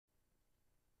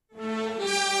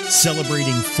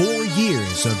Celebrating 4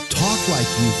 years of talk like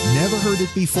you've never heard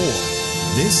it before.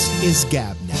 This is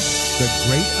GabNet, the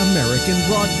Great American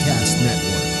Broadcast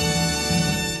Network.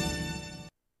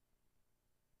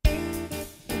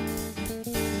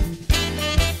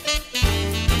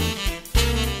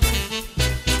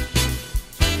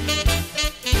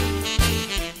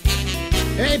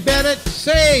 Hey, Bennett,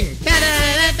 sing!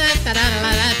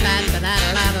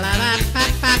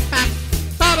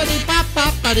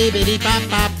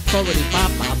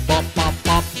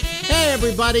 Hey,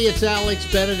 everybody, it's Alex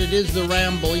Bennett. It is the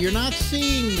Ramble. You're not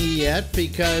seeing me yet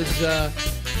because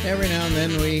every now and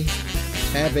then we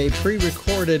have a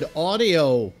pre-recorded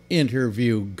audio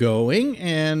interview going.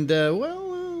 And,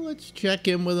 let's check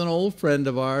in with an old friend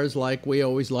of ours like we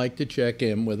always like to check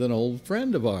in with an old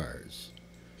friend of ours.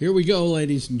 Here we go,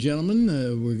 ladies and gentlemen.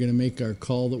 We're going to make our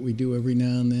call that we do every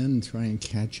now and then and try and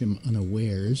catch him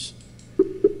unawares.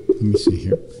 Let me see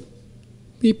here.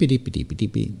 Beep, beep, beep, beep,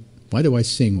 beep, beep. Why do I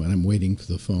sing when I'm waiting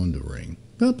for the phone to ring?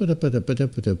 Here we go. There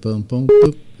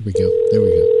we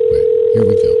go. Right. Here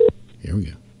we go. Here we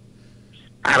go.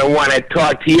 I don't want to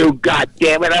talk to you,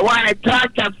 goddammit. I want to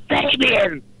talk to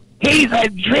Fabian. He's a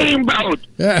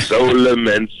dreamboat. So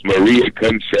laments Maria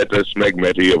Conchetta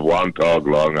Smegmeti of Wantagh,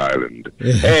 Long Island.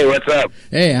 Hey, what's up?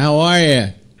 Hey, how are you?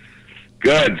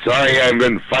 Good. Sorry I've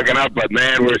been fucking up, but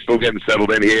man, we're still getting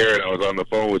settled in here. And I was on the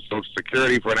phone with Social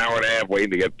Security for an hour and a half waiting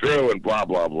to get through and blah,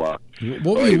 blah, blah.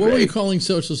 What were you calling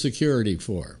Social Security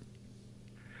for?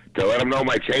 To let them know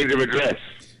my change of address.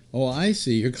 Oh, I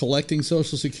see. You're collecting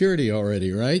Social Security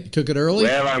already, right? You took it early?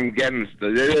 Well, I'm getting this.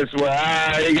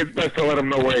 It's best to let them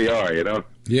know where you are, you know?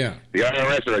 Yeah. The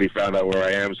IRS already found out where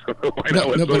I am, so why not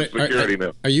let Social Security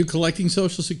know? Are you collecting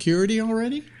Social Security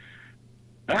already?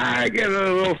 I get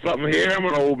a little something here. I'm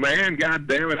an old man. God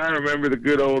damn it. I remember the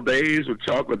good old days with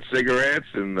chocolate cigarettes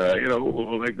and,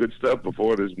 all that good stuff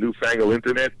before this newfangled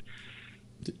internet.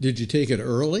 Did you take it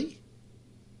early?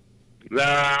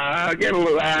 I'll get a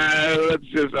little.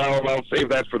 I'll save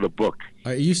that for the book.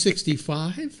 Are you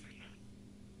 65?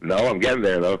 No, I'm getting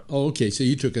there though. Oh, okay. So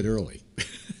you took it early.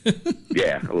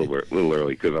 Yeah, a little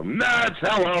early because I'm nuts.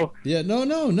 Hello. Yeah,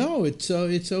 no. It's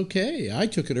okay. I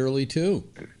took it early too.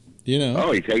 You know.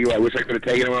 Oh, I wish I could have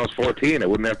taken it when I was 14. I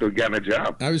wouldn't have to have gotten a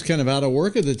job. I was kind of out of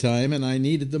work at the time, and I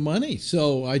needed the money,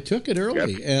 so I took it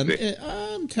early. And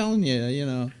I'm telling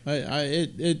you,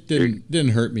 it didn't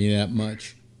hurt me that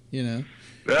much. You know,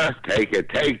 take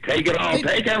it all,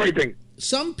 take everything.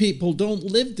 Some people don't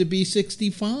live to be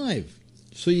 65,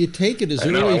 so you take it as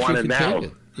early as you can take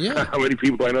it. Yeah. How many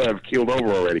people do I know have keeled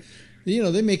over already? You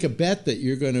know, they make a bet that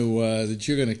you're going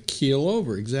to keel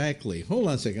over. Exactly. Hold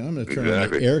on a second. I'm going to turn on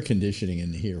the air conditioning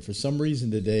in here. For some reason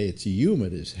today, it's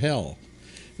humid as hell.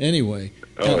 Anyway.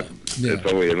 It's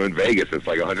only in Vegas. It's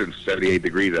like 178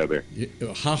 degrees out there.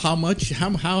 How much? How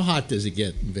hot does it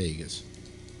get in Vegas?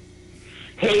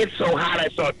 Hey, it's so hot I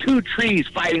saw 2 trees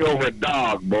fighting over a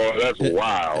dog, boy. That's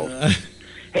wild.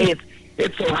 Hey,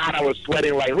 it's so hot I was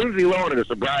sweating like Lindsay Lohan at a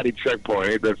sobriety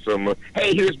checkpoint. That's some.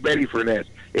 Hey, here's Betty Furness.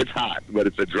 It's hot, but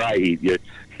it's a dry heat. You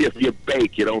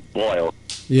bake, you don't boil.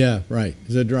 Yeah, right.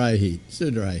 It's a dry heat.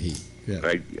 Yeah.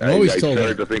 I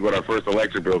started to think what our first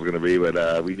electric bill is going to be,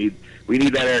 but we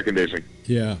need that air conditioning.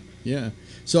 Yeah.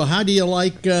 So how do you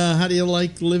like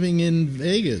living in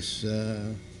Vegas?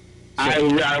 I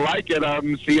like it.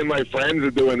 I'm seeing my friends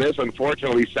are doing this.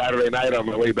 Unfortunately, Saturday night on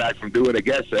my way back from doing a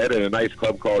guest set at a nice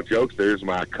club called Jokesters,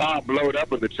 my car blowed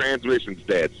up and the transmission's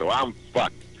dead, so I'm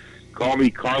fucked. Call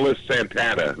me Carlos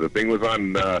Santana. The thing was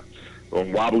on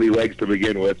wobbly legs to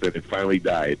begin with, and it finally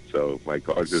died. So my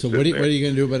car's just. So what are you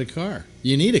going to do about a car?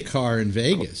 You need a car in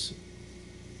Vegas.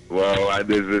 Well,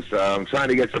 there's this. I'm trying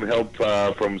to get some help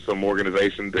from some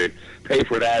organization to pay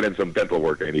for that and some dental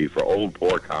work I need for old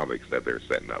poor comics that they're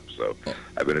setting up. So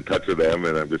I've been in touch with them,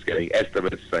 and I'm just getting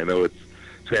estimates. I know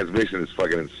transmission is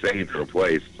fucking insane to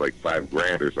replace. It's like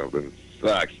 $5,000 or something. It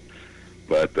sucks,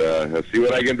 but I'll see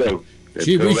what I can do.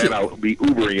 Until then, I'll be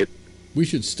Ubering it. We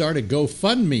should start a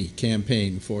GoFundMe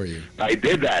campaign for you. I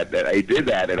did that,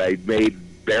 and I made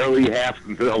barely half.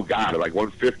 Oh God, like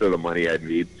 1/5 of the money I'd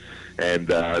need. And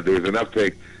there's enough to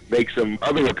make some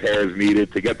other repairs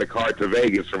needed to get the car to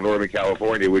Vegas from Northern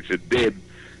California, which it did,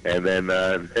 and then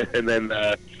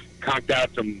conked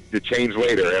out the change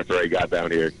later after I got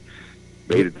down here.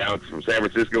 Made it down from San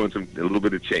Francisco and a little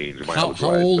bit of change. How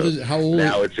old is?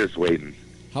 Now it's just waiting.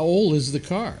 How old is the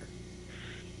car?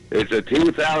 It's a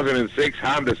 2006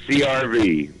 Honda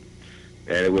CR-V,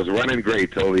 and it was running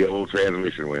great till the old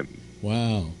transmission went.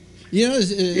 Wow. You know,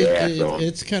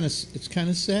 it's kind of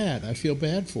sad. I feel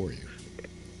bad for you.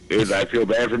 I feel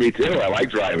bad for me too. I like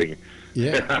driving.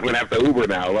 Yeah. I'm going to have to Uber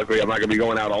now. Luckily, I'm not going to be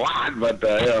going out a lot, but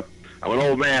I'm an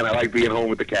old man. I like being home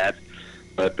with the cats.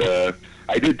 But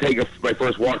I did take my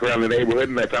first walk around the neighborhood,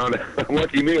 and I found,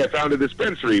 lucky me, I found a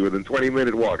dispensary within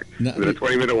 20-minute walk. Within a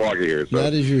 20-minute walk here. So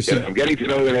that is your I'm getting to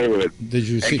know the neighborhood. Did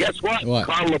you and guess what?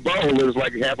 Carl LeBeau lives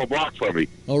like half a block from me.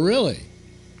 Oh, really?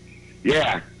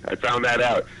 Yeah, I found that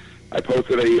out. I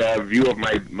posted a view of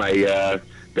my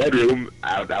bedroom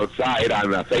outside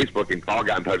on Facebook, and Carl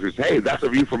got in touch and said, hey, that's a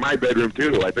view from my bedroom,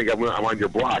 too. I think I'm on your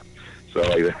block. So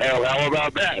I said, how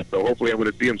about that? So hopefully I'm going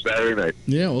to see him Saturday night.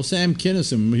 Yeah, well, Sam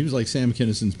Kinison, he was like Sam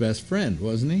Kinison's best friend,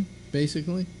 wasn't he,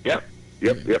 basically? Yep.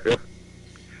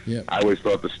 I always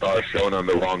thought the star shone on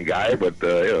the wrong guy, but,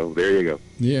 there you go.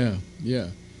 Yeah.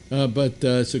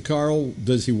 So Carl,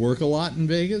 does he work a lot in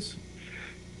Vegas?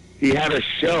 He had a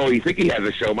show. I think he has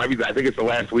a show. I think it's the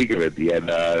last week of it. He had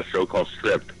a show called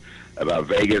Stripped about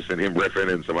Vegas and him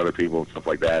riffing and some other people and stuff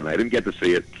like that. And I didn't get to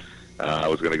see it. I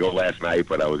was going to go last night,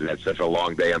 but I had such a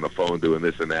long day on the phone doing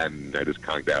this and that, and I just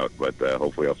conked out. But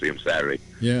hopefully I'll see him Saturday.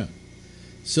 Yeah.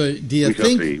 So do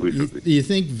you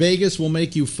think Vegas will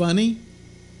make you funny?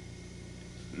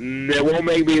 It won't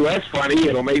make me less funny.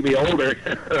 It'll make me older.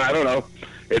 I don't know.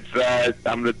 It's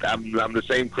I'm the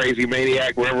same crazy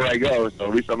maniac wherever I go. So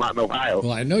at least I'm not in Ohio.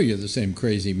 Well, I know you're the same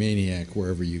crazy maniac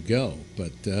wherever you go,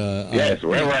 but yes,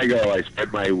 wherever I go, I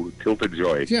spread my tilted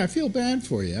joy. Yeah, I feel bad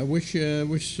for you. I wish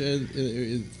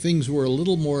things were a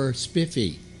little more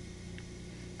spiffy.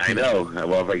 I know.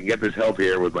 Well, if I can get this help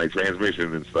here with my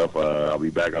transmission and stuff, I'll be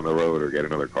back on the road or get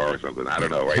another car or something. I don't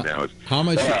know. Right now, it's how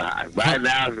much? Right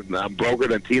now, I'm broker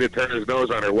than Tina Turner's nose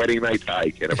on her wedding night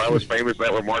hike. And if I was famous,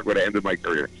 that remark would have ended my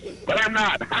career. But I'm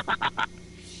not.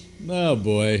 Oh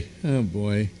boy!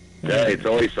 Yeah, it's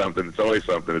always something.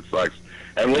 It sucks.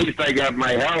 At least I got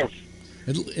my health.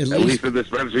 At least the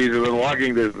dispensaries are in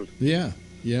walking distance. Yeah.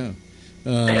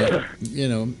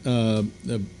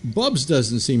 Bubs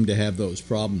doesn't seem to have those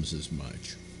problems as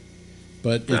much,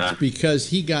 but it's because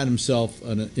he got himself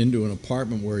into an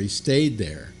apartment where he stayed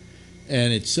there,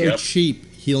 and it's so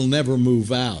cheap he'll never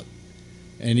move out,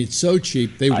 and it's so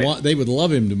cheap they would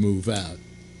love him to move out.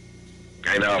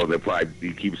 I know.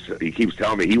 He keeps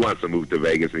telling me he wants to move to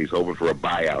Vegas and he's hoping for a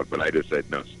buyout, but I just said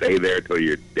no, stay there till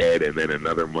you're dead, and then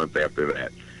another month after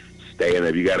that. And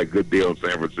if you got a good deal in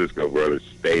San Francisco, brother,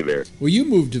 stay there. Well, you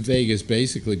moved to Vegas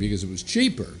basically because it was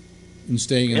cheaper than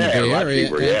staying in the Bay Area.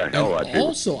 Cheaper, and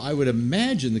also, I would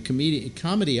imagine the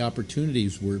comedy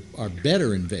opportunities are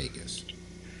better in Vegas.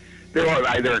 There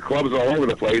are clubs all over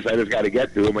the place. I just got to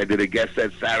get to them. I did a guest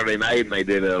set Saturday night, and I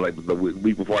did like the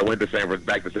week before I went to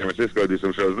back to San Francisco to do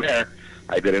some shows there.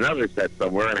 I did another set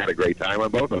somewhere and had a great time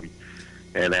on both of them.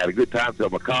 And I had a good time till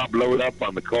my car blowed up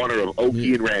on the corner of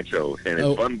Oakey and Rancho. And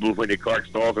it's fun when your car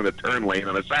stalls in a turn lane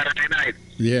on a Saturday night.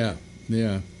 Yeah.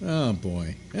 Oh,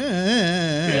 boy.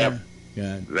 Yeah.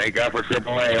 God. Thank God for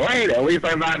AAA. Wait, at least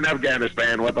I'm not in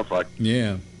Afghanistan. What the fuck?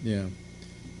 Yeah.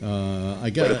 But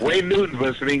if Wayne Newton's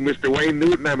listening, Mr. Wayne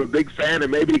Newton, I'm a big fan,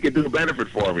 and maybe he can do a benefit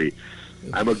for me.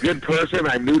 I'm a good person.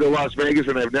 I'm new to Las Vegas,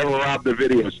 and I've never robbed a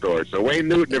video store. So, Wayne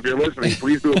Newton, if you're listening,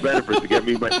 please do a benefit to get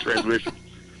me my transmission.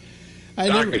 I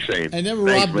never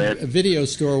robbed a video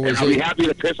store. I'll be happy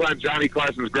to piss on Johnny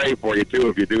Carson's grave for you, too,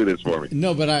 if you do this for me.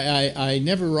 No, but I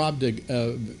never robbed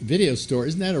a video store.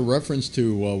 Isn't that a reference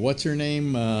to, what's her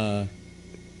name? The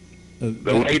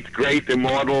late, great,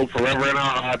 immortal, forever in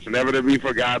our hearts, never to be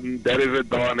forgotten, dead as a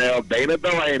doornail, Dana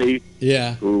Delaney,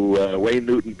 who Wayne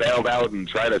Newton bailed out and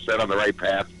tried to set on the right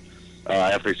path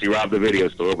after she robbed the video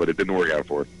store, but it didn't work out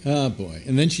for her. Oh, boy.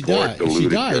 And then she died. She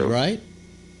died, right?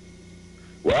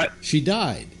 What? She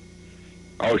died.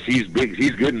 Oh, she's big.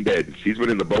 She's good and dead. She's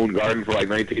been in the Bone Garden for like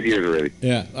 19 years already.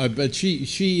 Yeah, but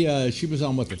she was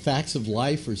on, The Facts of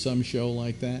Life or some show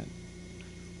like that?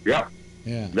 Yeah.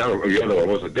 Yeah. No, the other one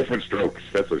was a Different Strokes.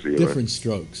 That's what she was. Different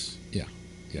Strokes. Yeah.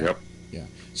 Yep. Yeah.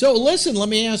 So, listen, let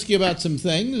me ask you about some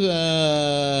things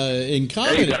in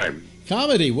comedy. Anytime.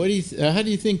 Comedy. How do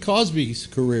you think Cosby's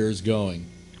career is going?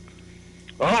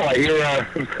 Oh, I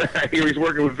hear he's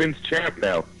working with Vince Champ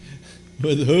now.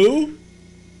 With who?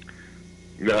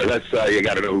 No, that's you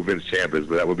got to know who Vince Champ is,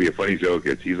 but that would be a funny joke.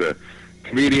 He's a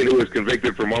comedian who was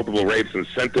convicted for multiple rapes and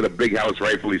sent to the big house,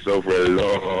 rightfully so, for a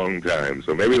long time.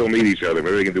 So maybe they'll meet each other.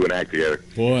 Maybe they can do an act together.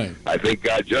 Boy, I think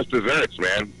just desserts,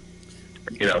 man.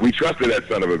 We trusted that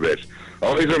son of a bitch.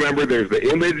 Always remember, there's the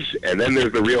image, and then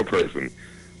there's the real person.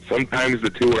 Sometimes the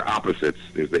two are opposites.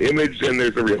 There's the image and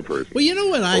there's the real person. Well, you know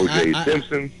what? O.J.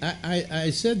 Simpson. I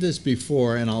said this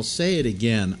before, and I'll say it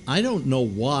again. I don't know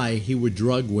why he would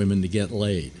drug women to get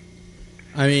laid.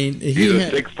 I mean, he's a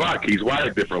sick fuck. He's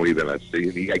wired differently than us.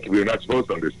 We're not supposed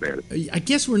to understand it. I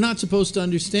guess we're not supposed to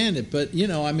understand it, but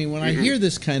I mean, when I hear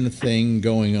this kind of thing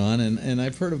going on, and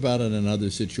I've heard about it in other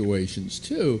situations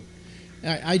too,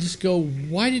 I just go,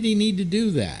 why did he need to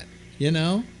do that?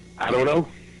 I don't know.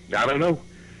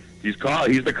 He's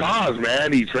the cause,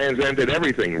 man. He transcended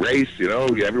everything. Race,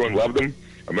 everyone loved him.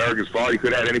 America's fault. He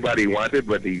could have had anybody he wanted,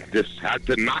 but he just had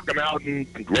to knock him out and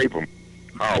rape him.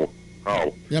 How?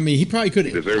 I mean, he probably could.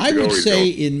 I would say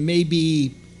in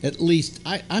maybe at least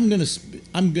I'm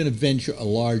gonna venture a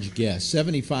large guess.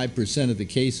 75% of the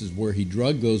cases where he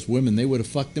drugged those women, they would have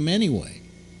fucked him anyway.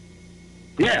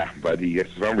 Yeah, but for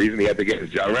some reason he had to get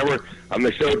his job. Remember on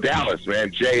the show Dallas,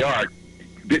 man, JR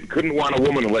couldn't want a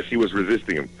woman unless she was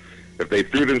resisting him. If they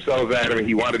threw themselves at him,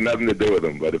 he wanted nothing to do with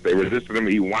them. But if they resisted him,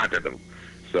 he wanted them.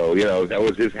 So that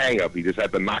was his hang-up. He just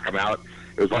had to knock them out.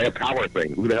 It was like a power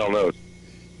thing. Who the hell knows?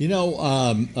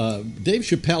 Dave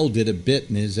Chappelle did a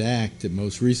bit in his act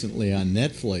most recently on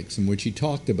Netflix in which he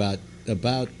talked about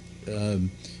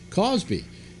Cosby.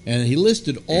 And he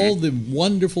listed all the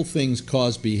wonderful things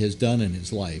Cosby has done in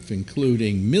his life,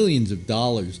 including millions of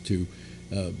dollars to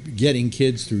getting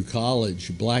kids through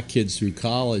college, black kids through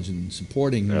college, and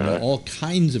supporting all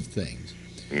kinds of things.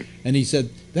 And he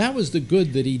said that was the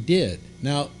good that he did.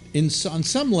 Now, on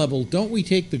some level, don't we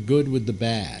take the good with the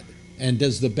bad? And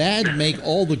does the bad make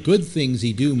all the good things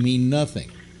he do mean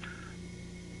nothing?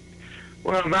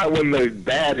 Well, not when the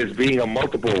bad is being a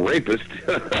multiple rapist.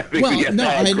 I think the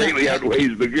bad greatly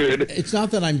outweighs the good. It's not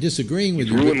that I'm disagreeing with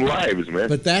you. Ruined lives, man.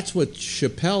 But that's what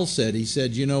Chappelle said. He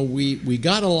said, we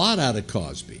got a lot out of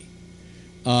Cosby.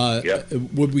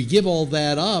 Would we give all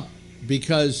that up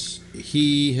because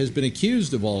he has been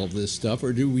accused of all of this stuff,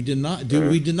 or do we deny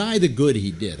the good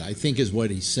he did? I think is what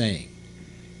he's saying.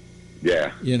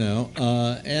 Yeah. Hitler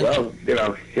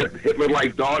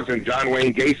liked dogs, and John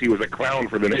Wayne Gacy was a clown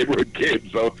for the neighborhood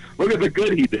kids. So look at the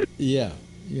good he did. Yeah.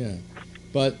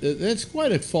 But that's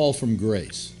quite a fall from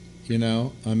grace.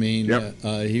 I mean,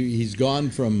 he's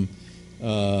gone from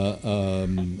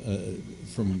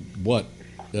what?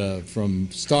 From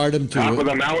stardom to top of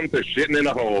the mountain to shitting in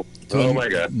a hole. Oh my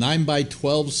God!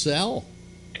 9x12 cell.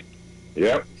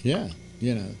 Yep. Yeah.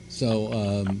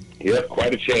 So. Yep,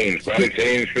 quite a change. Quite a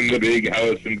change from the big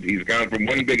house, and he's gone from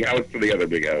one big house to the other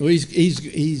big house. Well,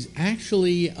 he's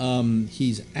actually in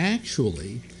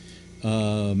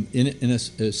a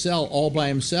cell all by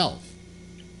himself.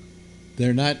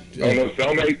 They're not. No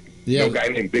cellmate. Yeah. No guy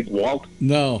named Big Walt.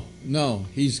 No.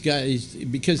 He's right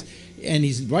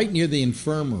near the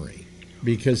infirmary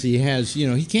because he has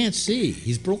he can't see.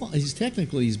 He's blind.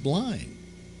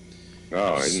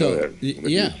 Oh, I know that. He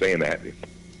was saying that.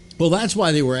 Well, that's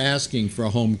why they were asking for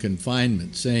home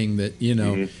confinement, saying that,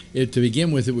 to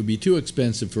begin with, it would be too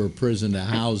expensive for a prison to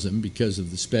house him because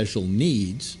of the special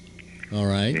needs, all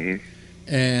right?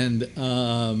 And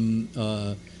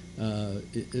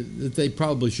they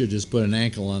probably should just put an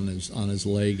ankle on his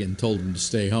leg and told him to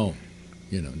stay home,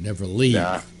 never leave.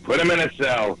 Nah, put him in a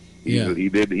cell. He's a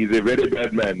very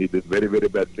bad man. He did very, very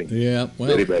bad things. Yeah, well,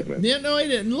 very bad man. Yeah, no, he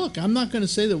didn't. Look, I'm not going to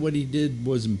say that what he did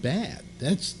wasn't bad.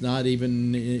 That's not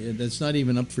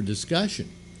even up for discussion.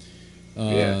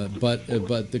 But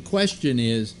the question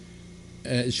is,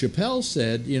 as Chappelle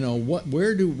said,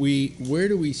 where do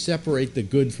we separate the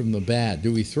good from the bad?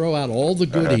 Do we throw out all the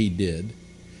good he did,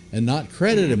 and not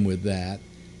credit him with that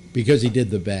because he did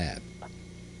the bad?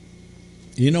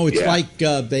 It's like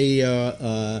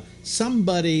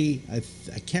somebody, I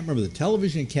can't remember, the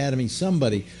Television Academy,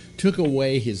 somebody took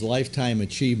away his Lifetime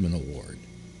Achievement Award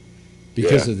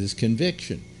because of this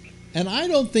conviction. And I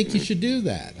don't think you should do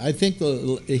that. I think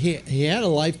he had a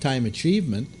Lifetime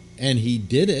Achievement, and he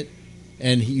did it,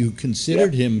 and you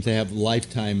considered him to have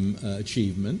Lifetime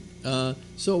Achievement.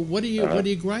 So what are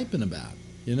you griping about,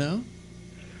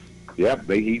 Yep,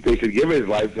 they should give his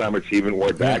Lifetime Achievement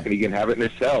Award back, and he can have it in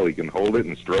his cell. He can hold it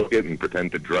and stroke it and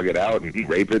pretend to drug it out and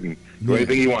rape it and do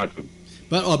anything he wants to.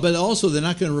 But also, they're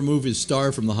not going to remove his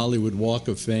star from the Hollywood Walk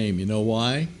of Fame. You know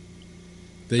why?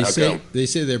 They say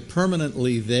they're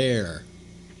permanently there.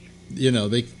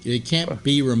 They can't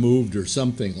be removed or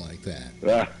something like that.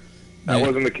 That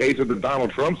wasn't the case with the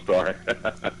Donald Trump star.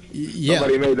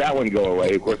 Somebody made that one go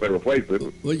away. Of course, they replaced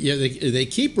it. Well, yeah, they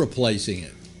keep replacing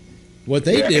it. What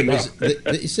they did was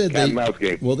they said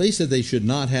they said they should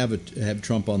not have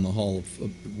Trump on the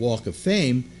Walk of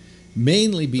Fame,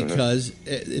 mainly because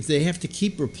if they have to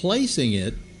keep replacing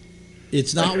it,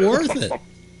 it's not worth it,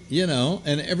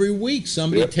 And every week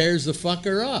somebody tears the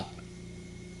fucker up.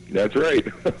 That's right.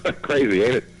 Crazy,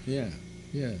 ain't it? Yeah.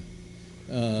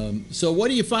 So what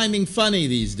are you finding funny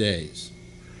these days?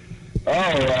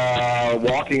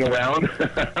 Walking around.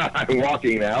 I'm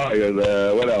walking now.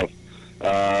 What else?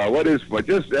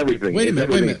 Just everything. Wait a minute.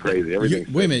 Everything's crazy. Everything's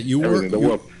Wait a minute.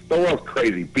 The world's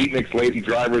crazy. Beatniks, lazy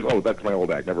drivers. Oh, that's my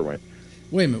old act. Never mind.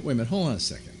 Wait a minute. Hold on a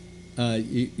second.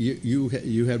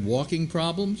 You had walking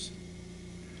problems?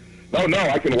 No,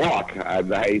 I can walk.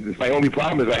 My only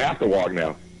problem is I have to walk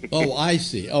now. Oh, I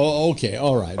see. Oh, okay.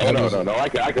 All right. Oh, no. I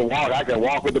can walk. I can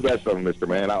walk with the best of them, Mr.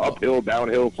 Man. Uphill,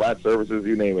 downhill, flat surfaces,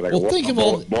 you name it. I can think of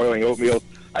all boiling oatmeal.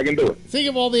 I can do it. Think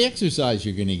of all the exercise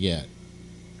you're going to get.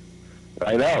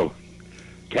 I know.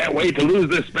 Can't wait to lose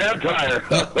this spare tire.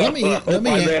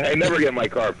 I never get my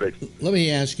car fixed. Let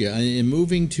me ask you. In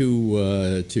moving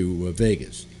to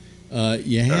Vegas,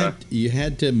 you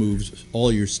had to move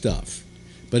all your stuff,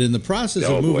 but in the process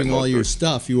of moving all your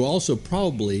stuff, you also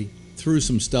probably threw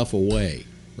some stuff away,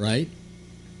 right?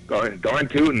 Darn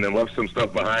tootin', and left some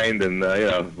stuff behind, and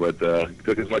but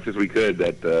took as much as we could.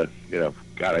 That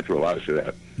God, I threw a lot of shit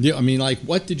out. Yeah, I mean, like,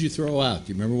 what did you throw out?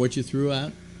 Do you remember what you threw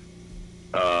out?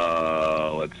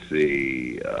 Let's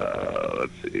see. I'm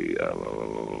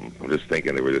just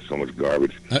thinking there was just so much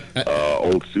garbage.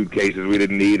 Old suitcases we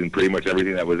didn't need, and pretty much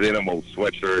everything that was in them. Old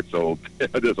sweatshirts, old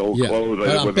clothes I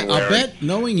wasn't wearing. I'll bet,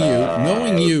 knowing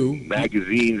you,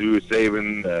 magazines we were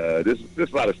saving.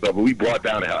 Just a lot of stuff. But we brought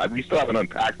down. We still haven't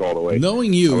unpacked all the way.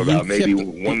 Knowing you, about maybe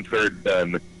 1/3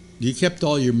 done. You kept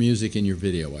all your music in your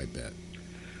video, I bet.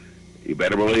 You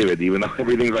better believe it, even though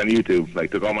everything's on YouTube. I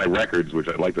took all my records, which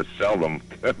I'd like to sell them.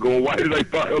 I'm going, why did I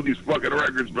buy all these fucking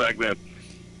records back then?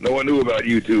 No one knew about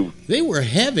YouTube. They were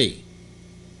heavy.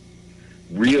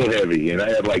 Real heavy. And I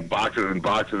had like boxes and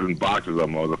boxes and boxes of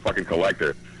them. I was a fucking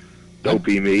collector.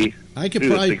 Dopey me. I could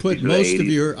probably put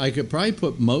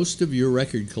most of your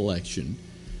record collection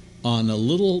on a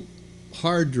little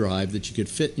hard drive that you could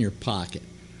fit in your pocket.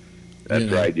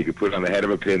 That's right. You could put it on the head of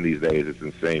a pin these days. It's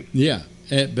insane. Yeah.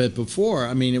 But before,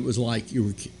 I mean, it was like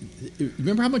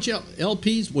remember how much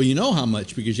LPs? Well, you know how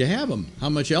much because you have them. How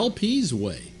much LPs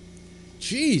weigh?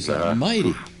 Jeez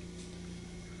almighty.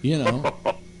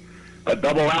 A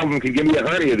double album can give me a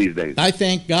hernia these days. I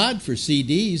thank God for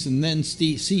CDs, and then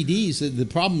CDs. The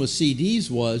problem with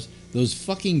CDs was those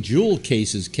fucking jewel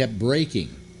cases kept breaking.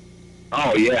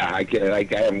 Oh yeah, I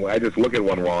just look at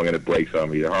one wrong and it breaks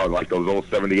on me. Like those old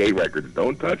 '78 records.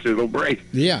 Don't touch it; it'll break.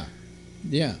 Yeah.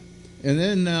 And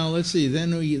then let's see.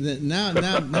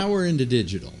 Now we're into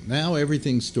digital. Now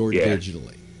everything's stored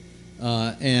digitally.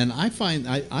 And I find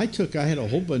I had a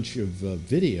whole bunch of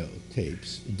video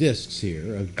tapes, discs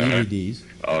here of DVDs.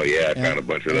 Oh yeah, I found a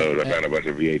bunch of those. I found a bunch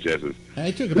of VHSs. I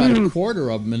took about a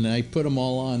quarter of them and I put them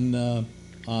all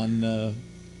on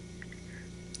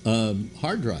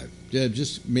hard drive.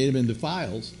 Just made them into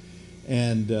files,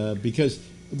 and because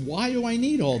why do I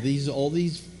need all these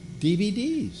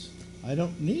DVDs? I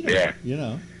don't need them.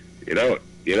 Yeah. You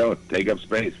don't take up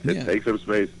space. It takes up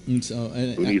space. And so,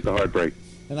 who needs the heartbreak?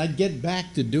 And I'd get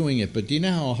back to doing it, but do you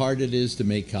know how hard it is to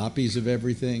make copies of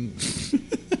everything?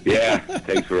 Yeah, it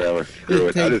takes forever. Screw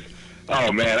it. I just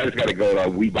got to go to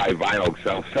We Buy Vinyl,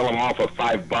 sell them off for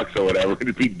 $5 or whatever,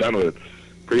 and be done with it.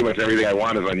 Pretty much everything I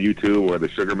want is on YouTube or the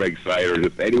Sugar Meg site or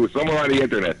just anywhere, somewhere on the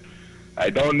internet.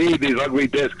 I don't need these ugly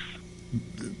discs.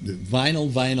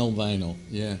 Vinyl.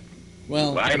 Yeah.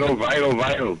 Well,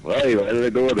 vinyl. Hey, what did I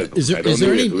do with it? Is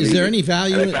there any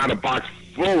value? And I found a box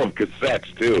full of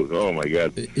cassettes too. Oh my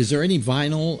God! Is there any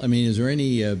vinyl? I mean, is there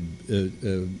any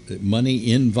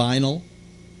money in vinyl?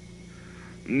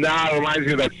 No, it reminds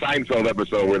me of that Seinfeld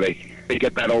episode where they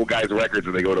get that old guy's records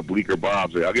and they go to Bleecker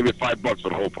Bob's. I'll give you $5 for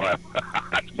the whole pile.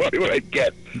 That's probably what I'd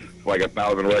get, like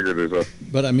 1,000 records or so.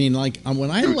 But I mean, like when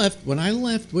I left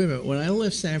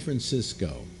San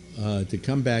Francisco to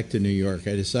come back to New York,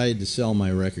 I decided to sell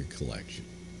my record collection.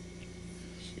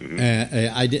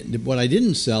 Mm-hmm. What I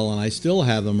didn't sell, and I still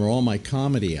have them, are all my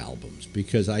comedy albums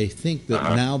because I think that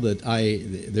now that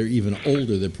they're even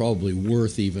older, they're probably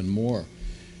worth even more.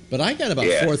 But I got about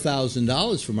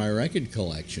 $4,000 for my record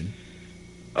collection.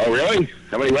 Oh, really?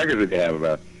 How many records did you have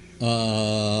about?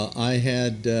 I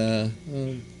had a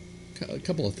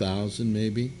couple of thousand,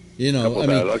 maybe.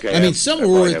 Some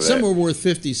were worth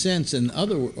 50 cents, and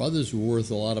others were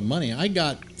worth a lot of money. I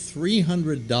got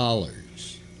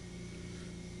 $300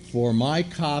 for my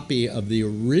copy of the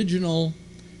original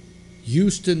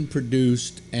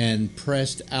Houston-produced and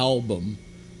pressed album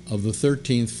of the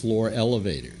 13th Floor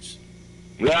Elevators.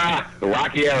 The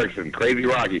Rocky Erickson, Crazy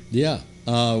Rocky. Yeah,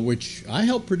 which I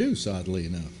helped produce, oddly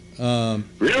enough.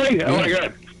 Really? Oh, my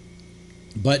God.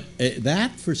 But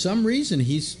that, for some reason,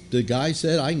 the guy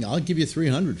said, I'll give you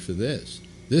 $300 for this.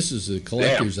 This is a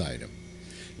collector's item.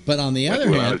 But on the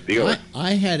other hand,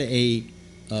 I had a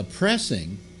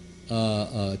pressing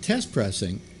test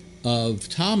pressing of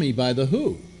Tommy by The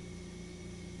Who.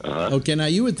 Uh-huh. Okay, now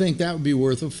you would think that would be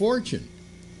worth a fortune.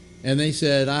 And they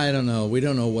said, I don't know, we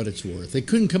don't know what it's worth. They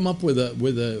couldn't come up with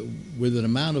an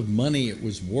amount of money it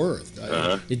was worth.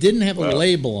 Uh-huh. It didn't have a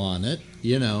label on it,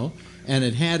 and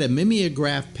it had a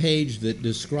mimeograph page that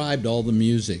described all the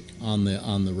music on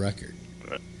the record.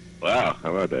 Wow,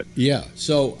 how about that? Yeah,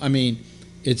 so I mean,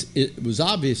 it was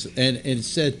obvious, and it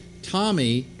said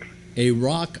Tommy, a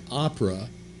rock opera,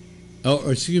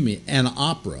 or excuse me, an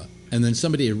opera, and then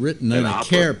somebody had written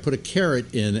put a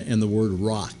caret in and the word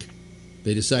rock.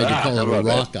 They decided to call it a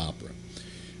rock opera.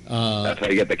 That's how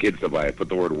you get the kids to buy it. Put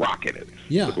the word rock in it.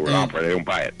 Yeah, put the word opera, they don't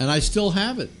buy it. And I still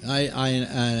have it.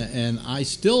 I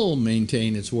still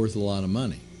maintain it's worth a lot of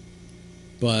money.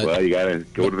 But well, you got to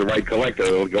go to the right collector.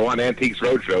 They'll go on Antiques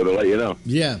Roadshow to let you know.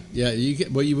 Yeah.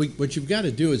 What you've got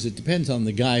to do is it depends on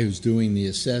the guy who's doing the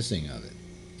assessing of it.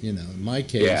 In my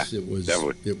case, it was.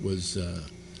 Definitely. It was.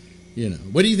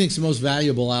 What do you think's the most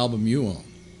valuable album you own?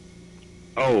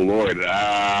 Oh, Lord.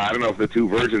 I don't know if the Two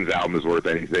Virgins album is worth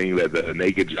anything. The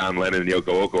Naked John Lennon and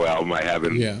Yoko Oko album, I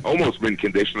haven't almost been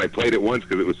conditioned. I played it once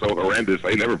because it was so horrendous.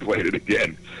 I never played it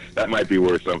again. That might be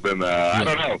worth something. I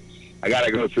don't know. I got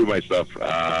to go through my stuff.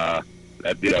 I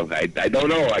don't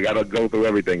know. I got to go through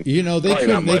everything. They couldn't.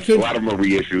 A lot of them are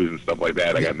reissues and stuff like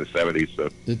that. I got in the 70s. So.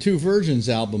 The Two Virgins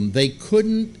album, they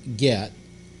couldn't get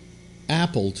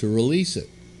Apple to release it.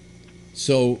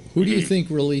 So who do you think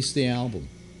released the album?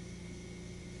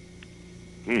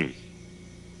 If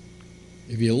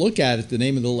you look at it, the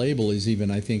name of the label is even,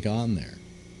 I think, on there.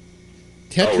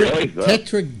 Really?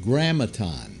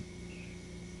 Tetragrammaton.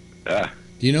 Do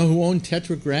you know who owned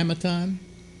Tetragrammaton?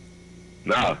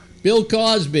 No. Bill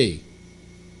Cosby.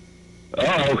 Oh,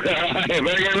 I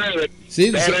better get rid of it.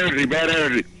 See, bad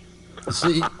energy.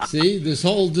 see, this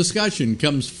whole discussion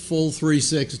comes full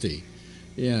 360.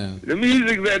 Yeah. The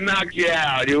music that knocks you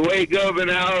out. You wake up an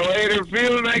hour later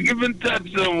feeling like you've been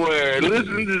touched somewhere.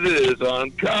 Listen to this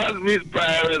on Cosby's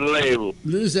private label.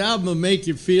 This album will make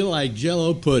you feel like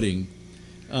Jell-O pudding.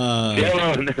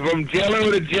 Jell-O, from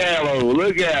Jell-O to Jell-O.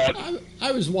 Look out.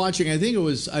 I was watching. I think it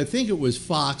was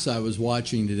Fox. I was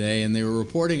watching today, and they were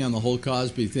reporting on the whole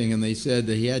Cosby thing. And they said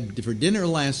that he had for dinner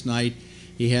last night.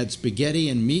 He had spaghetti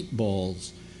and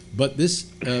meatballs, but this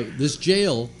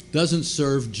jail doesn't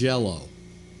serve Jell-O.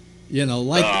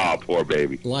 Poor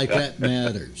baby. Like that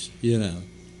matters.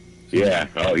 Yeah.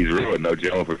 Oh, he's ruined. No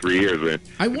Jell-O for 3 years, man.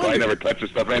 I never touched the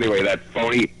stuff anyway. That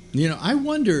phony. I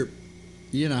wonder,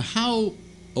 how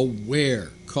aware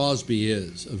Cosby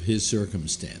is of his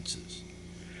circumstances,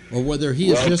 or whether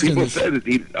he is just in this. Said that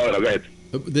he. Oh, no, go ahead.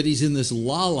 That he's in this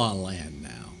la-la land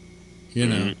now.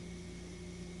 Mm-hmm.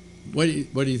 What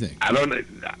do you think? I don't know.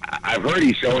 I've heard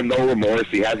he's showing no remorse.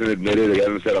 He hasn't admitted. He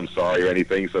hasn't said I'm sorry or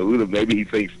anything. So maybe he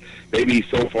thinks he's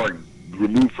so far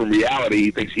removed from reality.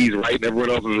 He thinks he's right and everyone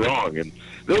else is wrong. And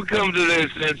they'll come to their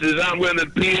senses. I'm going to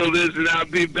appeal this and I'll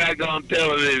be back on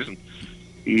television.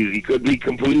 He could be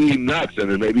completely nuts,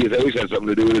 and then maybe his age has something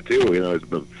to do with it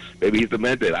too. Maybe he's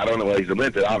demented. I don't know. Well, he's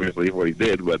demented, obviously, for what he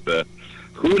did, but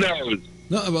who knows?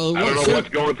 No, well, I don't know what's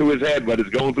going through his head, but it's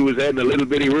going through his head in a little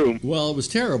bitty room. Well, it was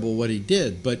terrible what he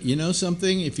did, but you know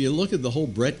something? If you look at the whole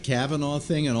Brett Kavanaugh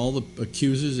thing and all the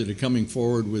accusers that are coming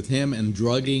forward with him and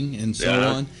drugging and so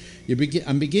on,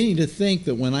 I'm beginning to think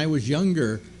that when I was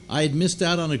younger, I had missed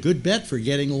out on a good bet for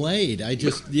getting laid. I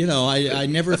just, I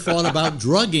never thought about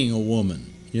drugging a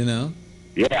woman, Yeah,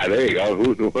 there you go.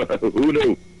 Who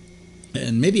knew?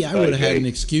 And maybe I would have had an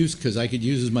excuse because I could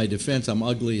use as my defense, I'm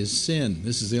ugly as sin.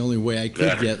 This is the only way I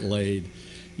could get laid,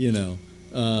 I'm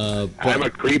a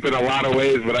creep in a lot of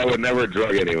ways, but I would never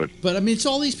drug anyone. But, I mean, it's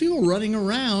all these people running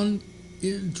around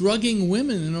drugging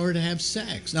women in order to have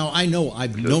sex. Now, I know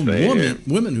I've known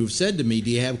women who've said to me,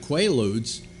 do you have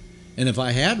Quaaludes? And if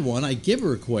I had one, I'd give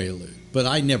her a Quaalude. But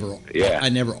I never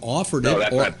offered it.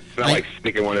 That's not like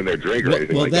sticking one in their drink or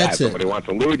anything like that. If somebody wants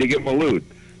a lewd, you give them a lewd.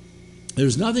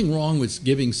 There's nothing wrong with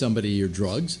giving somebody your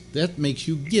drugs. That makes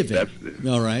you giving.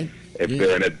 All right? If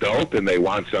they're an adult and they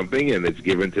want something and it's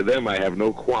given to them, I have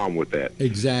no qualm with that.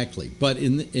 Exactly. But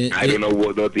I don't know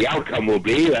what the outcome will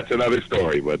be. That's another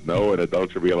story. But no, an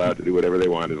adult should be allowed to do whatever they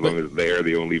want as long as they're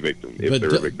the only victim. If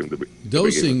they're a victim to be.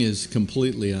 Dosing is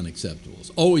completely unacceptable.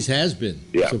 Always has been,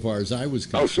 so far as I was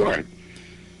concerned. Oh, sure.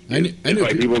 It's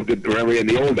like people did, remember in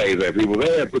the old days, people,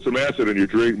 put some acid in your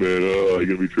drink, man. Oh, you're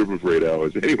going to be tripping for 8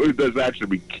 hours. Anyone who does that should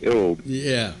be killed.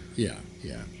 Yeah.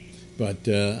 But,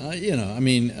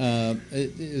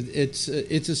 it's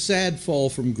a sad fall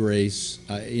from grace.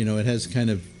 It has kind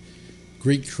of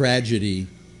Greek tragedy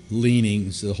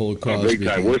leanings, the whole Cosby big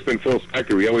time. thing. Worse than Phil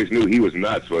Spector. We always knew he was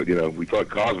nuts, but, you know, we thought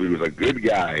Cosby was a good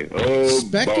guy. Oh,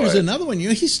 Spector's boy. another one. You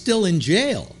know, he's still in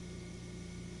jail.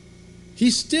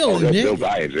 He's still in He'll jail. still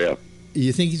die in jail.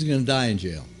 You think he's going to die in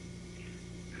jail?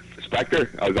 Spector?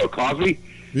 I'll go Cosby?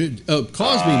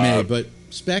 Cosby may, but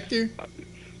Spector?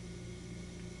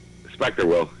 Spector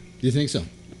will. You think so?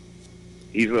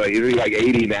 He's like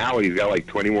 80 now, and he's got like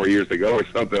 20 more years to go or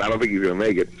something. I don't think he's going to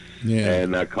make it. Yeah.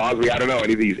 And Cosby, I don't know.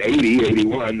 And he's 80,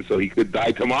 81, so he could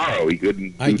die tomorrow. He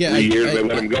couldn't do 3 years. They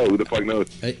let him go. Who the fuck knows?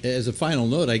 As a final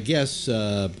note, I guess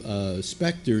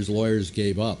Spector's lawyers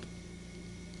gave up.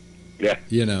 Yeah.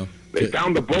 You know. They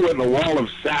found the bullet in the wall of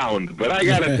sound, but I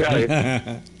got to tell you.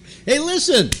 Hey,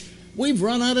 listen. We've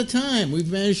run out of time. We've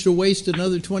managed to waste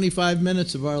another 25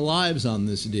 minutes of our lives on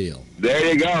this deal.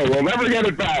 There you go. We'll never get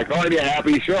it back. Aren't you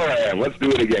happy? Sure I am. Let's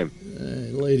do it again.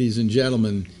 Ladies and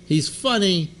gentlemen, he's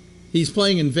funny. He's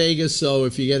playing in Vegas, so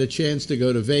if you get a chance to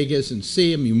go to Vegas and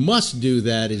see him, you must do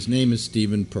that. His name is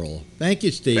Stephen Pearl. Thank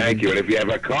you, Stephen. Thank you. And if you have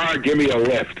a car, give me a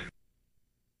lift.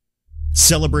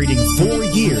 Celebrating 4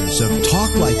 years of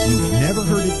talk like you've never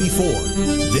heard it before.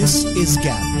 This is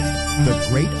GabNet, the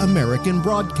Great American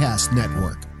Broadcast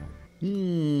Network. Wait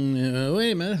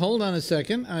a minute. Hold on a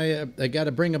second. I got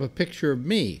to bring up a picture of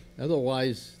me.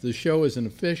 Otherwise, the show isn't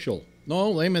official.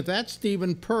 No, wait a minute. That's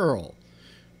Stephen Pearl.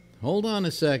 Hold on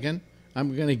a second.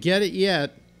 I'm going to get it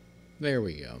yet. There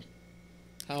we go.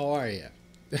 How are you?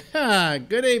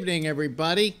 Good evening,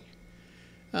 everybody.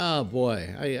 Oh,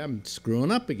 boy. I'm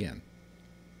screwing up again.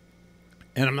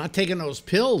 And I'm not taking those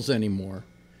pills anymore.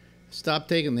 Stopped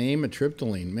taking the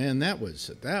amitriptyline. Man, that was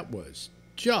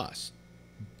just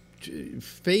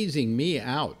phasing me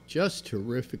out. Just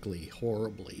terrifically,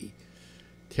 horribly,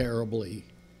 terribly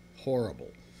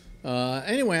horrible.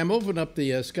 Anyway, I'm opening up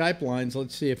the Skype lines.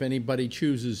 Let's see if anybody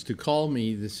chooses to call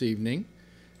me this evening.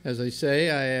 As I say,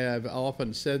 I've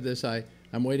often said this,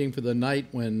 I'm waiting for the night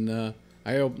when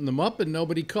I open them up and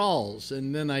nobody calls.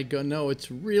 And then I go, no,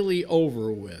 it's really over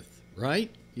with.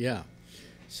 Right? Yeah.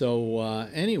 So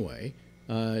anyway,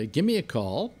 give me a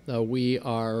call. We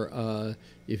are,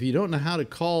 if you don't know how to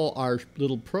call our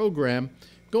little program,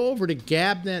 go over to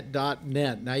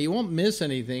gabnet.net. Now, you won't miss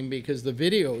anything because the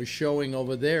video is showing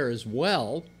over there as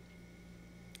well.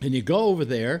 And you go over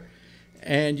there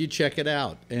and you check it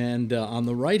out. And on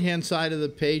the right-hand side of the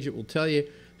page, it will tell you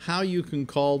how you can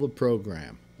call the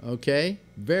program. Okay?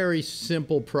 Very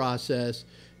simple process.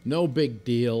 No big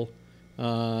deal. You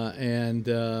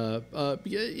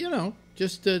know,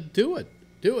 just do it.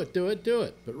 Do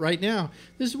it. But right now,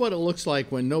 this is what it looks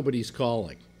like when nobody's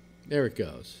calling. There it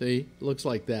goes. See? It looks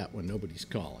like that when nobody's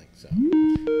calling. So,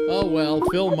 oh, well,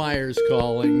 Phil Meyer's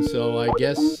calling, so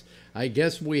I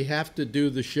guess we have to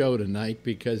do the show tonight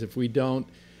because if we don't,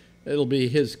 it'll be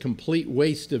his complete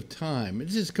waste of time.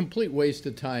 It's his complete waste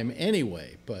of time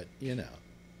anyway, but, you know.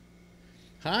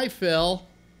 Hi, Phil.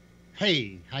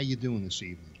 Hey, how you doing this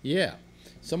evening? Yeah.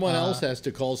 Someone else has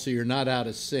to call so you're not out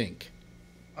of sync.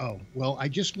 Oh, well, I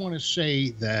just want to say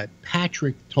that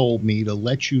Patrick told me to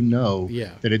let you know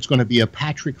that it's going to be a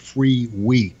Patrick-free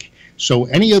week. So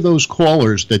any of those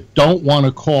callers that don't want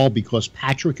to call because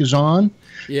Patrick is on,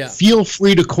 feel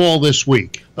free to call this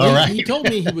week. All right. He told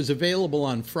me he was available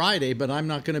on Friday, but I'm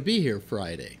not going to be here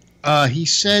Friday. He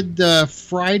said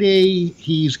Friday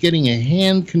he's getting a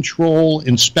hand control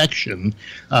inspection.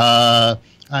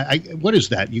 What is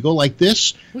that? You go like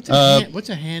this? What's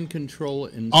a hand control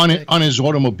inspection? On his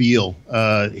automobile.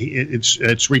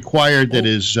 It's required that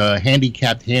his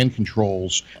handicapped hand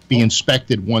controls be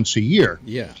inspected once a year.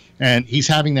 Yeah. And he's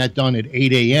having that done at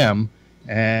 8 a.m.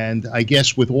 And I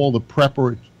guess with all the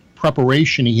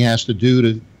preparation he has to do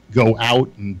to go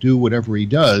out and do whatever he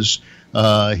does,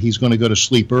 he's going to go to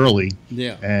sleep early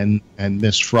and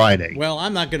miss Friday. Well,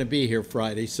 I'm not going to be here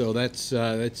Friday, so that's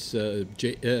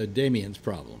Damien's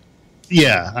problem.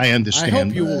 Yeah, I understand. I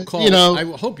hope you will call. I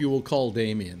hope you will call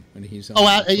Damien when he's on.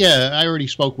 I already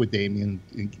spoke with Damien.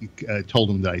 Told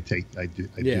him that I do.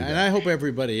 And I hope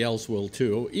everybody else will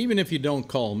too, even if you don't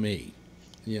call me.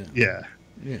 Yeah.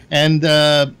 And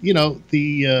but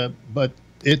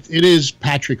it is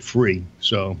Patrick free,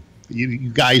 so. You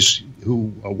guys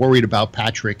who are worried about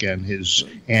Patrick and his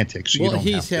antics, well,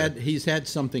 he's had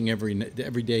something every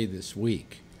day this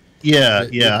week.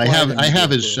 I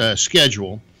have his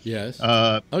schedule. Yes.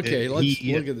 Okay, let's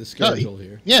look at the schedule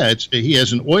here. Yeah, he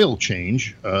has an oil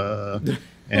change, and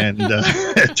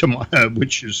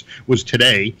which was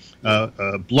today.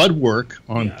 Blood work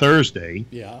on Thursday.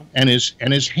 Yeah. And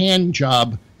his hand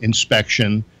job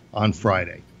inspection on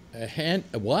Friday.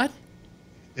 What?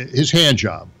 His hand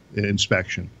job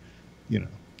inspection,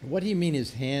 What do you mean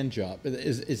his hand job?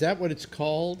 Is that what it's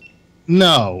called?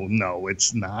 No,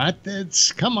 it's not.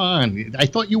 Come on. I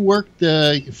thought you worked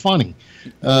funny.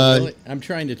 Really? I'm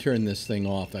trying to turn this thing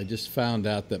off. I just found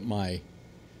out that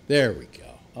there we go.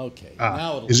 Okay.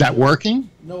 Now is that working?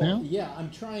 No. Now? Yeah,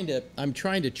 I'm trying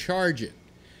to charge it.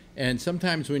 And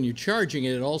sometimes when you're charging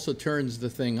it, it also turns the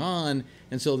thing on,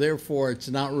 and so therefore it's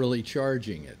not really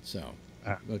charging it. So,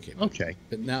 okay. Okay.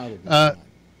 But now it'll be fine.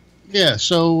 Yeah,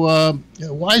 so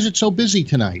why is it so busy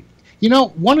tonight? You know,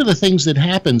 one of the things that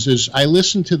happens is I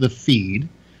listen to the feed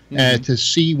to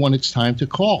see when it's time to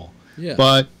call. Yeah.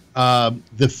 But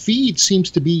the feed seems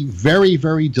to be very,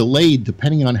 very delayed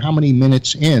depending on how many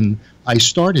minutes in I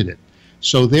started it.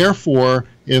 So therefore,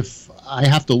 if I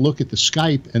have to look at the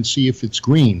Skype and see if it's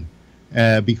green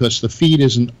because the feed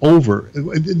isn't over.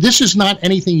 This is not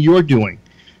anything you're doing.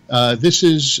 This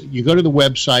is, you go to the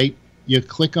website, you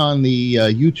click on the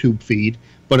YouTube feed,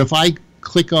 but if I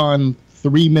click on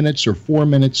 3 minutes or 4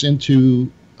 minutes into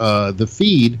the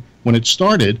feed when it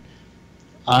started,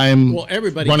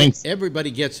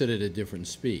 everybody gets it at a different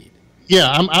speed.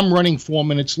 Yeah, I'm running 4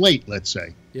 minutes late, let's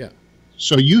say. Yeah.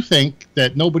 So you think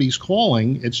that nobody's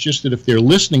calling? It's just that if they're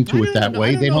listening to it that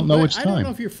way, they don't know it's time. I don't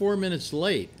know if you're 4 minutes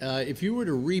late. If you were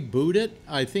to reboot it,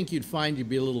 I think you'd find you'd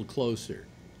be a little closer.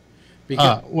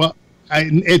 Because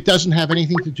it doesn't have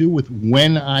anything to do with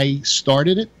when I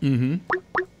started it. Mm-hmm.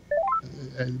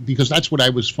 Because that's what I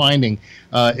was finding.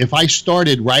 If I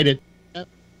started right at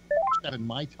 7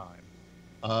 my time,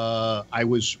 I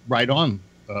was right on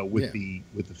with the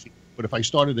feed. But if I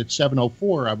started at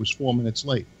 7:04, I was 4 minutes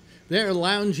late. They're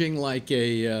lounging like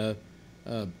some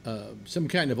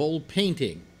kind of old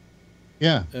painting.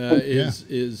 Yeah.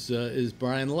 Is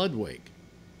Brian Ludwig?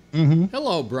 Mm-hmm.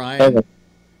 Hello, Brian.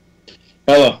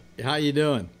 Hello. How you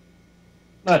doing?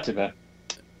 Not too bad.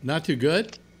 Not too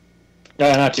good?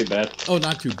 Not too bad. Oh,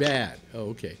 not too bad. Oh,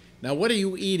 okay. Now, what are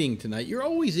you eating tonight? You're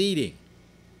always eating.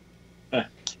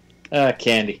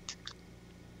 Candy.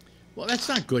 Well, that's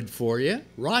not good for you.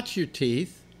 Rots your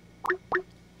teeth.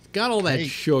 It's got all that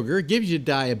sugar. Gives you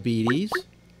diabetes.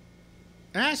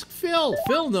 Ask Phil.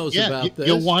 Phil knows about this.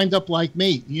 You'll wind up like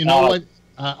me. You know what?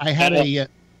 I had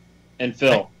And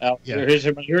Phil,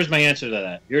 here's my answer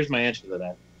to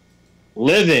that.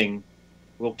 Living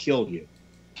will kill you.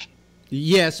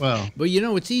 Yes, but you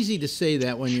know, it's easy to say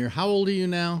that when you're... How old are you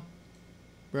now,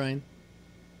 Brian?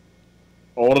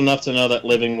 Old enough to know that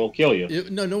living will kill you.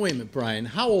 No, wait a minute, Brian.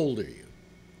 How old are you?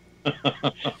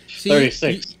 See,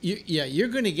 36. You're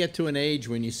going to get to an age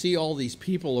when you see all these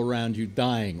people around you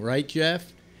dying, right,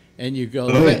 Jeff? And you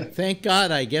go, thank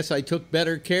God, I guess I took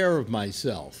better care of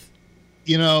myself.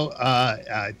 You know,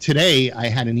 today I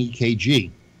had an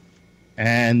EKG,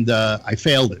 and I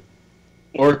failed it.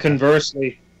 Or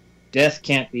conversely, death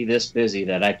can't be this busy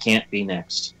that I can't be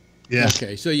next. Yeah.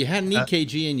 Okay, so you had an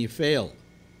EKG and you failed.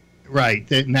 Right.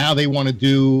 Now they want to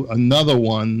do another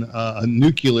one, a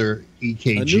nuclear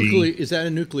EKG. Is that a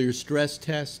nuclear stress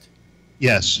test?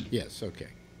 Yes. Yes, okay.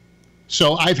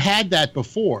 So I've had that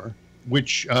before,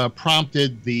 which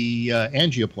prompted the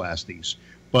angioplasties.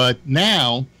 But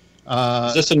now...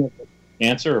 is this a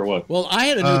cancer or what? Well, I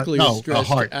had a nuclear stress.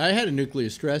 Heart. I had a nuclear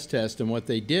stress test, and what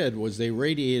they did was they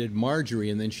radiated Marjorie,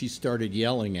 and then she started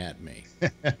yelling at me.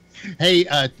 Hey,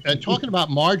 talking about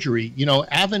Marjorie, you know,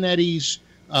 Avenetti's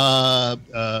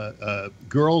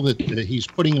girl that he's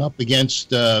putting up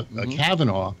against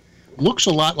Kavanaugh looks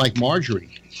a lot like Marjorie.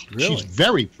 Really? She's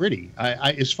very pretty.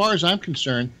 As far as I'm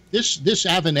concerned, this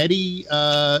Avenatti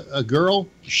girl,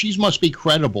 she must be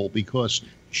credible because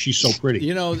she's so pretty.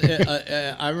 You know,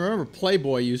 I remember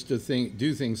Playboy used to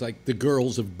do things like the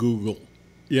girls of Google,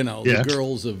 you know, the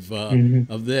girls of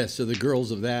this or the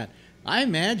girls of that. I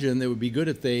imagine it would be good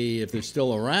if they're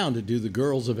still around to do the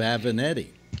girls of Avenatti.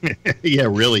 Yeah,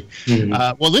 really.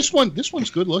 Well, this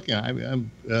one's good looking.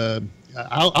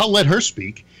 I'll let her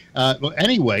speak. Well,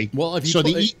 anyway. Well,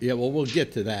 we'll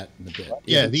get to that in a bit.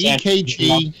 Yeah, the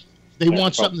EKG. They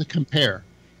want something to compare.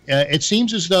 It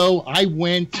seems as though I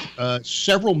went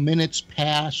several minutes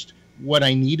past what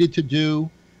I needed to do,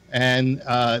 and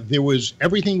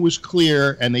everything was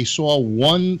clear, and they saw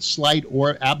one slight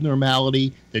or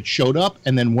abnormality that showed up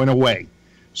and then went away.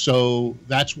 So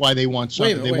that's why they want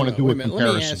something. They want to do a comparison.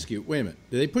 Let me ask you. Wait a minute.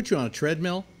 Did they put you on a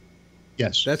treadmill?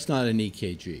 Yes. That's not an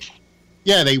EKG.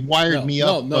 Yeah, they wired me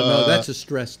up. No, that's a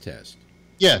stress test.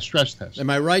 Yeah, stress test. Am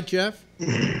I right, Jeff?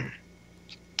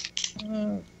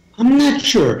 I'm not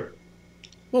sure.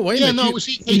 Well, wait a minute. Yeah, no, it was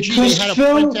EKG. They had a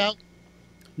printout.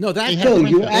 No, Phil,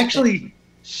 you actually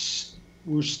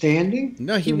were standing?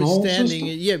 No, he was standing.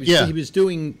 Yeah, he was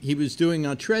doing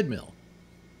a treadmill.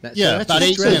 That's about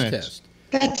 8 minutes.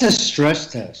 That's a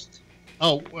stress test.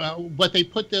 Oh, well, but they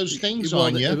put those things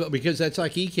on you because that's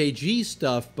like EKG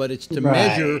stuff, but it's to Right.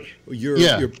 measure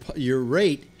your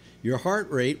rate, your heart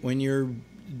rate when you're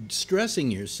stressing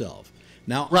yourself.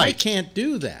 Now I can't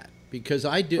do that because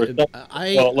I do. It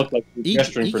looked like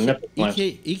gesturing for nipple clamps.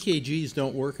 EKGs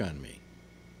don't work on me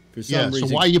for some reason.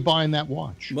 So why are you buying that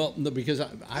watch? Well, because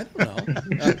I don't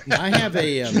know. I have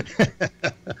a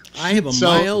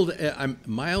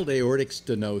mild aortic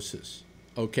stenosis.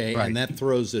 Okay, and that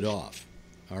throws it off.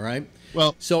 All right.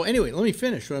 Well, so anyway, let me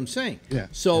finish what I'm saying. Yeah.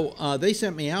 So they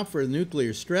sent me out for a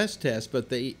nuclear stress test, but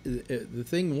the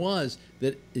thing was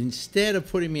that instead of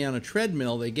putting me on a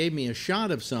treadmill, they gave me a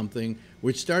shot of something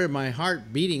which started my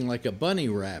heart beating like a bunny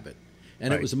rabbit,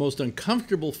 and it was the most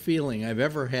uncomfortable feeling I've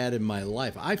ever had in my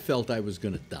life. I felt I was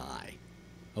going to die.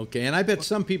 Okay, and I bet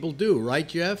some people do, right,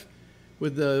 Jeff?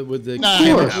 With the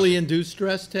chemically induced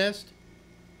stress test.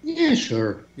 Yeah,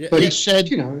 sure. Yeah, but he said,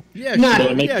 not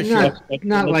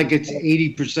like it's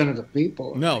 80% of the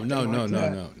people. No.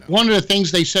 One of the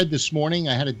things they said this morning,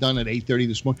 I had it done at 8:30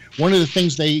 this morning. One of the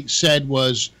things they said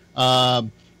was,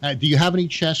 "Do you have any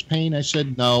chest pain?" I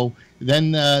said no.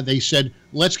 Then they said,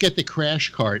 "Let's get the crash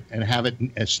cart and have it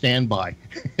as standby."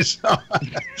 So,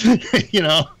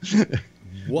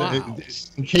 wow.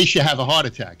 In case you have a heart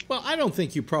attack. Well, I don't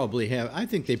think you probably have. I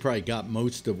think they probably got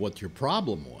most of what your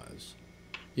problem was.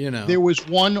 There was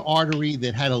one artery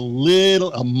that had a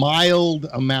mild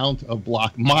amount of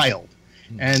block,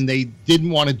 and they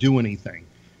didn't want to do anything.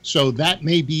 So that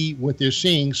may be what they're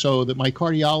seeing, so that my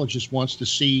cardiologist wants to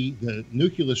see the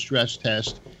nuclear stress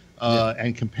test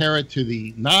and compare it to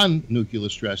the non-nuclear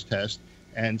stress test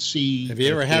and see. Have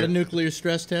you ever had a nuclear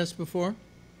stress test before?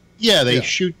 Yeah, they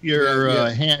shoot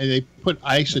your hand. They put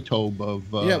isotope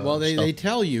of. Well, they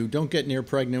tell you don't get near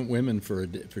pregnant women for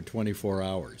 24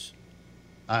 hours.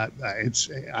 I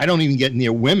don't even get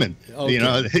near women.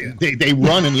 Okay. They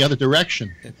run in the other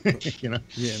direction. If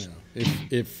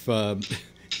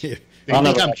they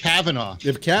think I'm Kavanaugh.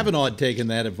 If Kavanaugh had taken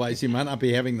that advice, he might not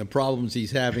be having the problems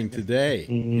he's having today.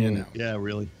 Yeah,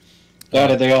 really. How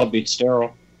did they all be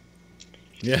sterile?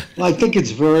 Yeah. Well, I think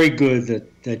it's very good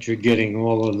that you're getting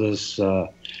all of this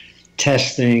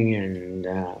testing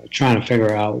and trying to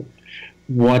figure out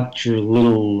what your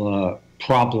little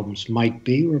problems might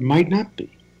be or might not be.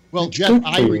 Well, Jeff,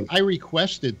 I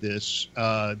requested this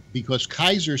because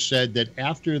Kaiser said that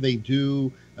after they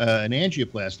do an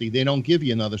angioplasty, they don't give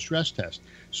you another stress test.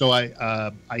 So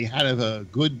I had a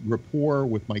good rapport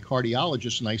with my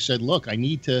cardiologist, and I said, look, I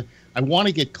want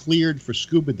to get cleared for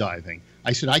scuba diving.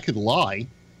 I said I could lie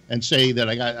and say that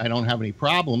I don't have any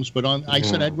problems, but I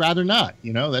said I'd rather not.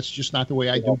 That's just not the way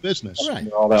I do business. Right.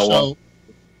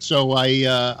 So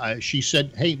she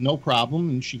said, hey, no problem,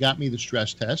 and she got me the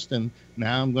stress test, and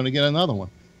now I'm going to get another one.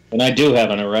 And I do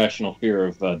have an irrational fear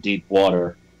of deep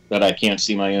water that I can't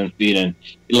see my own feet in,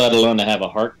 let alone to have a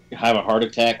heart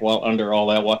attack while under all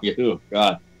that water. Oh,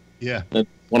 God. Yeah. That's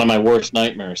one of my worst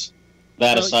nightmares.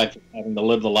 That aside from having to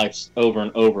live the life over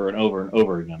and over and over and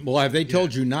over again. Well, have they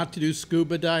told you not to do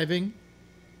scuba diving?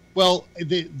 Well,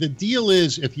 the deal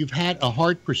is if you've had a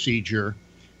heart procedure,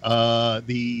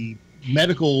 the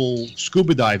medical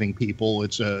scuba diving people,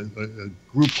 it's a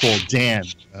group called DAN,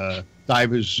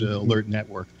 Divers Alert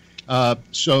Network.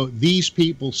 So these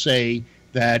people say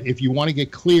that if you want to get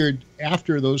cleared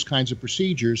after those kinds of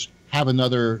procedures, have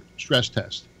another stress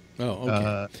test. Oh,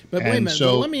 okay. But wait a minute.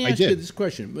 So let me ask you this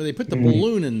question. Well, they put the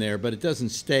balloon in there, but it doesn't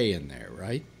stay in there,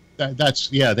 right?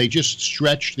 They just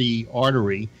stretch the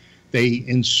artery. They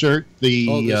insert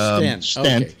the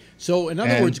stent. Okay. So, in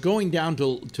other words, going down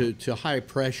to high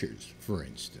pressures, for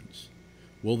instance,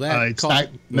 will that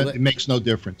it makes no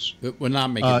difference. It will not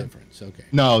make a difference. Okay.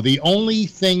 No, the only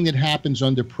thing that happens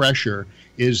under pressure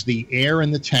is the air in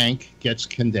the tank gets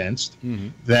condensed,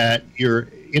 that your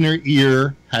inner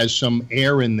ear has some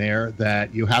air in there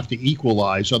that you have to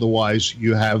equalize, otherwise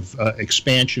you have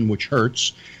expansion, which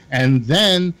hurts, and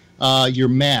then your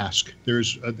mask.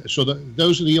 Those are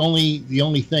the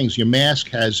only things. Your mask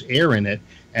has air in it,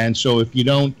 and so if you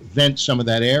don't vent some of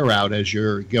that air out as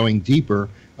you're going deeper,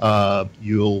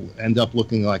 you'll end up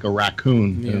looking like a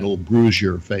raccoon, and it'll bruise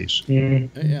your face.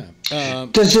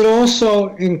 Does it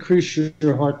also increase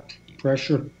your heart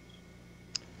pressure?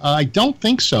 I don't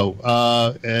think so.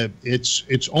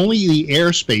 It's only the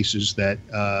air spaces that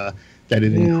it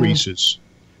increases.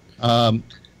 And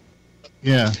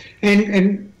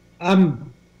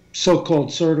I'm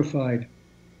so-called certified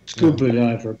scuba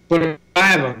diver, but I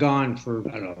haven't gone for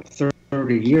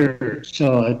 30 years.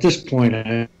 So at this point,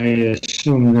 I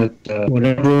assume that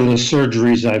whatever the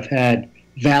surgeries I've had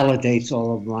validates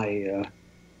all of my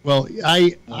Well,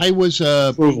 I was a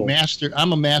Approval. master.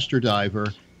 I'm a master diver,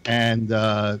 and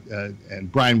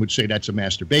Brian would say that's a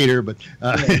masturbator, but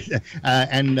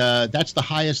that's the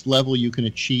highest level you can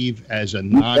achieve as a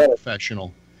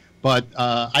non-professional. But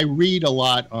I read a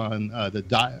lot on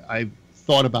I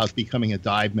thought about becoming a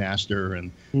dive master,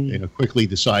 and quickly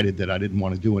decided that I didn't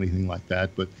want to do anything like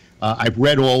that. But I've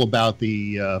read all about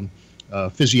the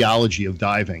physiology of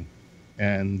diving,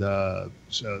 and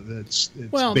so it's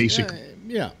basic.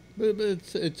 Yeah, but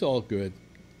it's all good.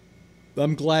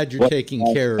 I'm glad you're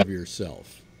taking care of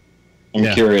yourself.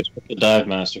 I'm curious, what's the dive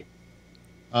master?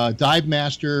 Dive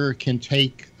master can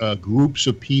take groups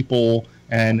of people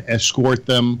and escort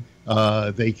them.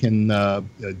 They can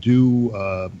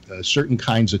do certain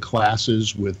kinds of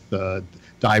classes with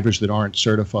divers that aren't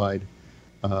certified.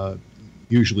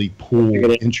 Usually pool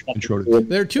intro.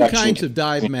 There are two kinds of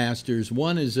dive masters.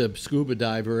 One is a scuba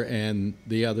diver, and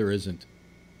the other isn't.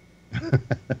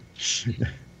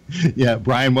 Yeah,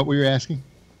 Brian, what were you asking?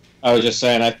 I was just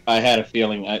saying, I had a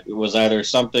feeling it was either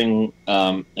something,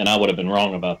 and I would have been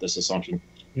wrong about this assumption,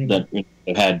 that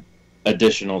it had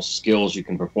additional skills you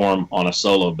can perform on a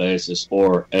solo basis,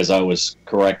 or, as I was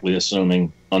correctly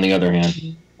assuming, on the other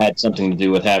hand, had something to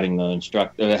do with having the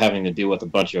instructor having to deal with a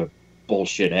bunch of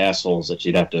bullshit assholes that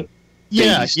you'd have to.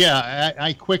 Yeah.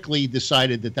 I quickly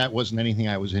decided that wasn't anything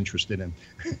I was interested in.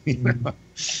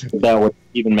 That would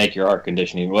even make your heart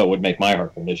condition even. Well, it would make my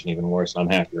heart condition even worse. I'm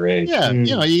half your age. Yeah,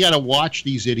 you got to watch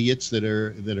these idiots that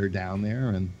are down there,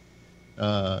 and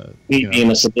being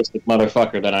the sadistic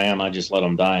motherfucker that I am, I just let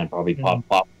them die and probably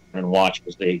pop and watch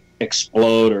as they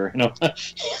explode, or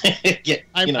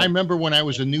I remember when I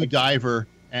was a new diver.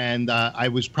 And I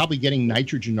was probably getting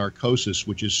nitrogen narcosis,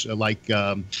 which is like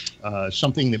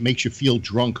something that makes you feel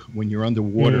drunk when you're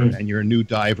underwater and you're a new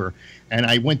diver. And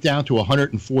I went down to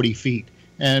 140 feet,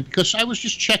 and because I was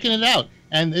just checking it out.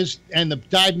 And the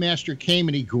dive master came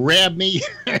and he grabbed me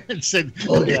and said,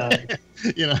 "Oh yeah,"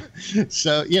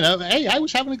 So hey, I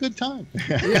was having a good time.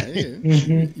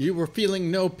 You were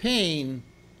feeling no pain.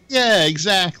 Yeah,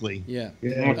 exactly. Yeah.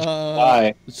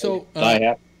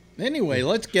 Anyway,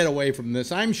 let's get away from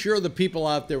this. I'm sure the people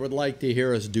out there would like to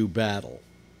hear us do battle.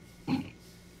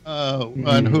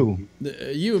 On who?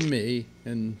 You and me,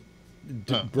 and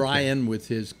Brian with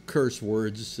his curse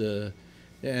words, and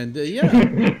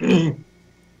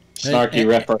Snarky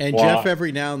repertoire. And Jeff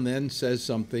every now and then says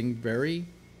something very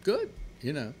good,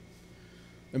 And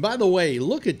by the way,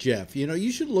 look at Jeff.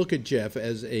 You should look at Jeff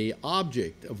as a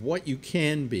object of what you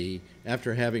can be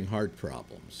after having heart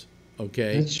problems.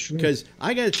 Okay, that's true. Because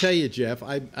I got to tell you, Jeff,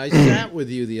 I sat with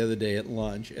you the other day at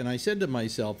lunch, and I said to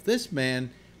myself, this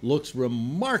man looks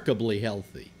remarkably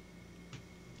healthy.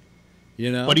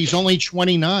 But he's only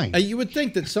 29. You would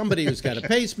think that somebody who's got a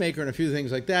pacemaker and a few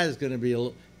things like that is going to be a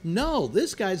little... No,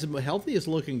 this guy's the healthiest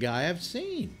looking guy I've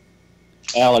seen.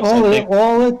 Alex, all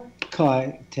it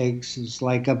takes is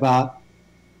like about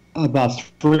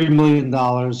 $3 million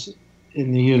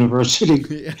in the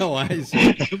university. Oh, I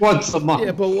see. Once a month.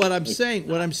 Yeah, but what I'm saying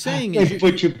is,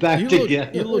 put you back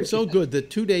together. You look so good that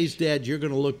 2 days dead, you're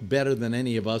going to look better than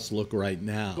any of us look right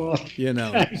now. Well,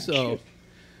 So.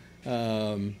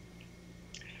 I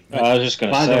was just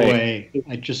going to say. By the way,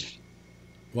 I just.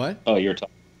 What? Oh, you're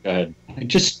talking. Go ahead.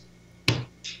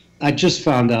 I just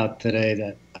found out today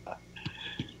that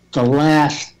the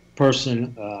last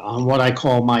person on what I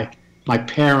call my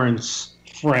parents'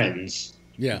 friends.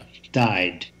 Yeah.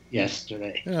 Died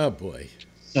yesterday. Oh boy!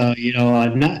 So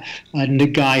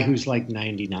the guy who's like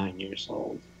 99 years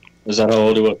old. Is that how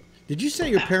old he was? Did you say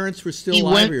your parents were still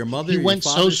alive, or your mother? He went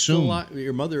so soon.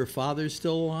 Your mother or father is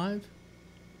still alive?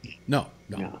 No.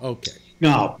 Okay.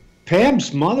 No,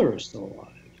 Pam's mother is still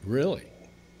alive. Really?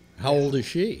 How old is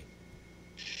she?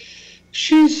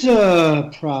 She's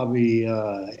probably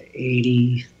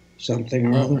 80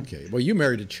 something or other. Okay. Well, you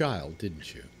married a child,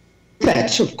 didn't you?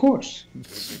 Yes, of course.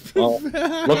 Well,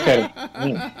 look at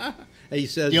him. He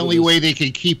says the only way they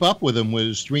could keep up with him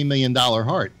was $3 million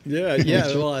heart. Yeah.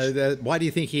 Well, why do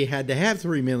you think he had to have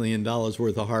 $3 million worth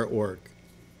of heart work?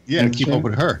 Yeah, to keep up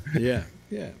with her. Yeah.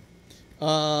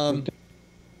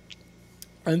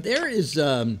 And there is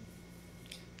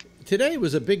today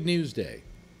was a big news day.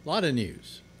 A lot of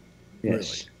news.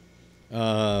 Yes.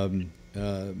 Really.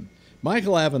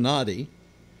 Michael Avenatti,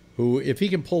 who, if he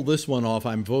can pull this one off,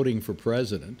 I'm voting for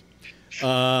president. He's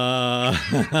quite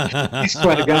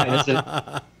a guy, isn't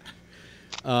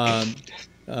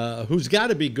it? Who's got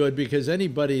to be good, because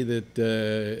anybody that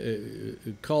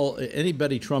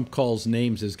anybody Trump calls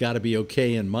names has got to be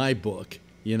okay in my book.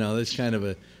 That's kind of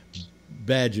a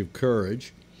badge of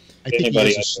courage. I think he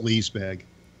is a sleazebag.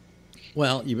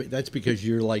 Well, that's because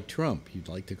you're like Trump. You'd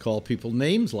like to call people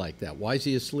names like that. Why is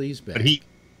he a sleazebag? But he,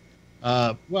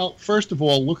 well, first of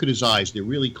all, look at his eyes. They're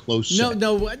really close. No.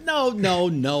 None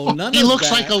he of looks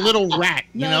that. like a little rat.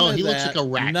 You None know, of he looks that. like a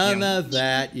rat. None of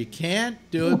that. You can't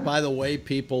do it by the way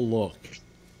people look.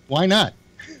 Why not?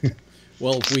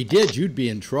 Well, if we did, you'd be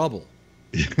in trouble.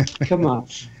 Come on.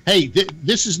 Hey,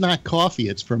 this is not coffee.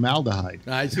 It's formaldehyde.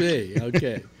 I see.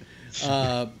 Okay.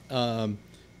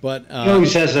 But He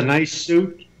always has a nice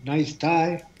suit, nice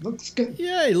tie. Looks good.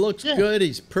 yeah, he looks good.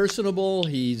 He's personable.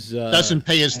 He's Doesn't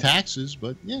pay his taxes,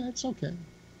 but yeah, it's okay.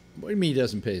 What do you mean he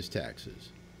doesn't pay his taxes?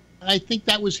 I think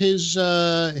that was his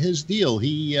deal.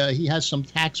 He has some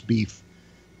tax beef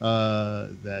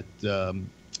that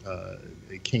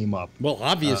came up. Well,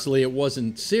 obviously it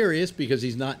wasn't serious because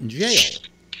he's not in jail.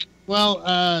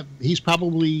 Well, he's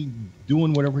probably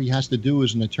doing whatever he has to do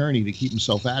as an attorney to keep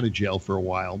himself out of jail for a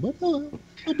while, but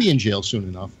he'll be in jail soon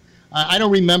enough. I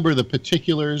don't remember the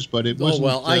particulars, but it wasn't... Oh,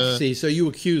 well, I see. So you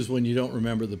accuse when you don't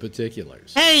remember the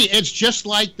particulars. Hey, it's just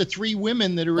like the three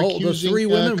women that are accusing... Oh, the three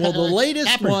women? Well, the latest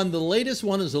Kaepernick.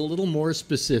 one is a little more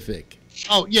specific.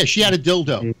 Oh, yeah, she had a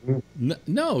dildo.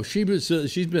 No, she's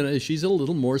a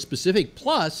little more specific.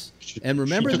 Plus, and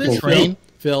remember took this, a train?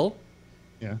 Phil?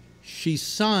 Yeah. She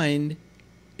signed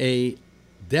a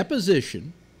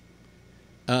deposition,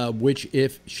 which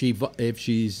if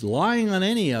she's lying on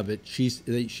any of it,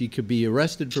 she could be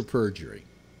arrested for perjury.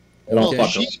 Well,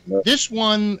 this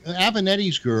one,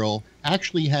 Avenetti's girl,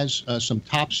 actually has some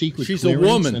top secret. She's a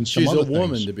woman. And some She's other a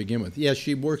woman things. to begin with. Yes,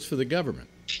 she works for the government.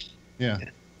 Yeah.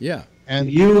 Yeah. And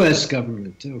the U.S.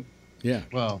 government, too. Yeah.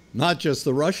 Well, not just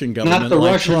the Russian government. Not the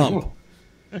like Russian Trump.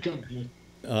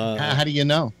 how do you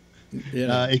know?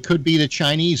 Yeah. It could be the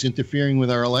Chinese interfering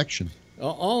with our election.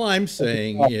 All I'm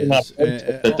saying is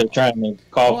that they're trying to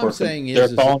call for. All I'm saying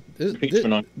is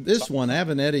this one,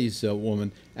 Avenetti's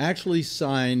woman, actually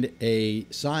signed a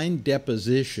signed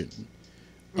deposition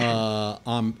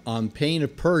on pain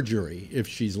of perjury if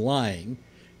she's lying,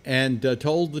 and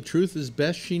told the truth as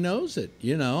best she knows it,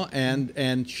 you know.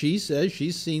 And she says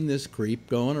she's seen this creep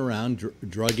going around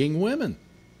drugging women.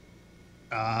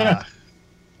 Yeah.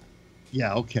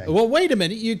 Okay. Well, wait a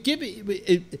minute. You give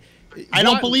it. I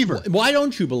don't believe her. Why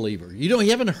don't you believe her? You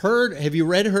haven't heard? Have you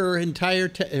read her entire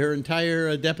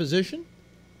deposition?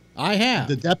 I have.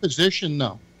 The deposition,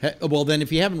 no. Well, then,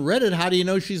 if you haven't read it, how do you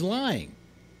know she's lying?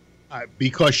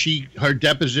 Because her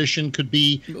deposition could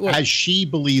be as she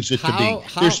believes it to be.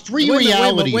 There's three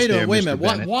realities there, wait a Mr.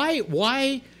 minute. Bennett.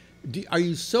 Why are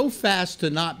you so fast to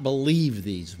not believe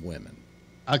these women?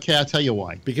 Okay, I'll tell you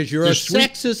why. Because you're a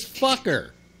sexist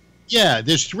fucker. Yeah,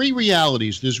 there's three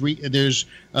realities. There's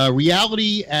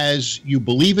reality as you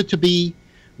believe it to be,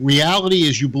 reality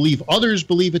as you believe others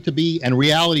believe it to be, and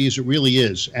reality as it really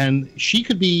is. And she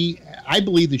could be, I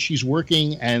believe that she's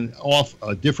working and off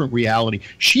a different reality.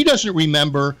 She doesn't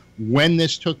remember when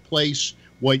this took place,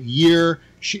 what year.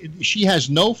 She has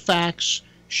no facts.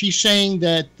 She's saying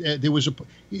that there was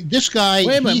this guy.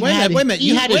 Wait a minute.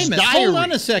 He had his diary. Hold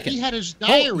on a second. He had his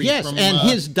diary. Yes, and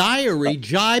his diary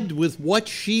jibed with what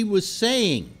she was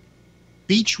saying.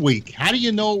 Beach Week. How do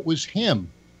you know it was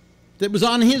him? That was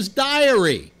on his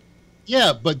diary.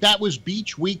 Yeah, but that was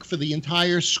Beach Week for the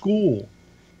entire school,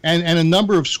 and a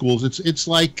number of schools. It's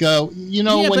like when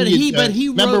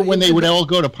remember when they would all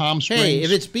go to Palm Springs. Hey, if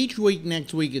it's Beach Week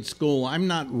next week at school, I'm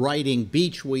not writing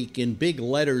Beach Week in big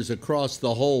letters across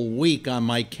the whole week on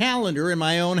my calendar in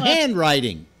my own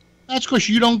handwriting. That's because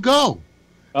you don't go.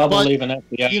 I'll believe in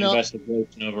FBI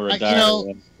investigation over a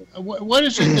diary. What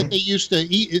is it that they used to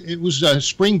eat? It was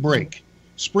spring break.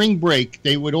 Spring break,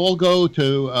 they would all go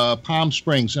to Palm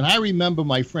Springs, and I remember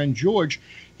my friend George.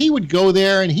 He would go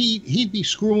there, and he'd be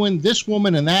screwing this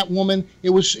woman and that woman. It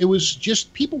was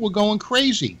just people were going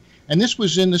crazy, and this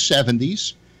was in the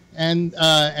 70s and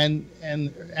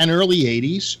early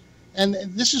 80s, and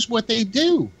this is what they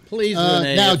do. Please,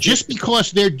 Renee, now just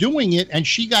because they're doing it, and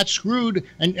she got screwed,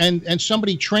 and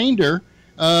somebody trained her.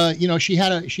 She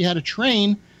had a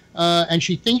train. And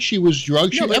she thinks she was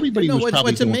drugged. Everybody was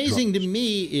probably What's doing amazing drugs. to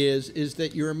me is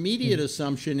that your immediate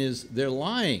assumption is they're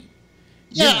lying.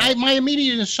 Yeah, my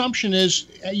immediate assumption is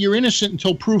you're innocent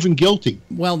until proven guilty.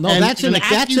 Well, no, that's an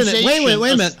accusation. Wait a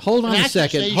minute. Hold on a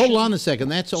second.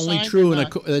 That's only true in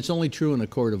a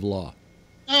court of law.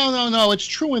 No. It's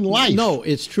true in life. No,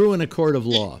 it's true in a court of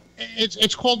law.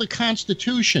 It's called the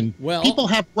Constitution. Well, people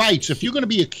have rights. If you're going to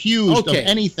be accused of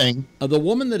anything, the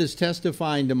woman that is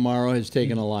testifying tomorrow has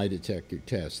taken a lie detector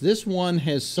test. This one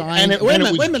has signed. Wait a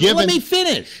minute. Let me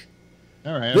finish.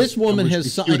 All right. This woman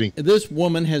has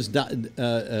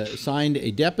signed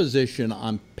a deposition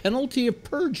on penalty of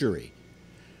perjury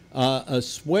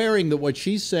swearing that what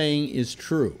she's saying is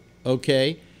true.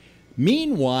 Okay.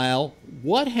 Meanwhile,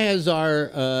 what has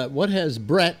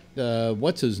Brett,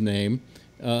 what's his name,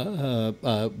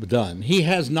 done? He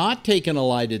has not taken a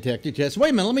lie detector test. Wait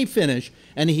a minute, let me finish.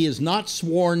 And he has not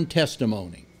sworn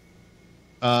testimony.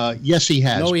 Yes, he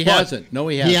has. No, he hasn't. No,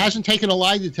 he hasn't. He hasn't taken a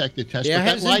lie detector test. Yeah,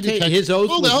 but that lie detector. His oath.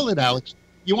 Hold it, Alex.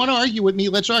 You want to argue with me?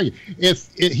 Let's argue.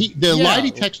 If the lie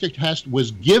detector test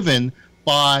was given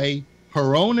by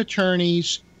her own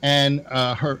attorneys and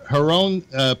her own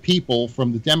people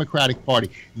from the Democratic Party,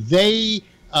 this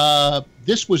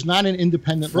was not an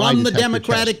independent lie detector from the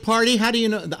Democratic Party. How do you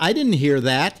know? I didn't hear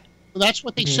that. Well, that's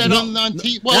what they said on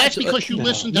TV. Well, that's because you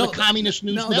listen to the Communist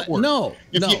News Network.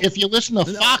 If you listen to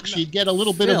Fox, you'd get a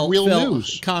little bit of real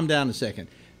news. Calm down a second.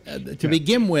 To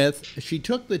begin with, she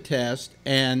took the test,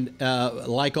 and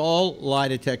like all lie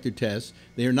detector tests,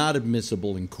 they are not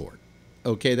admissible in court.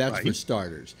 Okay, that's for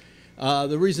starters.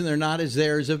 The reason they're not is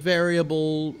there's a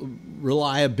variable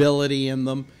reliability in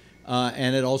them,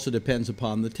 and it also depends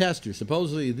upon the tester.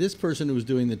 Supposedly, this person who was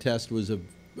doing the test was a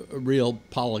real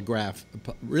polygraph,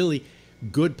 really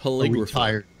good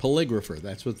polygrapher. Polygrapher,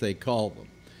 that's what they call them.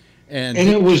 And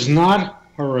it was not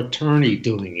her attorney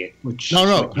doing it.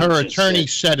 No, her attorney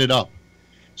set it up.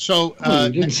 So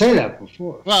you didn't say that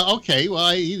before. Well, okay.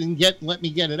 Well, you didn't let me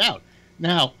get it out.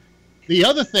 Now, the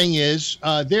other thing is,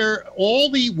 all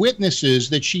the witnesses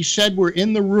that she said were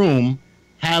in the room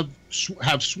have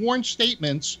sworn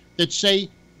statements that say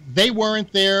they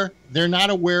weren't there, they're not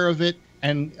aware of it,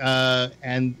 and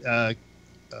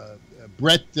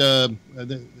Brett, the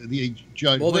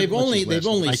judge. Well, they've only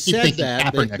said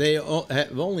that. They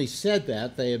have only said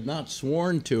that. They have not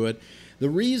sworn to it. The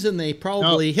reason they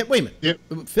probably wait a minute,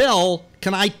 Phil,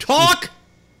 can I talk?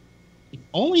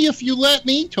 Only if you let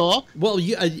me talk. Well,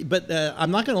 but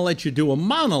I'm not going to let you do a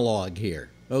monologue here.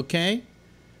 Okay.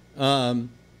 Oh,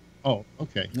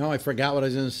 okay. No, I forgot what I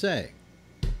was going to say.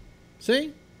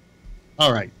 See?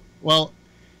 All right. Well,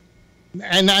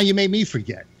 and now you made me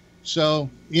forget. So,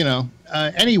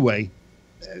 anyway,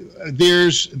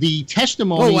 there's the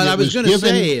testimony. Well, what I was going to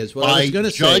say is what I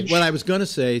was going to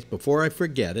say before I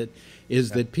forget it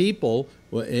is that people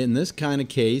in this kind of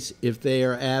case, if they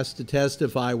are asked to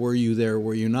testify, were you there,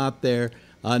 were you not there?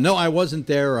 No, I wasn't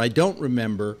there, or I don't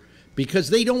remember, because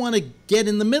they don't want to get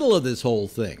in the middle of this whole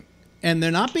thing. And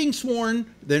they're not being sworn.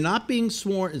 They're not being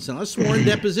sworn. It's not a sworn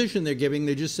deposition they're giving.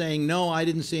 They're just saying, no, I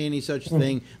didn't see any such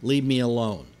thing. Leave me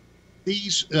alone.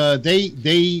 These What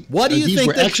do you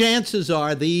think the chances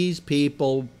are these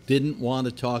people didn't want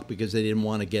to talk because they didn't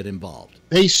want to get involved?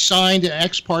 They signed an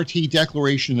ex parte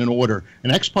declaration and order.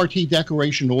 An ex parte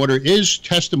declaration order is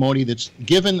testimony that's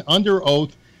given under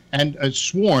oath and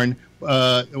sworn.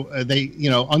 Under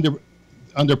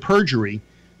perjury.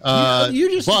 But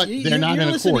they're not in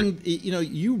a court.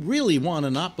 You really want to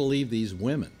not believe these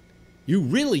women. You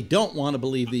really don't want to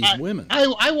believe these women.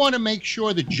 I want to make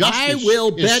sure that justice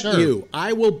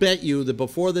I will bet you that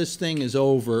before this thing is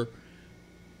over,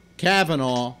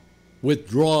 Kavanaugh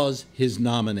withdraws his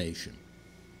nomination.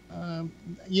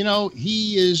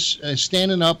 He is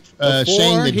standing up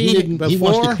saying that he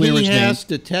wants to clear his name. Before he has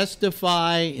to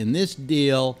testify in this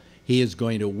deal, he is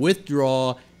going to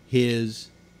withdraw his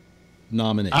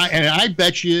nomination. And I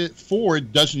bet you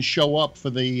Ford doesn't show up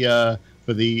to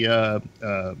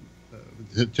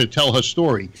tell her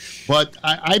story. But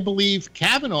I believe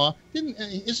Kavanaugh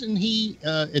isn't he?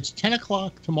 It's 10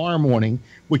 o'clock tomorrow morning,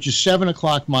 which is 7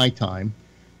 o'clock my time.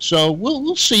 So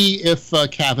we'll see if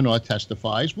Kavanaugh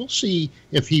testifies. We'll see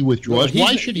if he withdraws.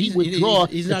 Why should he withdraw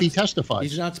if he testifies?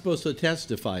 He's not supposed to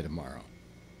testify tomorrow.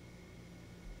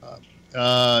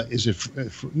 Is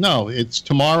it? No, it's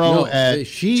tomorrow at 10 a.m.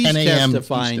 She's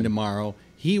testifying Eastern. Tomorrow.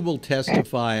 He will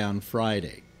testify on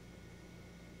Friday.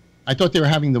 I thought they were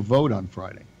having the vote on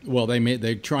Friday. Well,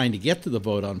 they're trying to get to the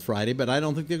vote on Friday, but I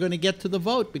don't think they're going to get to the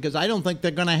vote because I don't think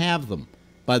they're going to have them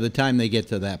by the time they get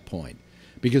to that point.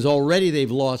 Because already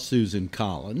they've lost Susan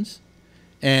Collins,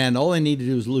 and all they need to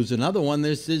do is lose another one.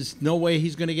 There's no way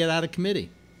he's going to get out of committee.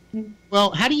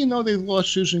 Well, how do you know they've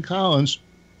lost Susan Collins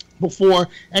before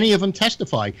any of them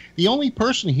testify? The only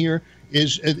person here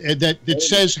is that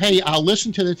says, hey, I'll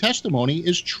listen to the testimony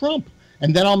is Trump,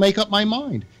 and then I'll make up my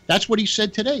mind. That's what he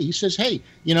said today. He says, hey,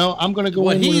 I'm going to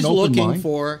go in with an open mind.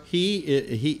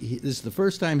 This is the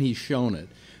first time he's shown it.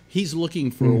 He's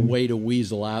looking for a way to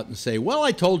weasel out and say, well,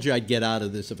 I told you I'd get out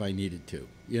of this if I needed to.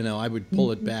 I would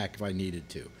pull it back if I needed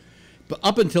to. But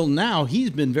up until now,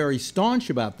 he's been very staunch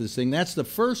about this thing. That's the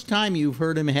first time you've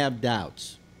heard him have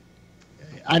doubts.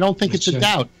 I don't think it's a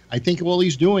doubt. I think all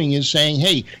he's doing is saying,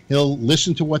 hey, he'll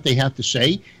listen to what they have to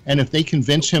say, and if they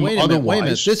convince him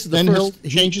otherwise, then he'll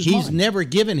change his mind. He's never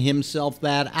given himself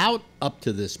that out up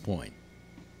to this point.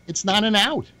 It's not an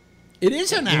out. It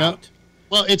is an out.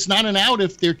 Well, it's not an out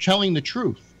if they're telling the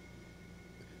truth.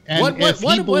 And if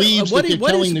he believes that they're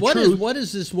telling the truth... What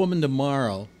does this woman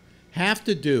tomorrow have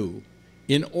to do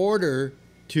in order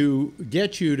to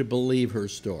get you to believe her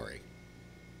story?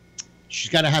 She's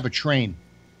got to have a train.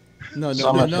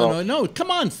 No.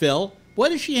 Come on, Phil. What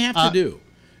does she have to do?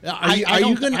 Are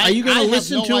you going to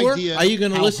listen to her? Are you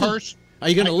going to listen? Are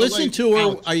you going to listen to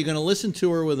her? Are you going to listen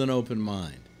to her with an open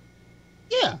mind?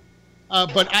 Yeah,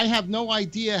 but I have no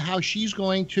idea how she's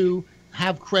going to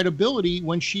have credibility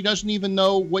when she doesn't even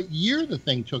know what year the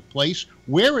thing took place,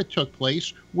 where it took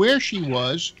place, where she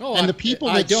was, and the people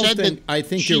that said that. I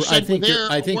think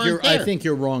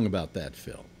you're wrong about that,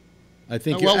 Phil. I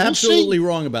think you're absolutely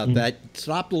wrong about that.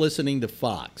 Stop listening to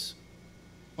Fox.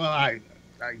 Well,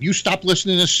 you stop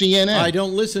listening to CNN. I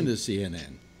don't listen to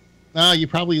CNN. You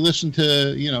probably listen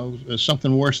to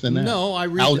something worse than that. No, I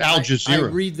read Al Jazeera. I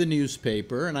read the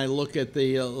newspaper and I look at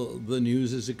the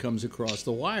news as it comes across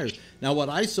the wires. Now, what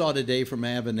I saw today from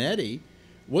Avenatti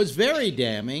was very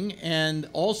damning and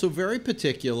also very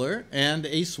particular and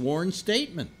a sworn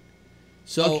statement.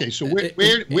 So okay, so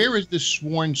where is this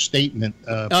sworn statement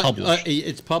published?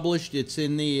 It's published. It's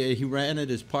in the. He ran it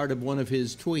as part of one of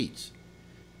his tweets.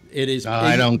 It is.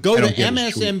 I don't go to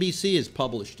MSNBC has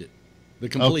published it. The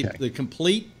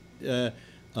complete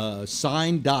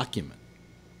signed document.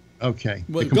 Okay.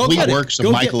 Well, the complete works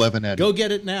of Michael Avenatti. Go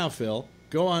get it now, Phil.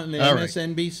 Go on the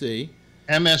MSNBC.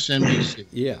 MSNBC.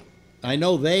 Yeah, I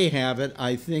know they have it.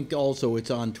 I think also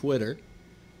it's on Twitter.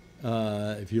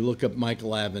 If you look up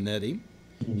Michael Avenatti.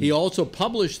 He also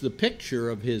published the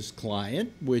picture of his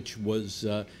client, which was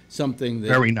something that...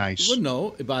 Very nice. Well,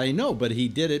 no, I know, but he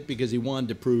did it because he wanted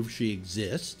to prove she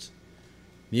exists.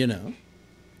 You know.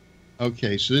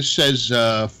 Okay, so this says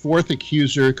fourth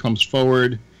accuser comes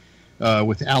forward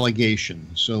with allegation.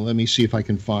 So let me see if I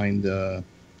can find...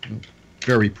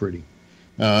 very pretty.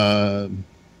 All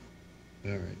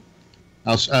right.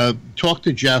 I'll talk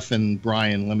to Jeff and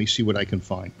Brian. Let me see what I can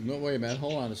find. No, wait a minute.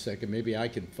 Hold on a second. Maybe I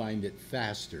can find it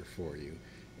faster for you.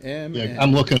 Yeah,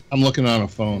 I'm looking on a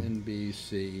phone.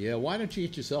 NBC. Yeah. Why don't you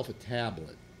get yourself a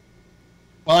tablet?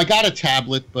 Well, I got a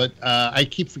tablet, but I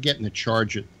keep forgetting to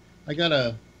charge it. I got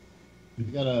a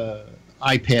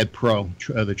iPad Pro,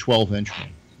 the 12-inch one.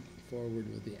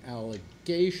 Forward with the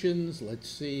allegations. Let's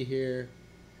see here.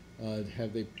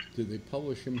 Did they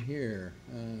publish them here?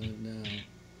 No.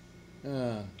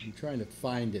 I'm trying to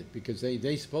find it because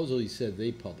they supposedly said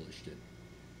they published it,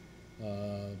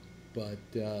 but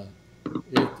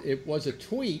it was a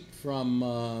tweet from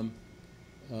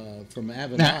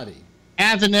Avenatti. Now,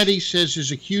 Avenatti says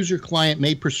his accuser client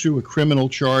may pursue a criminal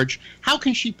charge. How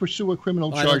can she pursue a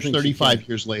criminal charge 35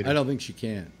 years later? I don't think she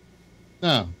can.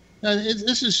 No,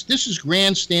 this is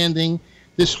grandstanding.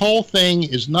 This whole thing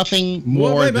is nothing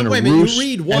more than a ruse,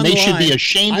 and they should be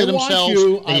ashamed of themselves.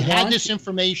 They had this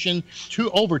information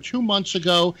over 2 months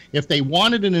ago. If they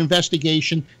wanted an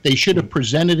investigation, they should have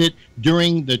presented it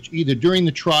either during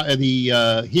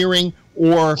the hearing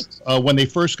or when they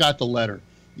first got the letter.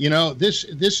 You know, this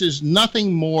is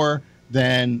nothing more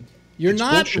than you're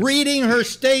not bullshit. Reading her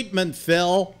statement,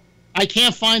 Phil. I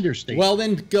can't find her statement. Well,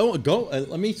 then go.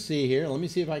 Let me see here. Let me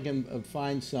see if I can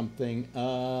find something.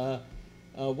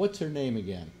 What's her name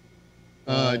again?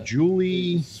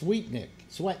 Julie Swetnick.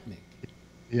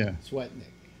 Yeah.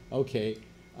 Swetnick. Okay.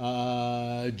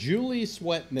 Julie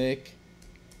Swetnick.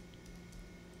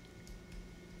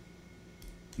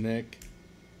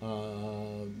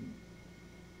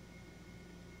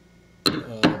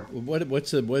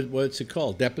 What's it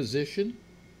called? Deposition?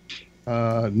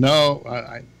 No,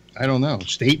 I don't know.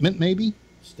 Statement, maybe?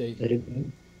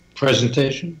 Statement.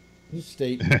 Presentation?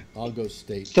 Statement. I'll go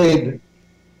statement. Statement.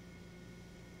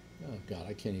 Oh, God,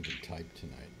 I can't even type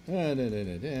tonight.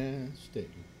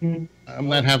 Statement. I'm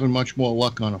not having much more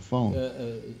luck on a phone.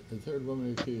 The third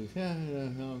woman accused.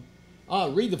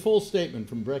 Read the full statement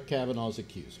from Brett Kavanaugh's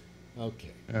accuser.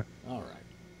 Okay. Yeah. All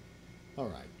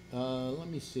right. Let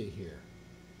me see here.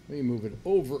 Let me move it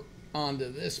over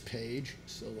onto this page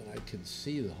so that I can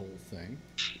see the whole thing.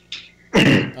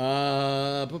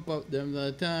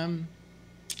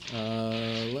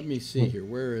 Let me see here.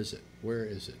 Where is it?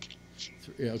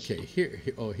 Okay,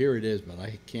 here it is, but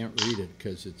I can't read it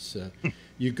because it's.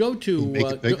 You go to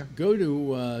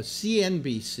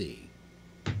CNBC.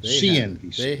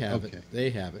 CNBC. They have it. They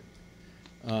have it.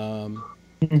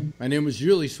 My name is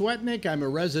Julie Swetnick. I'm a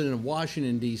resident of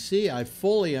Washington, D.C. I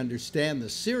fully understand the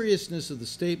seriousness of the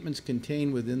statements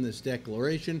contained within this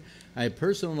declaration. I have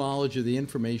personal knowledge of the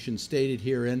information stated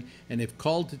herein, and if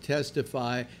called to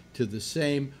testify to the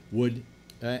same, would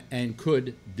and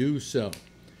could do so.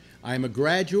 I am a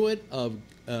graduate of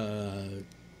Gaithersburg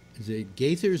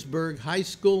High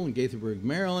School in Gaithersburg,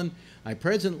 Maryland. I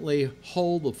presently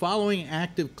hold the following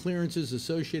active clearances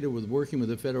associated with working with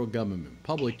the federal government: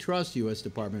 Public Trust, U.S.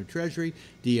 Department of Treasury,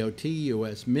 DOT,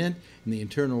 U.S. Mint, and the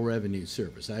Internal Revenue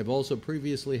Service. I have also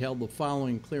previously held the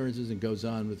following clearances, and goes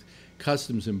on with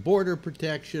Customs and Border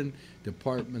Protection,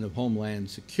 Department of Homeland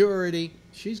Security.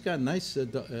 She's got a nice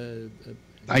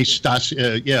nice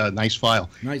file.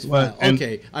 Nice file.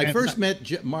 Okay. I first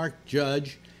met Mark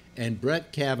Judge and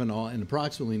Brett Kavanaugh in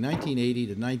approximately 1980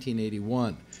 to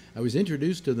 1981. I was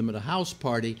introduced to them at a house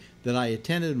party that I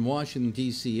attended in Washington,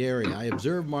 D.C. area. I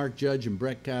observed Mark Judge and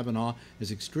Brett Kavanaugh as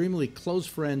extremely close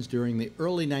friends during the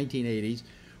early 1980s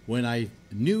when I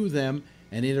knew them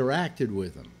and interacted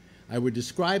with them. I would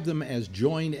describe them as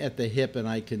joined at the hip, and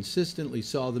I consistently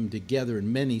saw them together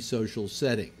in many social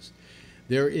settings.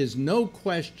 There is no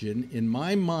question in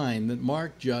my mind that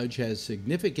Mark Judge has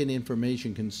significant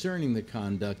information concerning the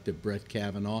conduct of Brett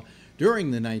Kavanaugh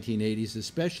during the 1980s,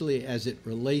 especially as it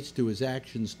relates to his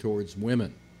actions towards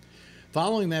women.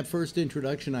 Following that first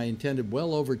introduction, I attended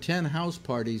well over 10 house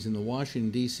parties in the Washington,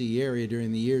 D.C. area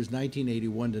during the years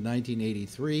 1981 to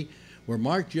 1983, where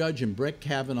Mark Judge and Brett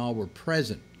Kavanaugh were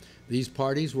present. These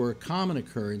parties were a common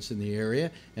occurrence in the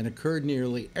area and occurred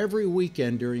nearly every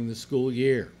weekend during the school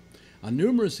year. On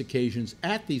numerous occasions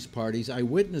at these parties, I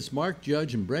witnessed Mark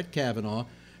Judge and Brett Kavanaugh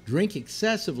drink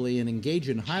excessively and engage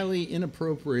in highly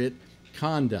inappropriate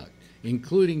conduct,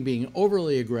 including being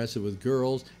overly aggressive with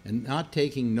girls and not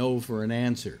taking no for an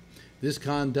answer. This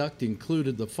conduct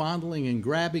included the fondling and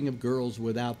grabbing of girls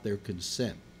without their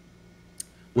consent.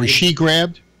 Was she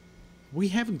grabbed? We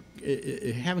haven't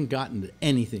gotten to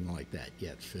anything like that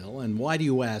yet, Phil. And why do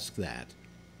you ask that?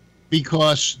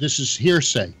 Because this is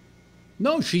hearsay.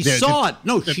 No, she saw it.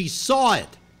 No, she saw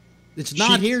it. It's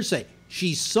not hearsay.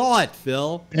 She saw it,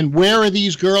 Phil. And where are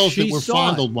these girls that were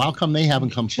fondled? How come they haven't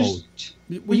come forward?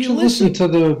 Will you listen to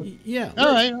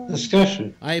the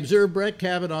discussion? I observed Brett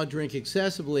Kavanaugh drink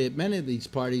excessively at many of these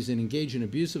parties and engage in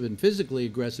abusive and physically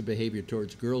aggressive behavior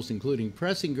towards girls, including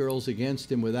pressing girls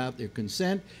against him without their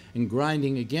consent and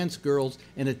grinding against girls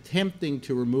and attempting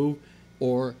to remove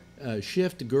or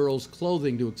shift girls'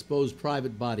 clothing to expose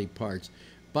private body parts.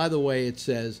 By the way, it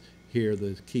says here,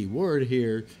 the key word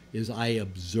here is I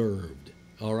observed,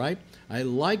 all right? I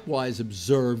likewise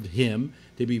observed him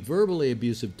to be verbally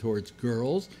abusive towards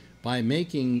girls by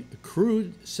making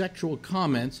crude sexual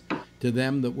comments to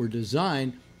them that were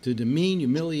designed to demean,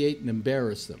 humiliate, and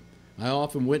embarrass them. I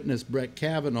often witnessed Brett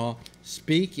Kavanaugh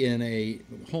speak in a,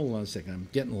 hold on a second, I'm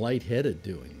getting lightheaded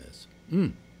doing this.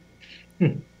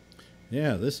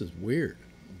 Yeah, this is weird.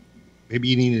 Maybe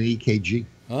you need an EKG.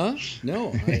 Huh?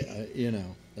 No,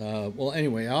 well,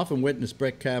 anyway, I often witnessed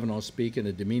Brett Kavanaugh speak in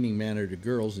a demeaning manner to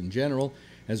girls in general,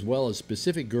 as well as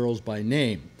specific girls by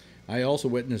name. I also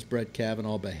witnessed Brett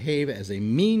Kavanaugh behave as a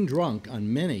mean drunk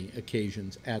on many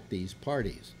occasions at these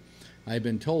parties. I have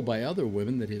been told by other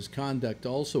women that his conduct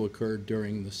also occurred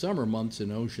during the summer months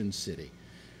in Ocean City.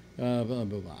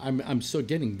 I'm so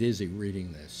getting dizzy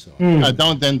reading this. So.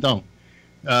 Don't.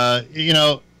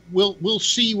 We'll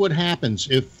see what happens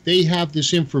if they have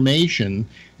this information,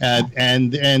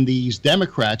 and these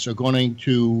Democrats are going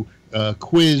to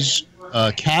quiz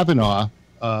Kavanaugh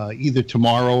either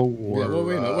tomorrow or. Yeah,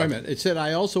 wait a minute. It said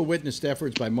I also witnessed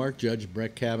efforts by Mark Judge,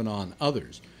 Brett Kavanaugh, and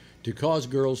others to cause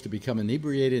girls to become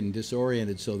inebriated and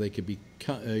disoriented, so they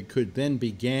could then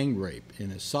be gang raped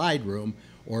in a side room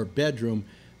or bedroom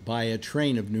by a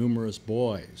train of numerous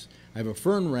boys. I have a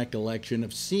firm recollection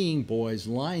of seeing boys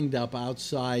lined up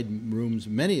outside rooms,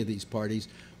 many of these parties,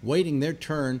 waiting their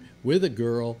turn with a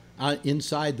girl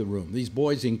inside the room. These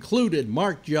boys included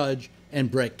Mark Judge and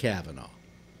Brett Kavanaugh.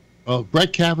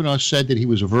 Brett Kavanaugh said that he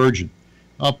was a virgin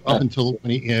up until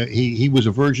when he was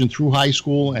a virgin through high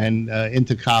school and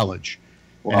into college.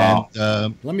 Wow.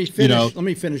 And, let me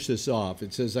finish this off.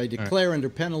 It says, I declare under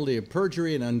penalty of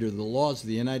perjury and under the laws of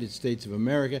the United States of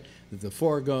America that the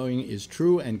foregoing is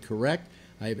true and correct.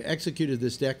 I have executed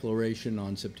this declaration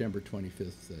on September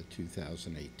 25th,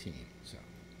 2018. So,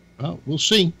 well, we'll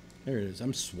see. There it is.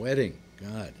 I'm sweating.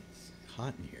 God, it's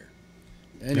hot in here.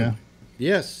 Anyway,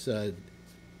 yes,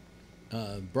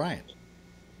 Brian.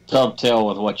 Dovetail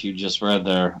with what you just read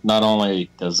there. Not only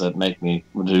does it make me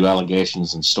do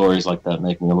allegations and stories like that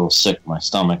make me a little sick in my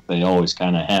stomach, they always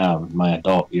kind of have in my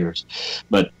adult years,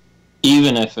 but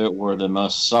even if it were the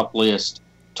most supplest,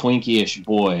 twinkie-ish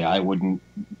boy, I wouldn't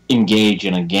engage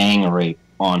in a gang rape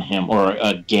on him or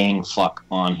a gang fuck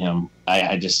on him.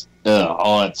 I just,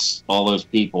 all those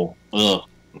people, all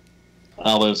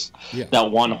those,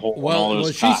 that one hole.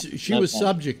 Well, she was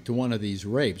subject to one of these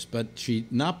rapes, but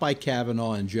not by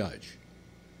Kavanaugh and Judge.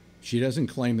 She doesn't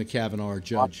claim the Kavanaugh or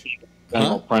Judge.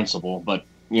 General principle, but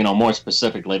more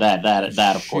specifically that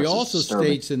of course. She also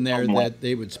states in there that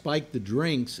they would spike the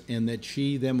drinks, and that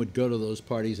she then would go to those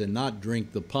parties and not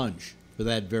drink the punch for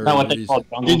that very reason.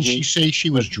 Didn't she say she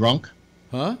was drunk?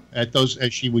 Huh? At those,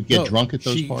 as she would get drunk at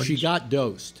those parties. She got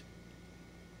dosed.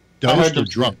 Dosed or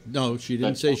drunk? No, she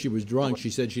didn't say she was drunk. She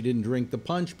said she didn't drink the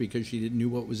punch because she didn't knew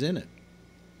what was in it.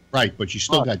 Right, but she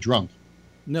still got drunk.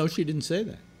 No, she didn't say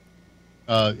that.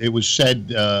 It was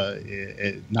said,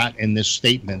 not in this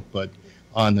statement, but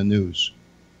on the news.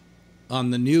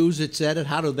 On the news it said it?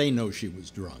 How do they know she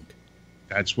was drunk?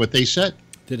 That's what they said.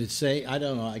 Did it say? I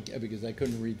don't know, because I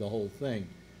couldn't read the whole thing.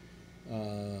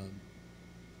 I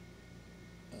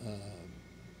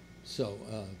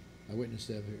witnessed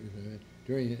that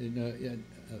during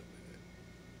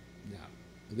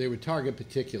they would target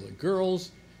particular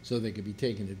girls so they could be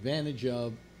taken advantage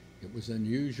of. It was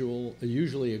unusual,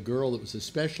 usually a girl that was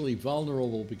especially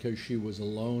vulnerable because she was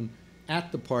alone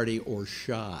at the party or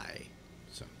shy.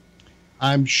 So,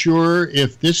 I'm sure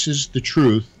if this is the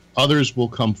truth, others will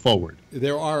come forward.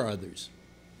 There are others.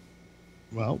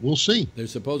 Well, we'll see.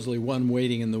 There's supposedly one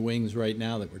waiting in the wings right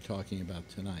now that we're talking about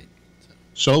tonight.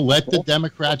 So let the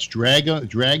Democrats drag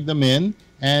them in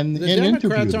and the interview them. The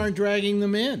Democrats aren't dragging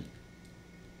them in.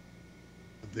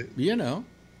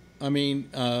 I mean,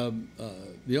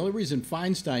 the only reason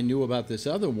Feinstein knew about this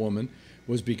other woman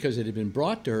was because it had been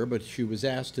brought to her, but she was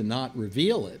asked to not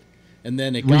reveal it. And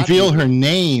then it reveal her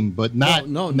name, but not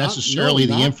necessarily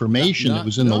the information that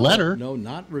was in the letter. No,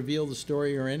 not reveal the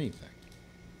story or anything.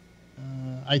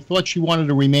 I thought she wanted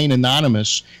to remain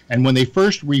anonymous. And when they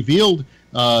first revealed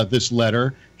this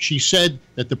letter, she said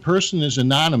that the person is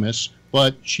anonymous,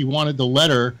 but she wanted the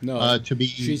letter to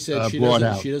be brought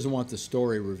out. She doesn't want the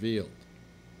story revealed.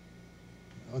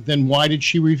 Then why did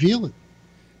she reveal it?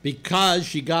 Because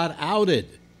she got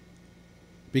outed.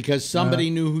 Because somebody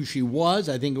knew who she was.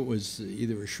 I think it was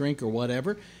either a shrink or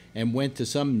whatever, and went to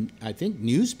some, I think,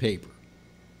 newspaper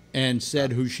and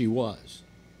said who she was.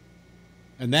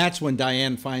 And that's when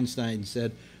Dianne Feinstein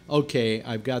said, okay,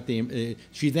 I've got the...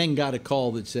 she then got a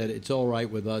call that said, it's all right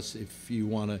with us if you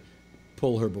want to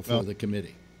pull her before the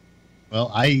committee.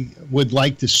 Well, I would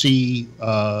like to see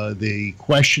the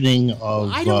questioning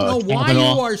of I don't know why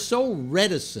Kavanaugh. You are so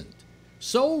reticent.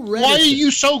 So reticent. Why are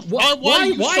you so? Why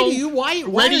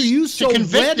are you so to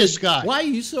convict wedded? This guy? Why are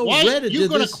you so wedded? You're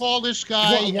going to call this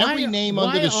guy every name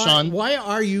under the sun. Why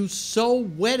are you so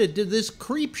wedded to this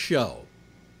creep show?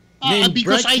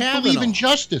 Because I believe in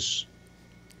justice.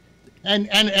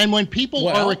 And when people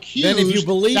are accused, then if you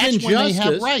believe that's in when justice, they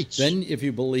have rights. Then if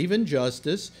you believe in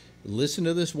justice, listen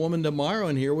to this woman tomorrow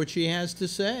and hear what she has to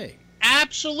say.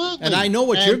 Absolutely. And I know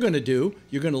what you're going to do.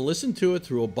 You're going to listen to it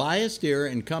through a biased ear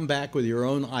and come back with your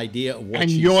own idea of what she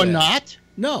said. And you're not?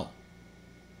 No.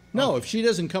 No, if she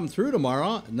doesn't come through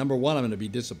tomorrow, number one, I'm going to be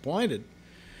disappointed.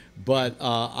 But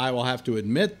I will have to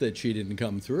admit that she didn't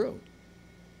come through.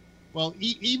 Well,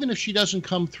 even if she doesn't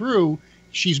come through,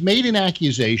 she's made an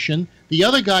accusation. The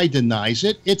other guy denies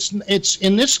it. It's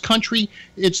in this country,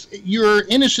 you're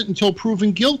innocent until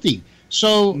proven guilty.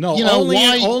 So no,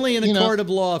 only in a court of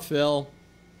law, Phil.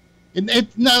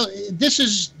 No, this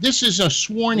is a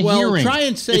sworn hearing. Try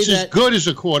and say it's that. As good as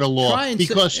a court of law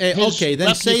because okay,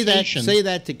 then say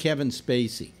that to Kevin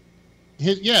Spacey.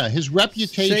 His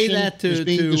reputation say that is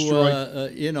being destroyed.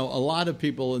 A lot of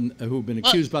people who've been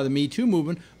accused by the Me Too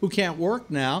movement who can't work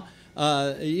now.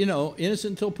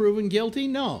 Innocent until proven guilty?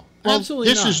 No, absolutely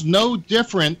not. This is no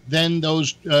different than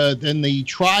the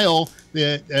trial,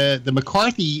 the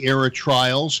McCarthy era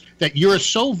trials that you're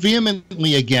so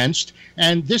vehemently against,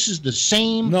 and this is the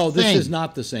same thing. No, this is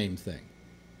not the same thing.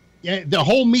 Yeah, the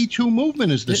whole Me Too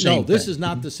movement is the same thing. No, this is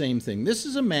not the same thing. This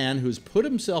is a man who's put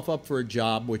himself up for a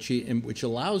job which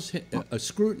allows a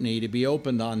scrutiny to be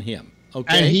opened on him.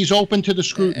 Okay, and he's open to the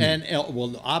scrutiny. And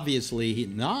obviously he's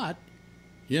not.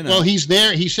 Well, he's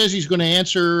there. He says he's going to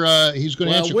answer. He's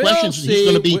going to answer questions. He's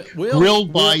going to be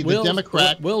grilled by the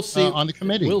Democrat on the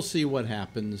committee. We'll see what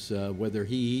happens. Whether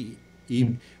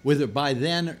by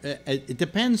then, it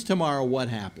depends tomorrow what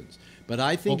happens. But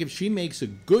I think if she makes a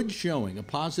good showing, a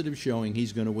positive showing,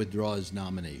 he's going to withdraw his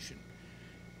nomination.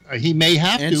 He may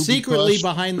have to. And secretly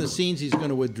behind the scenes, he's going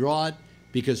to withdraw it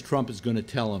because Trump is going to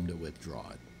tell him to withdraw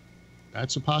it.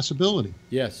 That's a possibility.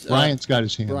 Yes. Bryant's got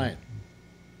his hand. Bryant.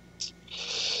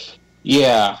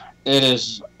 Yeah, it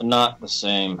is not the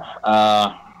same.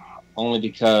 Only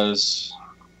because,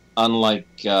 unlike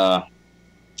Mr.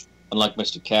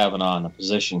 Kavanaugh in the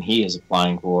position he is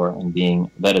applying for and being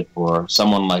vetted for,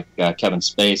 someone like Kevin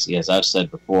Spacey, as I've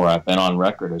said before, I've been on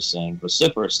record as saying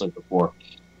vociferously before,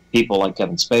 people like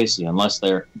Kevin Spacey, unless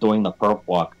they're doing the perp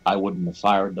walk, I wouldn't have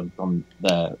fired them from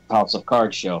the House of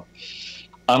Cards show.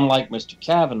 Unlike Mr.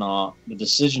 Kavanaugh, the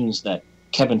decisions that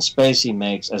Kevin Spacey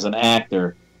makes as an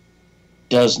actor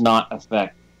does not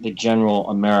affect the general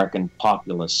American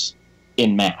populace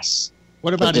in mass.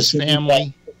 What about his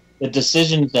family? The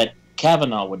decisions that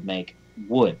Kavanaugh would make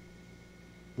would.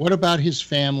 What about his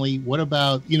family? What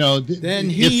about, then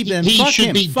he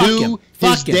should be due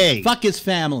his day. Fuck his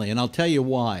family, and I'll tell you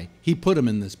why. He put him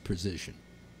in this position.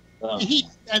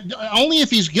 Only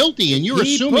if he's guilty, and you're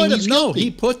assuming he's guilty. No,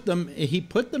 he put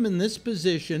them in this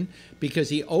position because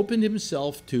he opened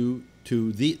himself to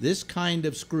this kind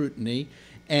of scrutiny,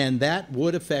 and that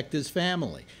would affect his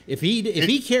family. If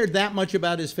he cared that much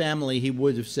about his family, he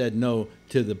would have said no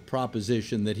to the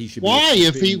proposition that he should. Why,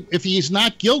 if he's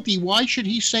not guilty, why should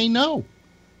he say no?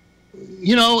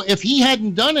 If he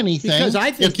hadn't done anything, because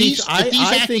I think these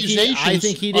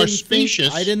accusations are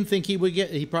specious. I didn't think he would get.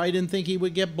 He probably didn't think he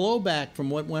would get blowback from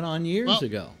what went on years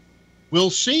ago. We'll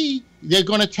see. They're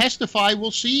going to testify.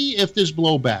 We'll see if there's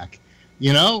blowback.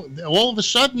 All of a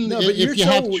sudden, if you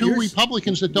have two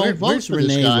Republicans that don't vote for this guy. Where's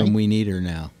Renee when we need her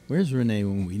now? Where's Renee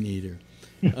when we need her?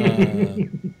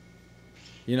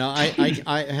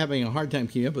 I having a hard time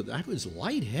keeping up, but I was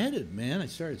lightheaded, man. I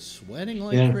started sweating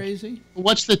like crazy.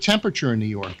 What's the temperature in New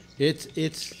York? It's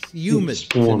humid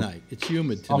tonight. It's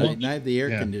humid tonight, and I have the air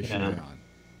conditioner on.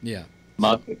 Yeah.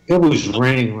 It was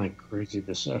raining like crazy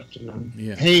this afternoon.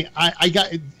 Yeah. Hey,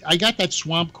 I got that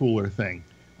swamp cooler thing.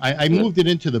 I moved it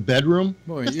into the bedroom.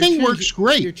 Boy, the thing works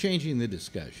great. You're changing the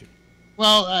discussion.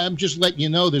 Well, I'm just letting you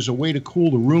know there's a way to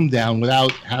cool the room down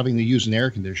without having to use an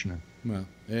air conditioner. Well,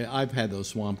 I've had those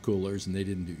swamp coolers, and they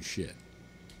didn't do shit.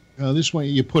 This one,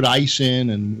 you put ice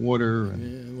in and water.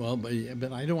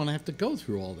 But I don't want to have to go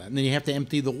through all that. And then you have to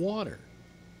empty the water.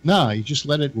 No, you just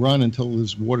let it run until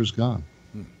this water's gone.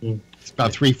 It's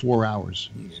about 3-4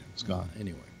 hours. Yeah. It's gone.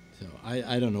 Anyway. So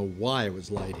I don't know why I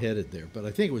was lightheaded there, but I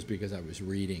think it was because I was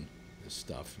reading this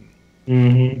stuff.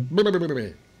 Anyway.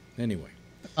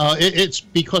 It's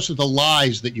because of the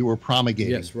lies that you were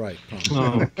promulgating. Yes, right.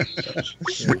 Did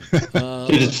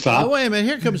it stop? Oh, wait a minute.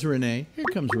 Here comes Renee.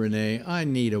 I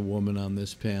need a woman on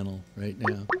this panel right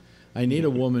now. I need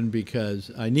a woman because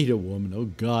I need a woman. Oh,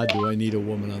 God, do I need a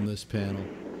woman on this panel.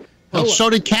 Well, so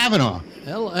did Kavanaugh.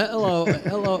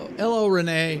 Hello,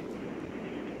 Renee.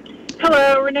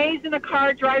 Hello, Renee's in the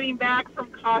car driving back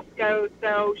from Costco,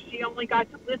 so she only got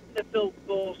to listen to Phil's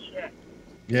bullshit.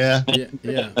 Yeah.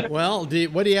 Well,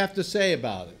 what do you have to say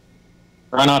about it?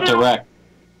 Try not to wreck.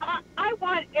 I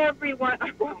want everyone.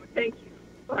 Thank you,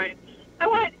 Brian. I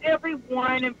want every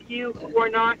one of you who are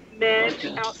not men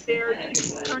out there to be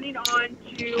turning on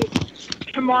to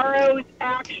tomorrow's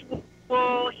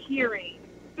actual hearing.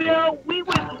 Bill, we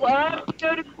would love to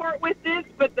go to court with this,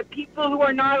 but the people who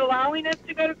are not allowing us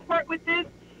to go to court with this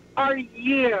are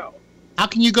you. How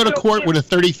can you go to court with a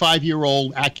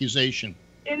 35-year-old accusation?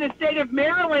 In the state of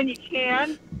Maryland, you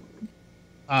can.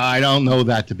 I don't know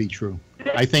that to be true.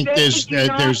 I think there's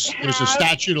a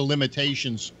statute of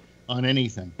limitations on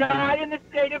anything. Not in the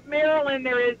state of Maryland,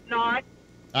 there is not.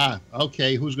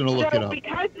 Okay. Who's going to look it up?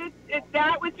 Because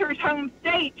that was her home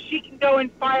state, she can go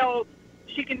and file.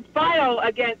 She can file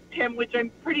against him, which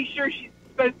I'm pretty sure she's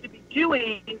supposed to be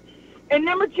doing. And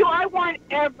number two, I want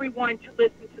everyone to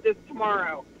listen to this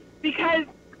tomorrow, because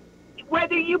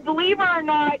whether you believe it or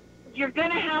not, you're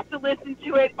going to have to listen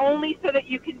to it only so that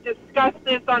you can discuss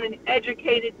this on an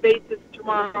educated basis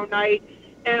tomorrow night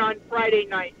and on Friday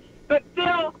night. But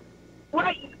Phil,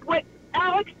 what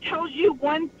Alex tells you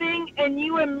one thing, and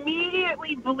you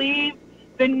immediately believe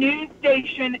the news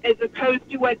station as opposed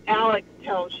to what Alex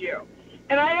tells you.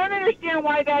 And I don't understand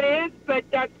why that is, but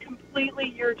that's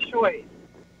completely your choice.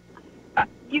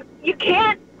 You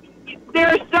can't. There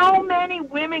are so many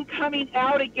women coming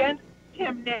out against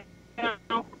him now.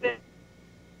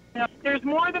 There's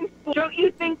more than 4. Don't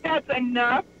you think that's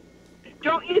enough?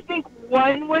 Don't you think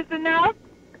one was enough?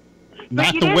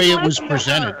 Not the way it was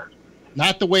presented.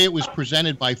 Not the way it was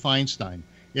presented by Feinstein.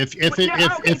 If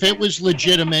it was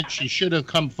legitimate, she should have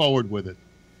come forward with it.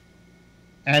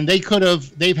 And they could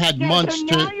have. They've had months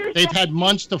to. They've had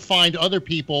months to find other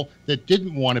people that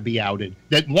didn't want to be outed,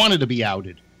 that wanted to be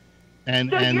outed,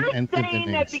 and you're put their saying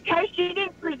names. that because she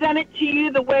didn't present present it to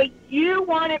you the way you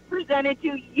want it presented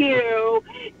to you,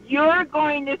 you're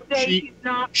going to say she's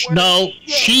not worth No,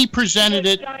 shit. she presented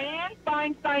Because it. Dianne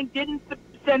Feinstein didn't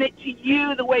present it to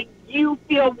you the way you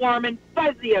feel warm and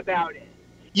fuzzy about it.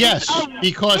 Yes,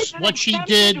 because it's an what she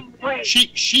attempted did, rape.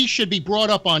 she should be brought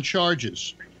up on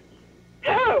charges.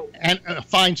 Who? And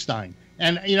Feinstein.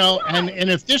 And, you know, and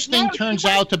if this thing turns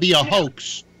out to be a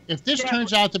hoax,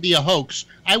 turns out to be a hoax,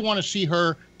 I want to see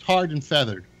her tarred and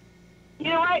feathered. You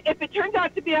know what? If it turns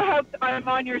out to be a hoax, I'm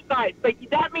on your side. But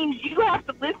that means you have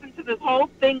to listen to this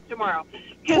whole thing tomorrow.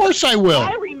 Of course I will.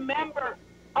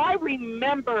 I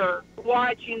remember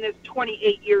watching this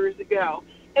 28 years ago.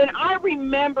 And I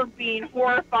remember being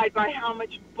horrified by how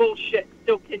much bullshit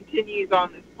still continues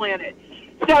on this planet.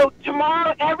 So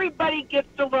tomorrow, everybody gets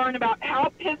to learn about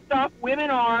how pissed off women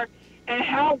are and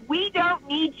how we don't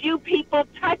need you people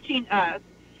touching us.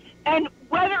 And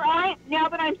now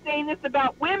that I'm saying this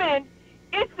about women,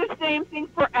 it's the same thing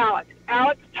for Alex.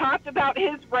 Alex talked about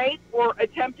his rape or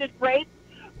attempted rape.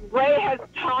 Ray has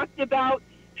talked about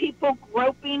people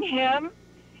groping him.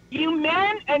 You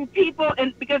men and people,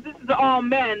 and because this is all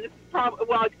men, this is probably,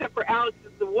 well, except for Alex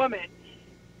is the woman,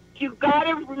 you got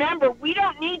to remember, we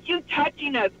don't need you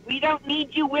touching us. We don't need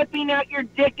you whipping out your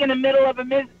dick in the middle of a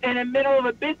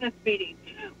business meeting.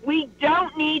 We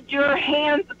don't need your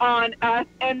hands on us,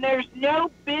 and there's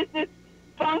no business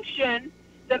function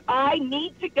that I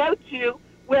need to go to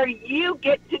where you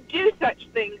get to do such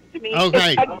things to me.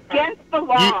 Okay. It's against the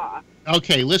law.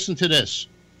 Okay, listen to this.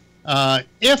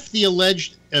 If the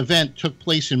alleged event took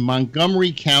place in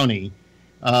Montgomery County,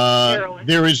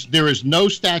 there is no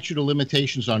statute of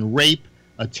limitations on rape,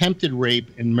 attempted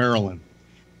rape in Maryland.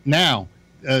 Now,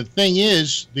 the thing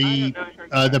is, the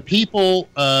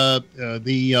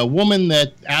woman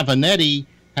that Avenatti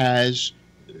has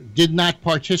did not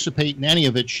participate in any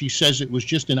of it. She says it was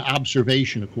just an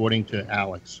observation, according to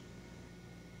Alex.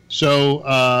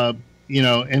 So, you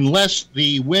know, unless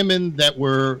the women that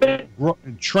were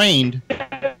trained,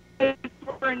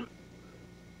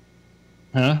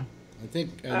 huh? I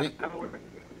think.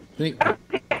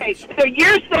 Okay, so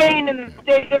you're saying in the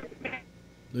state of...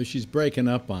 No, she's breaking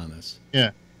up on us.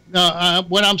 Yeah. No,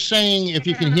 what I'm saying, if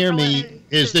you can hear me,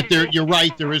 is that you're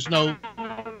right. There is no.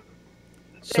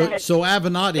 So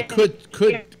Avenatti could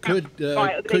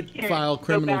file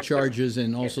criminal charges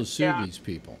and also sue these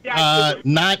people.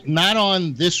 Not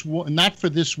for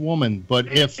this woman, but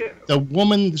if the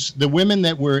women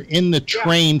that were in the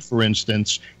train, for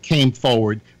instance, came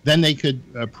forward, then they could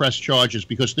press charges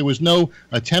because there was no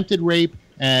attempted rape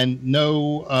and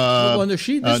no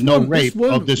rape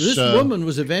of this. This woman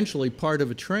was eventually part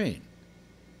of a train.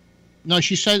 No,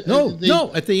 she said...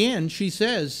 No, at the end, she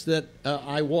says that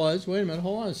I was... Wait a minute,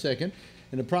 hold on a second.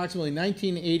 In approximately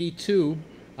 1982,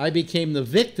 I became the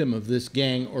victim of this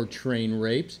gang or train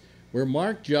rapes, where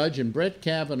Mark Judge and Brett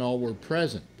Kavanaugh were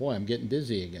present. Boy, I'm getting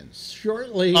dizzy again.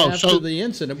 Shortly after the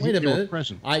incident... Wait a minute.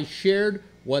 I shared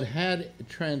what had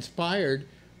transpired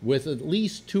with at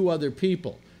least 2 other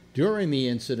people. During the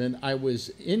incident, I was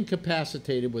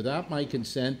incapacitated without my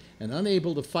consent and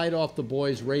unable to fight off the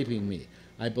boys raping me.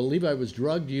 I believe I was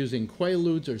drugged using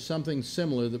Quaaludes or something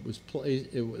similar that was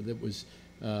placed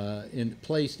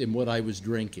in what I was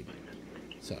drinking.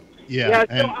 So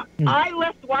I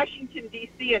left Washington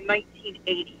D.C. in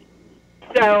 1980.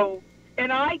 So,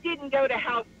 and I didn't go to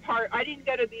I didn't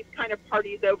go to these kind of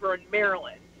parties over in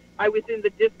Maryland. I was in the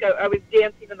disco. I was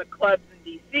dancing in the clubs in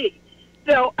D.C.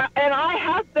 So, and I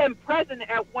have been present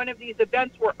at one of these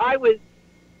events where I was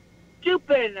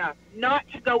stupid enough not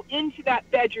to go into that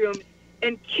bedroom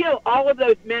and kill all of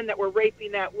those men that were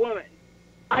raping that woman.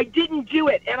 I didn't do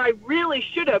it, and I really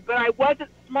should have, but I wasn't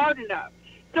smart enough.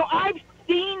 So I've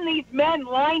seen these men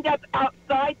lined up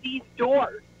outside these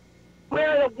doors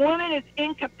where the woman is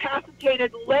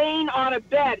incapacitated, laying on a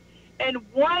bed, and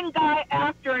one guy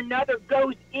after another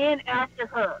goes in after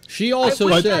her. She also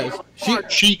says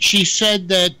she said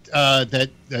that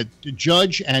that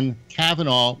Judge and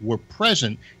Kavanaugh were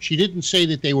present. She didn't say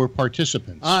that they were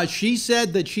participants. She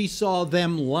said that she saw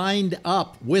them lined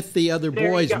up with the other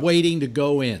boys waiting to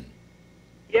go in.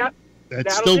 Yep.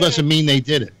 That still doesn't mean they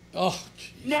did it. Oh,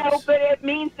 Jesus. No, but it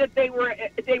means that they were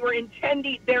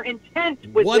intending. Their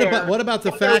intent was what about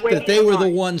the fact that they were the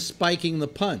ones spiking the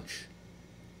punch?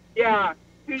 Yeah.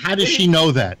 How does she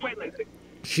know that?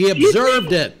 She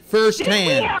observed it firsthand.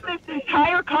 Did we have this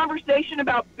entire conversation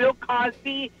about Bill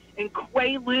Cosby and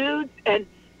Quaaludes and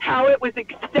how it was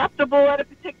acceptable at a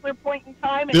particular point in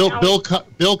time? And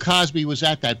Bill Cosby was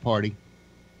at that party.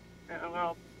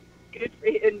 Well,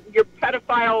 and your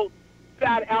pedophile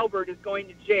Fat Albert is going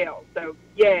to jail, so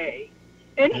yay.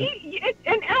 And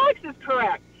and Alex is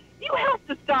correct.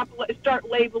 start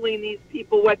labeling these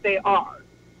people what they are.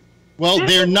 Well,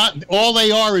 they're not. All they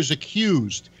are is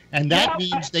accused, and that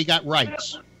means they got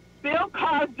rights. Bill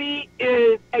Cosby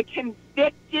is a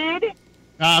convicted.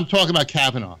 I'm talking about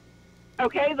Kavanaugh.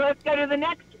 Okay, let's go to the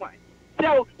next one.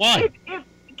 So why? If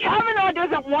Kavanaugh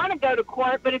doesn't want to go to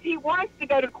court, but if he wants to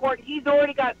go to court, he's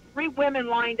already got 3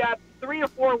 or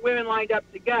 4 women lined up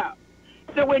to go.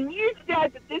 So when you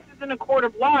said that this isn't a court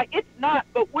of law, it's not,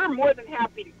 but we're more than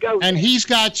happy to go there. And he's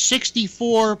got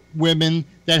 64 women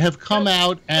that have come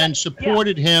out and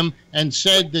supported him and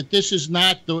said that this is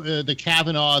not the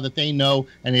Kavanaugh that they know,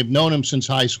 and they've known him since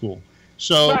high school.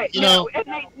 So, you know.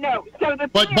 So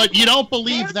but you don't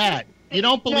believe that. You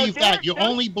don't believe that. You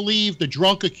only believe the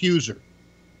drunk accuser.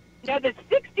 Now, the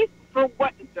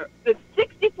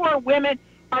 64 women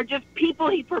are just people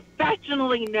he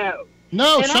professionally knows.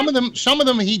 No, some of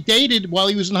them he dated while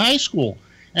he was in high school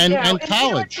and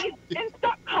college. And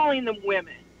stop calling them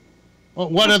women. Well,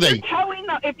 what are they?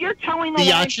 If you're towing the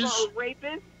line for a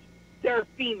rapist, they're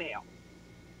female.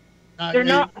 They're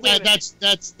not women. That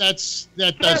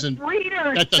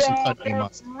doesn't cut any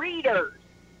mustard. Breeders.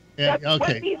 Yeah, That's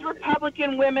what these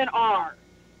Republican women are.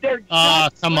 They're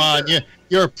come on,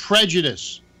 you're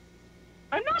prejudiced.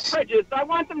 I'm not prejudiced. I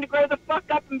want them to grow the fuck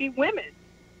up and be women,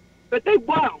 but they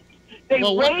won't.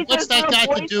 What's that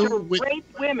got to do with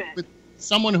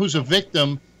someone who's a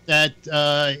victim that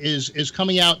is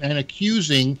coming out and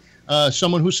accusing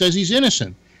someone who says he's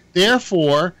innocent?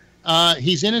 Therefore,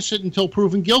 he's innocent until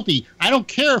proven guilty. I don't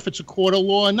care if it's a court of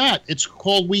law or not. It's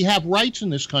called we have rights in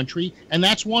this country, and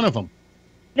that's one of them.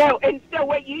 No, and so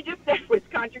what you just said was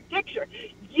contradiction.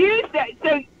 You said,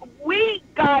 so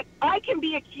I can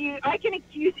be accused, I can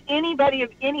accuse anybody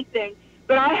of anything,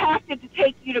 but I have to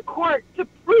take you to court to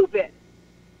prove it,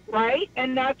 right?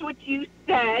 And that's what you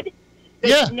said.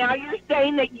 Yeah. Now you're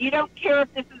saying that you don't care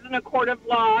if this isn't a court of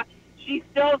law. She's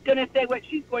still going to say what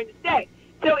she's going to say.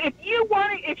 So if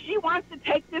she wants to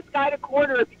take this guy to court,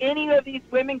 or if any of these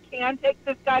women can take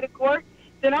this guy to court,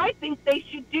 then I think they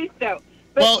should do so.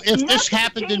 But well, if this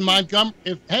happened in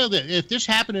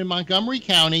Montgomery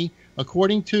County,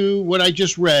 according to what I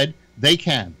just read, they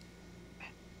can.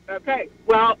 Okay.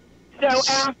 Well, so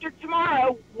after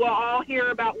tomorrow, we'll all hear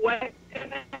about what's going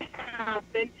to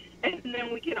happen, and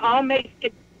then we can all make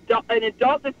an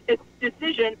adult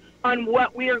decision on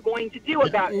what we are going to do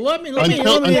about it.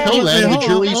 Until then, the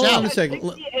jury's out.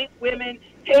 68 women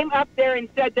came up there and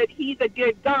said that he's a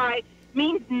good guy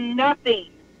means nothing.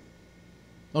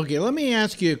 Okay, let me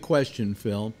ask you a question,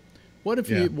 Phil. What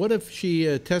if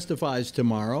she testifies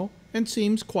tomorrow and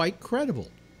seems quite credible?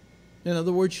 In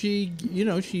other words, she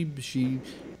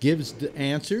gives the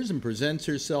answers and presents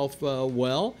herself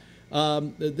well.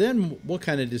 Then what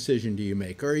kind of decision do you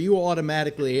make? Or are you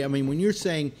automatically? I mean, when you're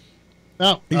saying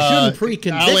you shouldn't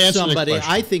pre-convict somebody,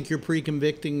 I think you're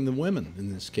pre-convicting the women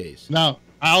in this case. No,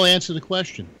 I'll answer the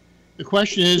question. The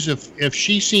question is, if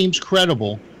she seems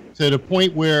credible to the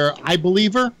point where I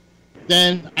believe her,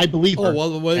 then I believe her.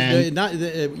 Oh, well,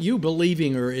 you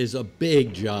believing her is a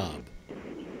big job.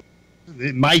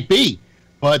 It might be,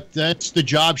 but that's the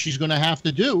job she's going to have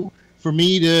to do for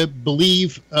me to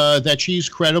believe that she's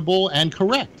credible and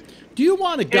correct. Do you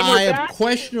want a guy of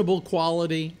questionable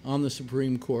quality on the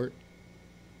Supreme Court?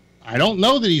 I don't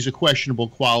know that he's a questionable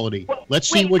quality. Let's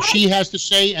see what she has to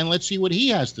say, and let's see what he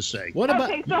has to say. What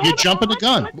about you're jumping the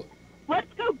gun? Let's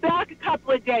go back a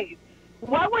couple of days.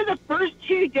 What were the first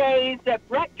 2 days that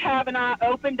Brett Kavanaugh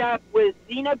opened up with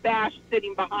Zena Bash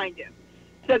sitting behind him?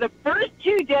 So the first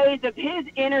 2 days of his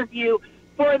interview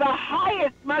for the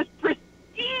highest, most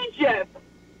prestigious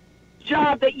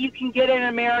job that you can get in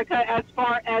America as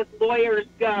far as lawyers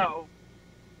go.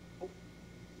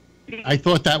 I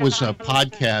thought that was a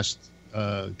podcast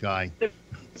guy.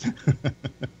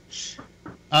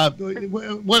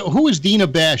 Who is Dina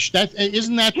Bash?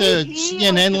 Isn't that the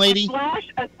CNN lady? Flash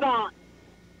Assange.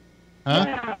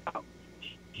 Huh? No.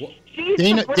 She's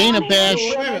Dana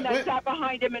Bash. That sat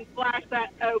behind him and flashed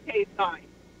that OK sign.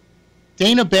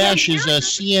 Dana Bash is a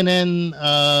CNN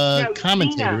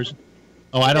commentator.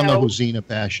 Oh, I don't know who Zena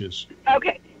Bash is.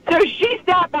 Okay, so she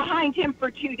sat behind him for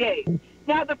 2 days.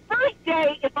 Now, the first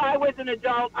day, if I was an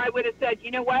adult, I would have said,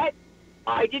 you know what?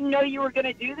 I didn't know you were going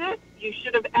to do this. You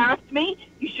should have asked me.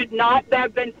 You should not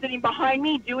have been sitting behind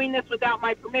me doing this without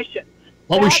my permission.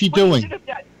 What was she doing?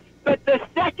 But the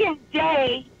second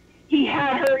day, he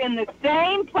had her in the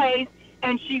same place,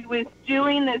 and she was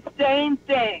doing the same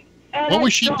thing. And what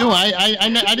was she doing?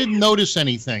 I didn't notice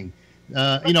anything.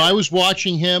 I was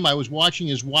watching him. I was watching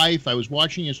his wife. I was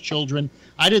watching his children.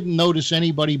 I didn't notice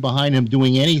anybody behind him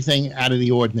doing anything out of the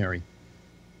ordinary.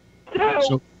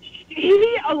 So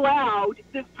he allowed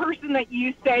this person that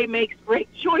you say makes great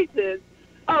choices,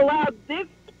 allowed this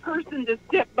person to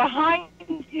sit behind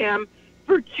him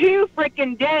for 2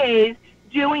 frickin' days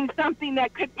doing something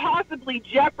that could possibly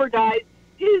jeopardize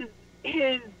his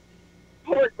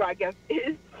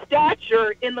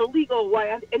stature in the legal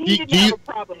land, and he didn't have a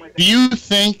problem with it. Do you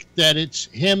think that it's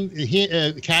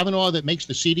Kavanaugh, that makes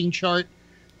the seating chart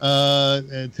for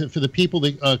the people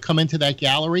that come into that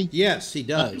gallery? Yes, he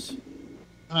does.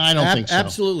 I don't think so.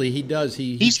 Absolutely, he does.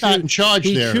 He's not in charge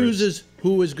there. He chooses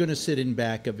who is going to sit in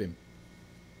back of him.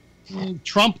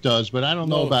 Trump does, but I don't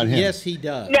know about him. Yes, he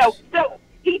does. No, so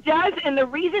he does, and the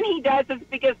reason he does is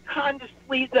because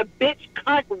Condoleezza bitch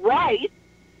cunt Rice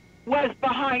was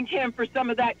behind him for some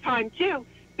of that time too.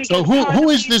 So who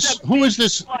is this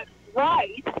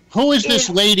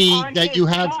lady that you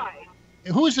have?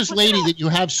 Who is this lady that you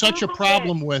have such a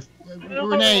problem with?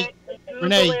 Renee.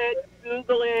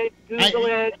 Google it.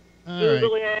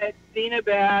 Zena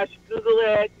Bash. Google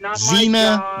it. Not my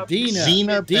job.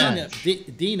 Dina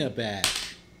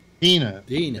Bash. Dina.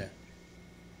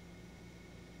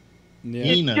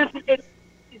 Yeah.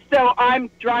 So I'm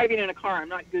driving in a car. I'm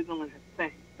not Googling it.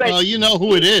 Well, you know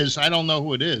who it is. I don't know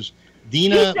who it is.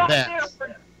 Dina Bash. There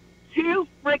for 2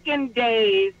 frickin'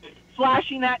 days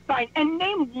flashing that sign. And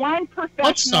name one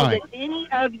professional that any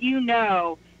of you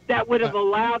know that would have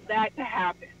allowed that to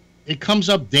happen. It comes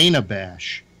up Dana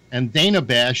Bash, and Dana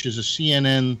Bash is a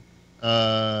CNN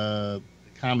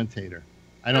commentator.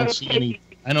 I don't see any.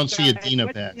 I don't see a Dina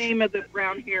Bash. What's the name of the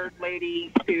brown-haired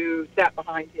lady who sat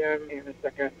behind him in a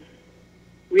second?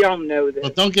 We all know this.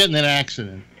 Well, don't get in an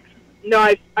accident. No,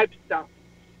 I've stopped,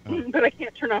 but I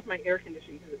can't turn off my air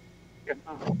conditioning because it's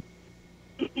on.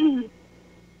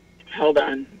 Hold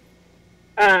on.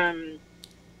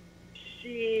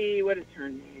 What is her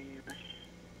name?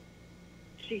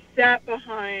 She sat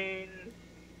behind.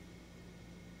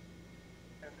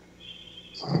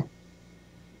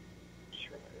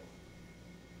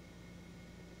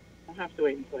 I'll have to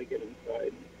wait until I get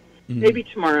inside. Maybe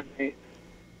tomorrow night.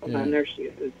 Hold on, there she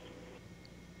is.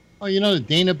 Oh, you know that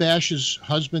Dana Bash's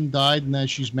husband died and that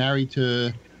she's married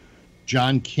to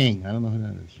John King. I don't know who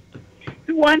that is.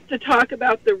 Who wants to talk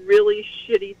about the really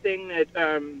shitty thing that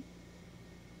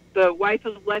the wife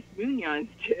of Les Munoz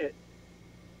did?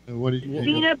 What did you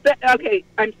Zena? Okay,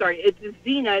 I'm sorry. It's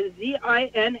Zena,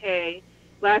 Zina.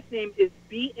 Last name is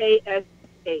Bash.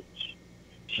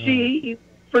 She,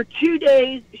 for 2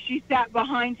 days, she sat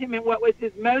behind him in what was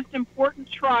his most important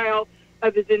trial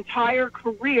of his entire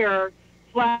career,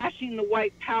 flashing the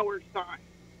white power sign.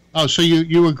 Oh, so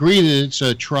you agree that it's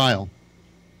a trial?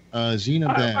 Zena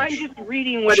Bash. I'm just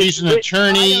reading what she's an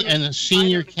attorney and a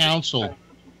senior counsel.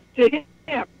 To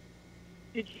him.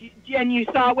 And you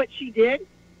saw what she did?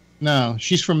 No,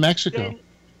 she's from Mexico. Then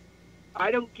I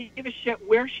don't give a shit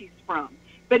where she's from.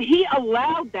 But he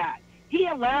allowed that. He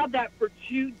allowed that for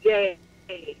 2 days.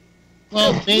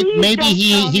 Well, maybe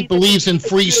he believes in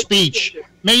free speech.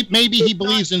 Maybe he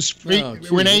believes in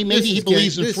Renee. Maybe he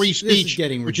believes in free speech,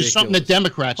 which is something that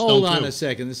Democrats don't do. Hold on a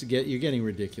second. You're getting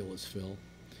ridiculous, Phil.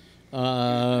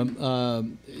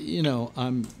 You know,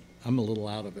 I'm a little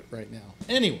out of it right now.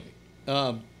 Anyway,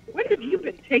 what have you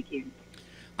been taking?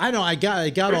 I know I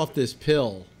got off this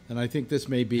pill, and I think this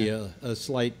may be a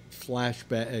slight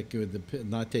flashback with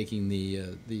not taking the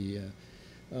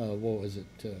what was it?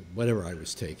 Whatever I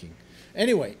was taking.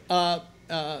 Anyway,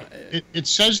 it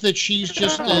says that she's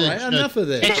just enough of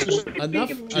this.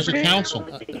 Enough. She's a counsel.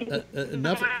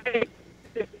 Enough.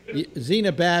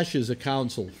 Zena Bash is a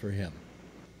counsel for him.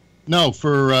 No,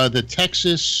 for the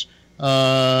Texas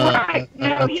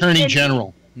Attorney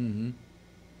General. Mm-hmm.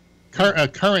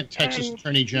 Current Texas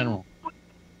Attorney General.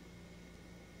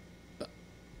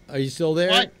 Are you still there?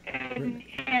 What?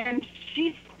 And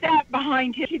she sat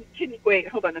behind him. Wait,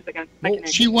 hold on a second.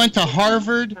 She went to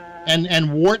Harvard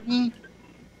and Wharton.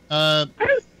 Why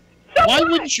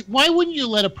wouldn't you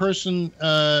let a person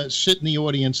sit in the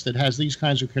audience that has these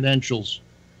kinds of credentials?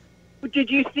 Did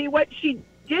you see what she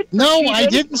did? No, I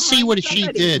didn't see what she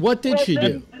did. What did she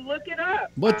do? Look it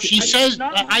up. What she says?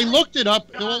 I looked it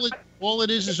up. All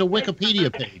it is a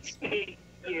Wikipedia page.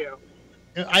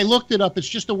 I looked it up. It's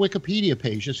just a Wikipedia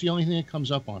page. That's the only thing that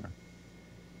comes up on her.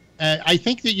 I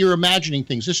think that you're imagining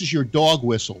things. This is your dog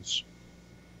whistles.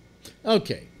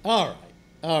 Okay. All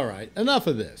right. Enough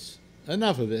of this.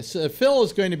 Phil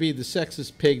is going to be the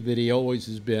sexist pig that he always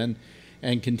has been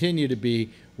and continue to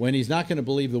be when he's not going to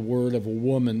believe the word of a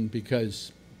woman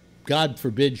because, God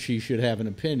forbid, she should have an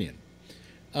opinion.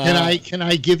 Can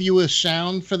I give you a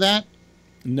sound for that?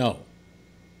 No.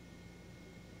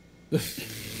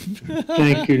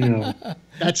 Thank you. No.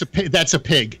 That's a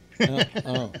pig.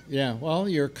 Oh, yeah. Well,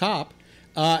 you're a cop.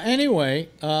 Anyway.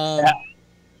 Yeah.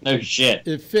 No shit.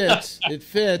 It fits. It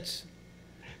fits.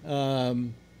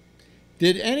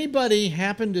 Did anybody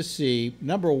happen to see,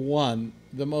 number one,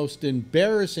 the most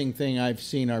embarrassing thing I've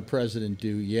seen our president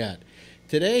do yet?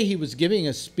 Today he was giving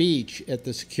a speech at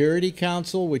the Security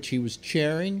Council, which he was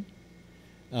chairing,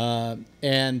 and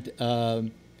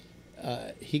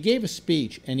he gave a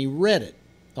speech, and he read it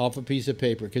off a piece of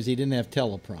paper because he didn't have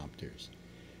teleprompters.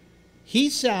 He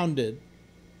sounded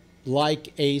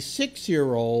like a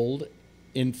 6-year-old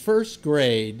in first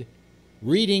grade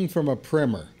reading from a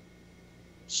primer.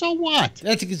 So what?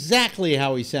 That's exactly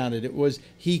how he sounded. It was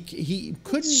he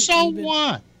couldn't. So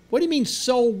what? What do you mean?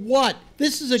 So what?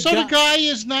 This is a so the guy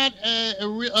is not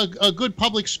a good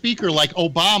public speaker like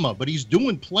Obama, but he's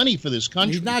doing plenty for this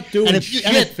country. He's not doing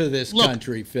shit for this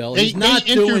country, Phil. He's not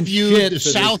doing shit for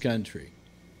this country.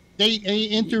 They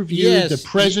interviewed the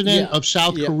president of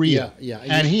South Korea,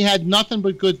 and he had nothing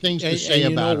but good things to say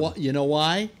about him. You know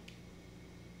why?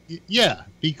 Yeah,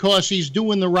 because he's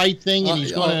doing the right thing, and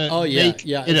he's going to make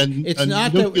it a nuclear-free It's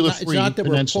not that peninsula.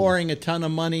 we're pouring a ton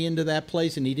of money into that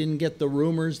place, and he didn't get the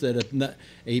rumors that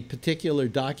a particular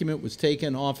document was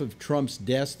taken off of Trump's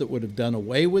desk that would have done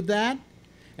away with that,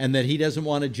 and that he doesn't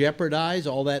want to jeopardize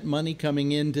all that money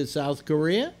coming into South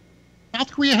Korea.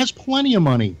 South Korea has plenty of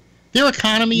money. Their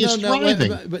economy is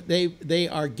thriving. But they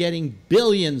are getting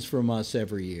billions from us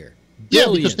every year. Yeah,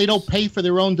 because they don't pay for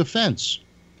their own defense.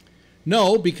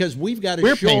 No, because we've got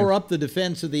to shore up the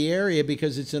defense of the area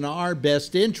because it's in our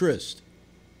best interest.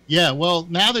 Yeah, well,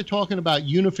 now they're talking about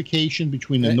unification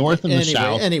between the North and the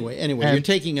South. Anyway, you're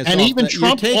taking us off. And even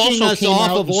Trump also came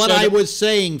out of what I was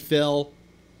saying, Phil.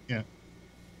 Yeah.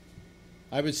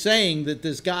 I was saying that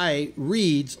this guy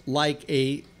reads like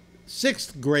a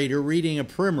 6th grader reading a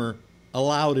primer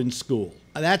aloud in school.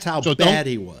 That's how bad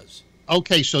he was.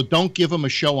 Okay, so don't give him a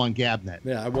show on Gabnet.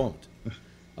 Yeah, I won't.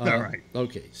 All right.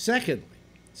 Okay.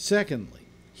 Secondly,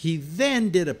 he then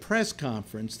did a press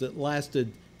conference that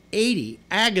lasted 80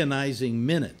 agonizing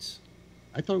minutes.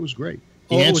 I thought it was great.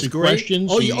 He answered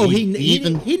questions.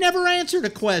 He never answered a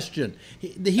question.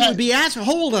 He would be asked,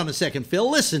 hold on a second, Phil,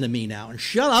 listen to me now, and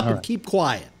shut up and keep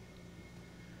quiet.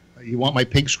 You want my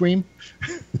pig scream?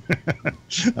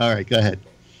 All right, go ahead.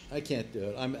 I can't do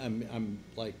it. I'm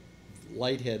like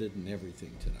lightheaded and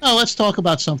everything tonight. Oh, let's talk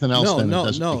about something else.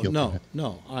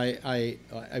 No.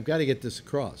 I've got to get this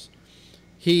across.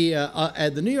 He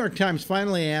at the New York Times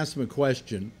finally asked him a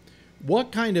question.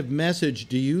 What kind of message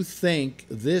do you think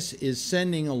this is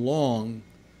sending along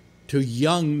to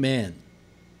young men?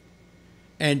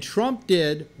 And Trump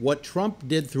did what Trump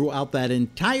did throughout that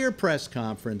entire press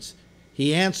conference.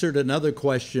 He answered another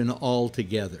question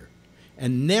altogether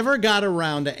and never got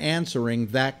around to answering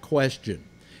that question.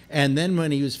 And then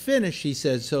when he was finished, he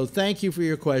said, so thank you for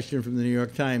your question from the New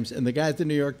York Times. And the guy at the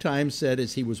New York Times said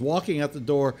as he was walking out the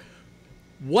door,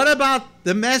 what about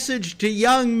the message to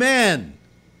young men?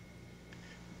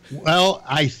 Well,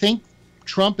 I think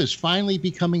Trump is finally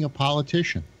becoming a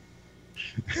politician.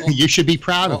 You should be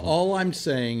proud of him. All I'm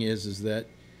saying is that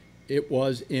it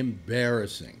was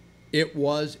embarrassing. It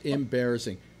was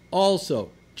embarrassing.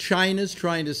 Also, China's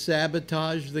trying to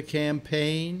sabotage the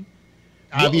campaign.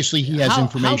 Obviously, he has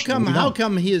information. How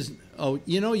come he is? Oh,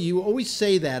 you always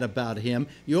say that about him.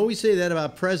 You always say that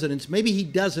about presidents. Maybe he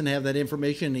doesn't have that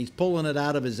information and he's pulling it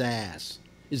out of his ass.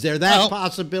 Is there that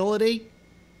possibility?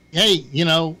 Hey,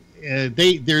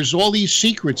 there's all these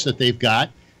secrets that they've got.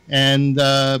 And,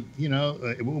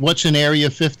 what's in Area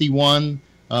 51?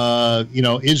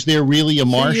 Is there really a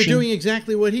Martian? You're doing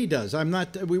exactly what he does.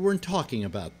 We weren't talking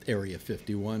about Area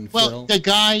 51, Phil. Well, the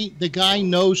guy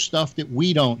knows stuff that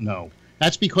we don't know.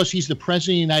 That's because he's the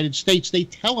president of the United States. They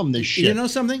tell him this shit. You know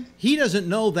something? He doesn't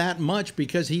know that much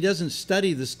because he doesn't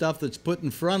study the stuff that's put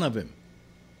in front of him.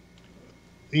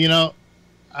 You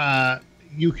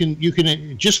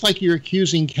can just like you're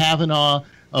accusing Kavanaugh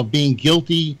of being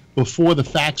guilty before the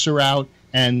facts are out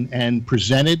and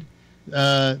presented.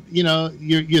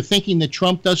 You're thinking that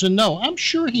Trump doesn't know. I'm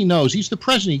sure he knows. He's the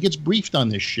president. He gets briefed on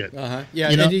this shit.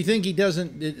 Yeah. And do you think he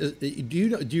doesn't? Do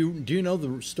you know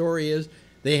the story is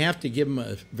they have to give him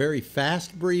a very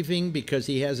fast briefing because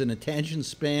he has an attention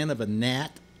span of a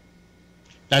gnat?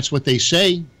 That's what they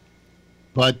say.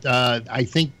 But I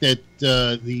think that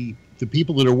the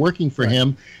people that are working for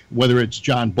him, whether it's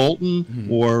John Bolton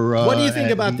or what do you think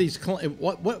about these?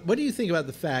 What do you think about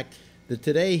the fact that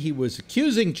today he was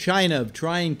accusing China of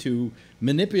trying to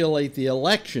manipulate the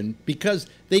election because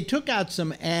they took out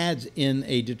some ads in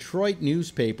a Detroit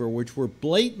newspaper which were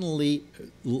blatantly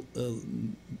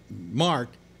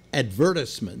marked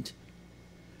advertisement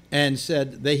and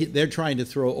said they're trying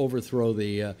to overthrow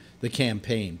the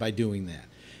campaign by doing that.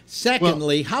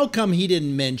 Secondly, how come he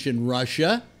didn't mention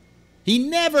Russia? He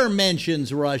never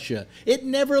mentions Russia. It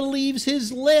never leaves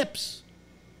his lips.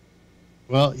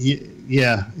 Well,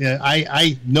 yeah.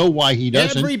 I know why he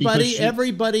doesn't.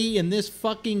 Everybody in this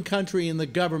fucking country, in the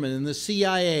government, in the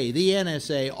CIA, the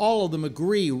NSA, all of them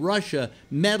agree Russia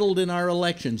meddled in our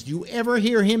elections. Do you ever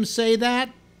hear him say that?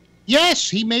 Yes,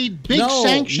 he made big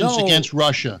sanctions against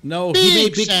Russia. No, he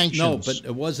made big sanctions. No, but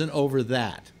it wasn't over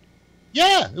that.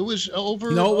 Yeah, it was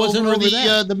over. No, it wasn't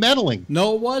over the meddling.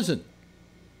 No, it wasn't.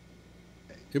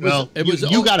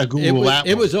 You got to Google that.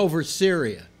 It was over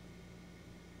Syria.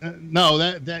 No,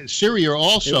 that Syria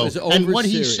also. And what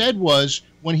he said was,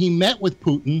 when he met with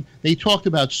Putin, they talked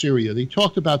about Syria. They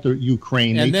talked about the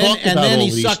Ukraine. And they then, talked about all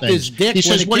these things. He sucked his dick. He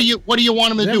says, "What do you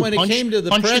want him to do? When Punch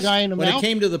the guy in the mouth?" When it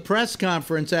came to the press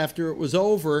conference after it was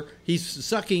over, he's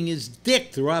sucking his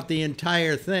dick throughout the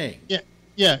entire thing.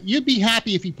 Yeah, you'd be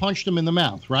happy if he punched him in the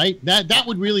mouth, right? That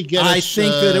would really get us. I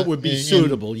think that it would be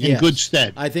suitable. In good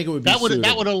stead. I think it would be suitable.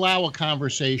 That would allow a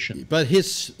conversation. But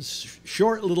his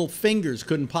short little fingers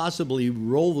couldn't possibly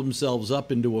roll themselves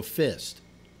up into a fist.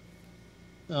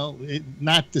 Well,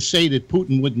 not to say that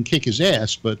Putin wouldn't kick his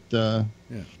ass, but yeah.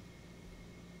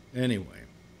 Anyway,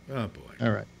 oh boy.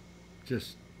 All right.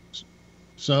 Just.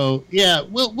 So yeah,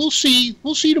 we'll see.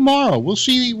 We'll see tomorrow. We'll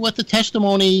see what the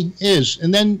testimony is,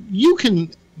 and then you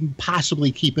can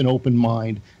possibly keep an open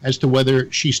mind as to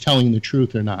whether she's telling the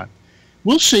truth or not.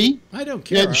 We'll see. I don't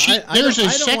care. There's a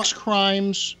sex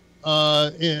crimes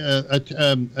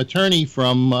attorney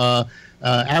from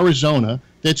Arizona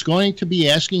that's going to be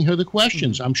asking her the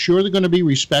questions. I'm sure they're going to be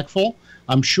respectful.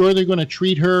 I'm sure they're going to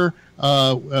treat her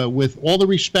with all the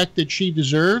respect that she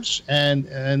deserves,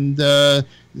 and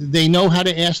they know how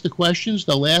to ask the questions.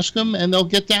 They'll ask them, and they'll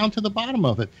get down to the bottom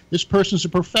of it. This person's a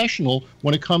professional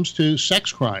when it comes to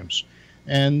sex crimes,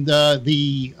 and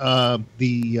the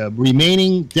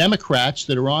remaining Democrats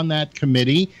that are on that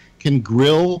committee can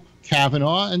grill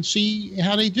Kavanaugh and see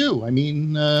how they do. I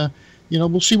mean,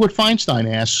 we'll see what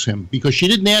Feinstein asks him, because she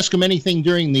didn't ask him anything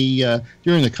during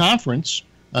the conference.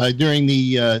 During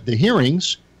the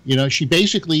hearings, she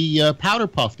basically powder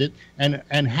puffed it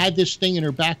and had this thing in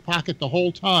her back pocket the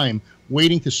whole time,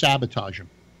 waiting to sabotage him.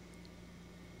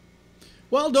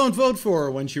 Well, don't vote for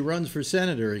her when she runs for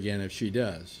senator again, if she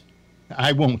does.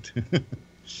 I won't.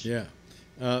 Yeah.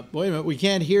 Wait a minute, we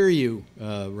can't hear you,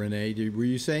 Renee. Were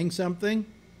you saying something?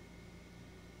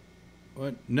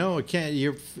 What? No, it can't.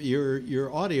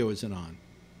 Your audio isn't on.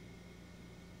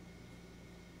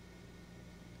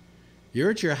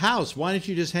 You're at your house. Why don't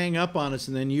you just hang up on us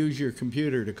and then use your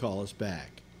computer to call us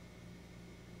back?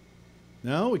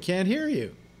 No, we can't hear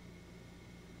you.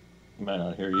 I might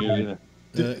not hear you either.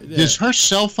 Does her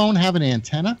cell phone have an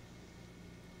antenna?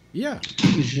 Yeah.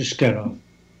 You just got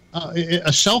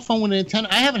a cell phone with an antenna?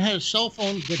 I haven't had a cell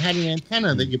phone that had an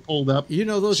antenna that you pulled up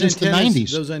those since antennas, the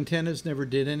 90s. Those antennas never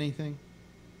did anything?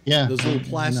 Yeah. Those little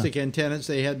plastic antennas,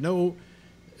 they had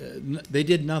they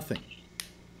did nothing.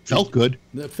 Felt good.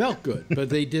 It felt good, but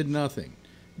they did nothing.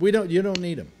 You don't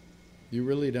need them. You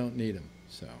really don't need them.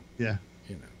 So, yeah.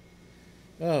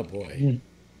 Oh, boy.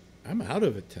 I'm out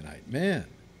of it tonight. Man,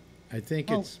 I think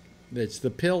it's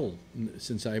the pill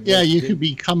since I... Yeah, you could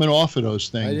be coming off of those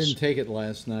things. I didn't take it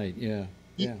last night, yeah.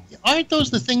 Aren't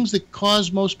those the things that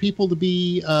cause most people to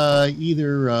be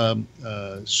either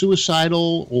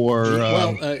suicidal or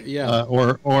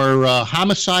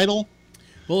homicidal?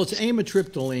 Well, it's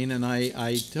amitriptyline, and I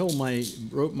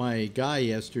wrote my guy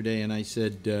yesterday, and I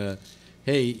said,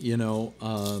 hey,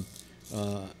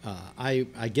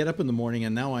 I get up in the morning,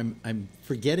 and now I'm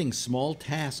forgetting small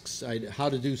tasks, how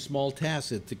to do small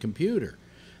tasks at the computer.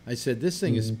 I said, this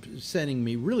thing is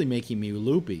really making me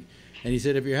loopy. And he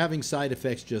said, if you're having side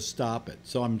effects, just stop it.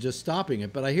 So I'm just stopping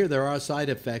it. But I hear there are side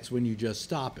effects when you just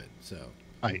stop it. So,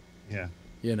 right, yeah.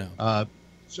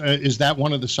 So is that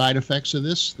one of the side effects of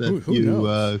this? That who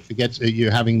knows?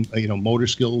 You're having motor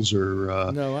skills or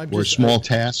small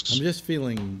tasks? I'm just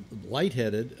feeling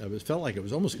lightheaded. I felt like I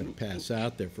was almost going to pass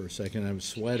out there for a second. I was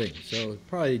sweating, so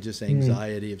probably just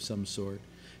anxiety of some sort.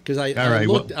 Because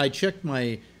I checked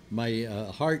my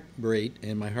heart rate,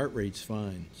 and my heart rate's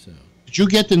fine. So did you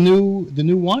get the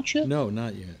new watch yet? No,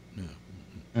 not yet.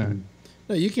 No.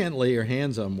 No, you can't lay your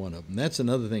hands on one of them. That's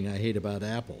another thing I hate about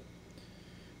Apple.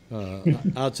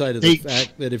 Outside of the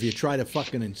fact that if you try to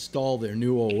fucking install their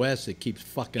new OS, it keeps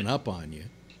fucking up on you.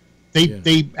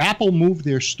 Apple moved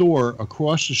their store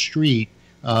across the street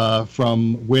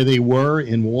from where they were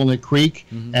in Walnut Creek,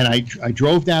 and I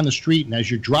drove down the street, and as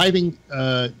you're driving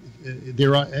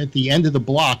they're at the end of the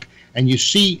block, and you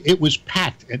see it was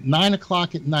packed at 9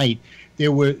 o'clock at night. It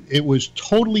was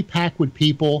totally packed with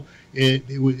people.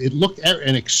 It looked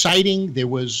and exciting. There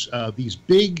was these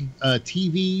big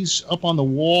TVs up on the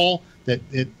wall that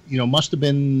must have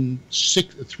been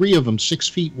three of them 6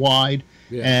 feet wide,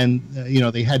 and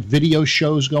they had video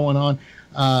shows going on.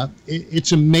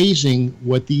 It's amazing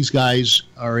what these guys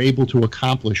are able to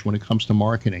accomplish when it comes to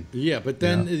marketing. Yeah, but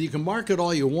then you can market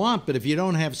all you want, but if you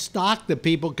don't have stock that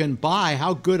people can buy,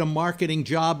 how good a marketing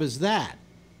job is that?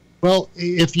 Well,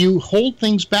 if you hold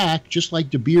things back, just like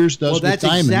De Beers does with diamonds.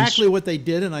 Well, that's exactly what they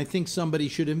did, and I think somebody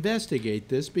should investigate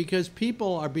this, because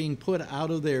people are being put out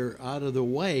of the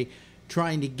way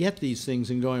trying to get these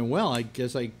things and going, well, I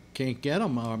guess I can't get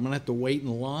them, or I'm going to have to wait in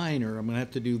line, or I'm going to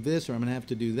have to do this, or I'm going to have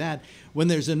to do that, when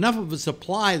there's enough of a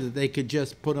supply that they could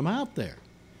just put them out there.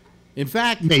 In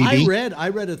fact, I read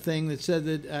a thing that said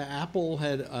that Apple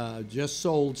had just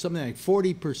sold something like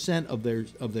 40% of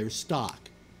their stock.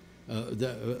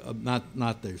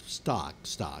 Not their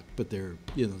stock, but their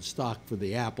stock for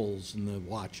the Apples and the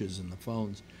watches and the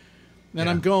phones. And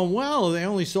I'm going, well, they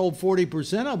only sold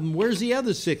 40% of them. Where's the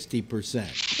other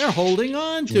 60%? They're holding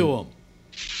on to them.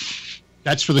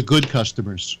 That's for the good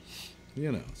customers.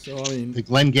 So I mean, the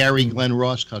Glengarry, Glen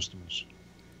Ross customers.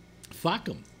 Fuck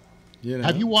them.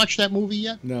 Have you watched that movie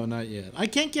yet? No, not yet. I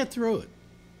can't get through it.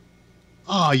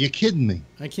 Oh, you're kidding me.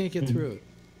 I can't get through it.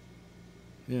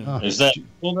 Yeah. Is that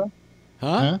legal though?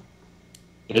 Huh?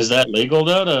 Is that legal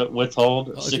though, to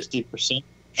withhold 60%?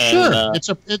 Sure,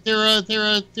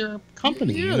 they're a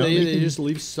company. Yeah, they just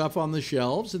leave stuff on the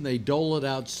shelves and they dole it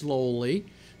out slowly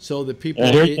so that people.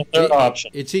 Here's the third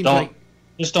option. It seems like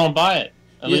just don't buy it.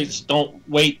 At least don't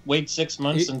wait 6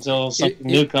 months until something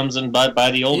new comes and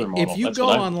buy the older model. If you go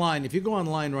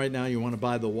online right now, you want to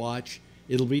buy the watch,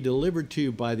 it'll be delivered to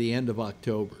you by the end of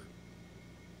October.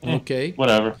 Okay.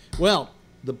 Whatever. Well,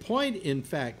 the point, in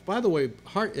fact, by the way,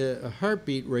 a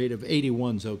heartbeat rate of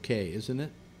 81 is okay, isn't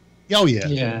it? Oh, yeah.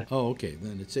 Yeah. Oh, okay.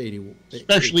 Then it's 80.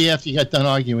 Especially after you got done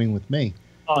arguing with me.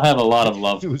 I have a lot of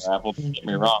love for Apple. Don't get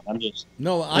me wrong.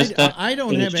 I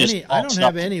don't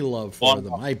have any love for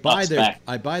them. I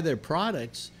buy their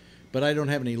products, but I don't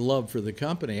have any love for the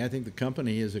company. I think the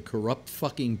company is a corrupt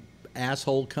fucking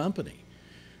asshole company.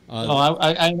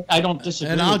 I don't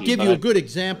disagree. And I'll give you a good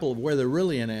example of where they're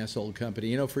really an asshole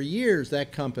company. For years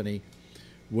that company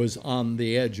was on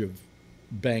the edge of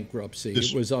bankruptcy.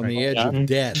 It was on the edge of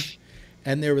death.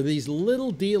 And there were these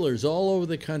little dealers all over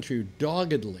the country who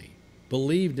doggedly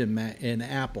believed in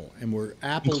Apple and were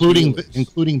Apple dealers.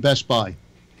 Including Best Buy.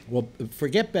 Well,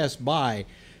 forget Best Buy.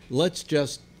 Let's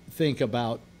just think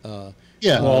about little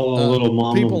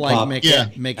mom people and like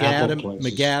pop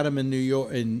McAdam in New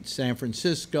York, in San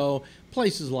Francisco,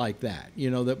 places like that.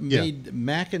 That made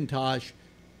Macintosh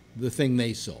the thing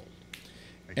they sold.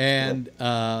 And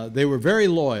they were very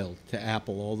loyal to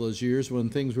Apple all those years when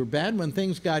things were bad. When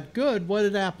things got good, what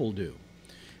did Apple do?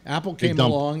 Apple came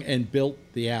along and built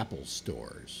the Apple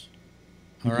stores.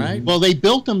 All right? Well, they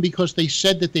built them because they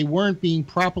said that they weren't being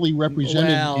properly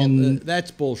represented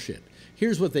that's bullshit.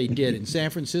 Here's what they did. In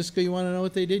San Francisco, you want to know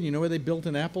what they did? You know where they built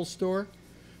an Apple store?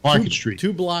 Market Street.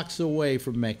 2 blocks away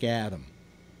from McAdam.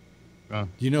 Do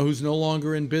you know who's no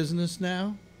longer in business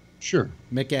now? Sure.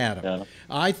 McAdam. Yeah.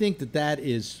 I think that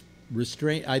is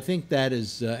restraint. I think that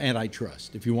is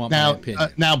antitrust, if you want my opinion.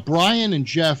 Now, Brian and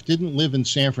Jeff didn't live in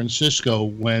San Francisco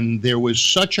when there was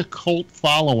such a cult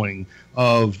following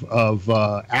of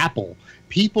Apple.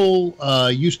 People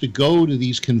used to go to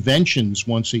these conventions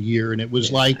once a year, and it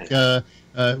was like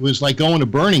going to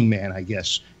Burning Man, I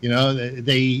guess.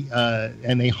 They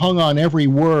hung on every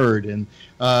word, and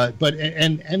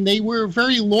they were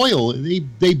very loyal.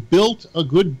 They built a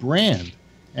good brand.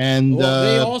 And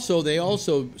they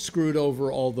also screwed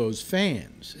over all those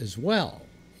fans as well,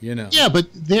 Yeah, but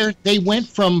they went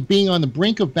from being on the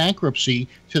brink of bankruptcy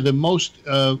to the most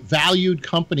valued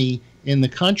company in the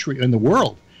country, in the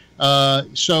world.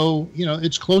 So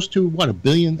it's close to what, $1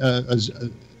 billion. It's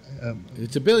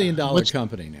 $1 billion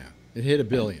company now. It hit $1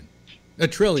 billion,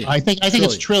 $1 trillion. I think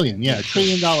it's trillion. Yeah, $1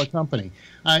 trillion company.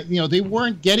 They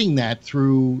weren't getting that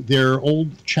through their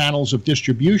old channels of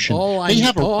distribution. They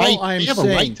have a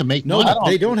right to make money.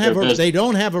 They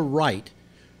don't have a right.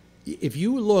 If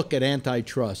you look at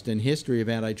antitrust and history of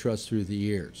antitrust through the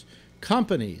years,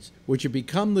 companies which have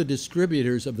become the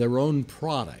distributors of their own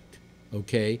product,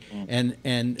 and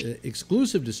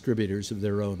exclusive distributors of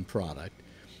their own product,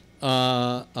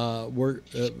 were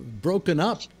broken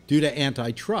up due to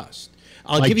antitrust.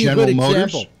 I'll give you a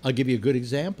good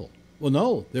example. Well,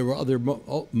 no, there were other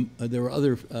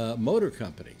motor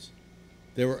companies.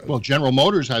 Well, General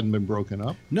Motors hadn't been broken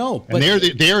up. No, but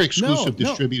they're exclusive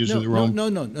distributors of their own. No.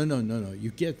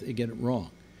 You get it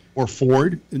wrong. Or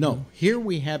Ford. No, here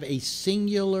we have a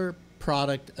singular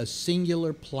product, a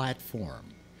singular platform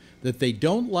that they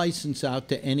don't license out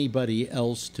to anybody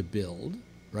else to build.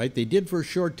 Right? They did for a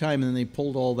short time, and then they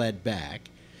pulled all that back.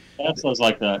 That sounds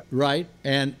like that. Right,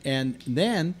 and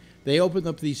then they opened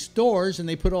up these stores, and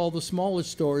they put all the smaller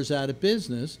stores out of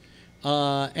business.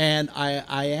 And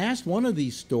I asked one of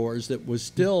these stores that was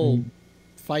still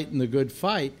fighting the good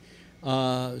fight.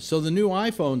 So the new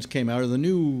iPhones came out, or the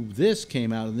new this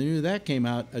came out, or the new that came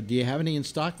out. Do you have any in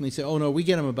stock? And they said, oh no, we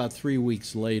get them about 3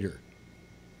 weeks later.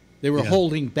 They were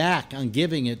holding back on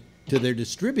giving it to their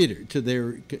distributor, to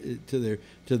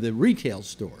the retail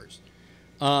stores.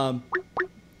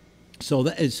 So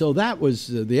that was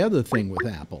the other thing with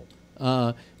Apple.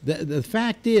 The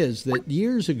fact is that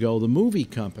years ago, the movie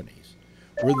companies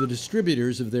were the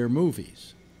distributors of their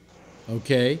movies,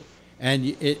 okay, and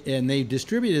they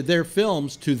distributed their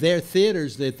films to their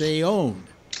theaters that they owned,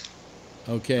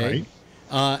 okay,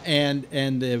 right. And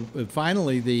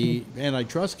finally the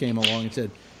antitrust came along and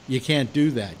said, you can't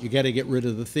do that. You got to get rid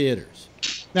of the theaters.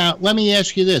 Now, let me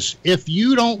ask you this. If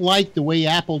you don't like the way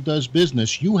Apple does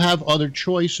business, you have other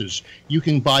choices. You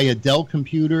can buy a Dell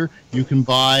computer. You can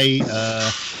buy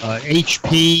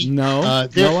HP.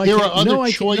 There are other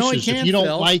choices. No, I can't, if you don't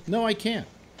Phil. like. No, I can't.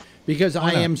 Because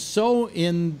I am so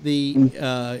in the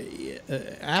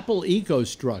Apple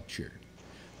ecostructure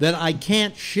that I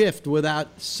can't shift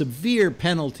without severe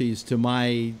penalties to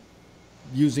my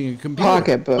using a computer.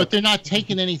 Pocketbook. But they're not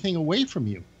taking anything away from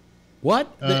you.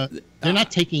 What? They're not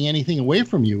taking anything away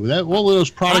from you. All of those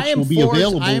products will be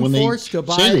available when they say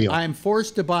they are. I am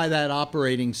forced to buy that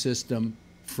operating system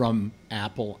from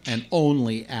Apple and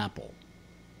only Apple.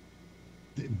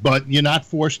 But you're not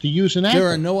forced to use an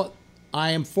Apple.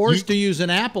 I am forced to use an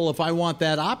Apple if I want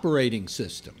that operating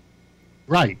system.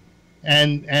 Right.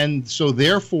 And so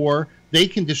therefore they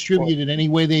can distribute it any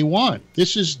way they want.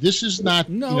 This is not.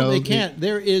 No, they can't.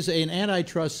 There is an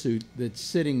antitrust suit that's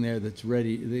sitting there that's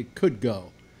ready. They could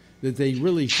go, that they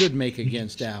really should make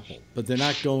against Apple, but they're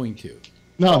not going to.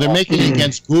 No, they're making it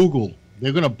against Google.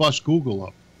 They're going to bust Google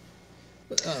up.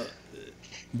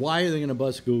 Why are they going to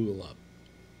bust Google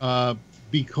up?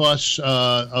 Because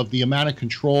of the amount of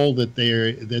control that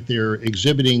they're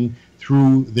exhibiting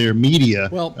through their media.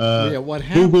 Well, what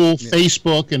happened? Google,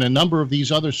 Facebook, and a number of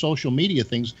these other social media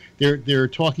things. They're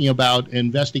talking about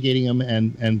investigating them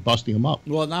and busting them up.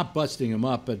 Well, not busting them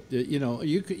up, but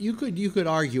you could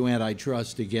argue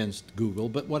antitrust against Google.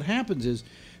 But what happens is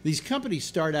these companies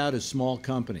start out as small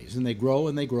companies, and they grow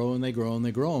and they grow and they grow and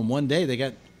they grow, and one day they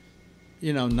got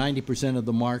 90% of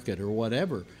the market or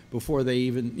whatever before they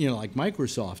even like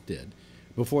Microsoft did,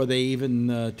 before they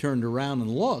even turned around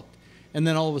and looked. And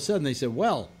then all of a sudden they said,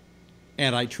 well,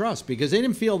 antitrust, because they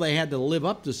didn't feel they had to live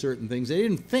up to certain things.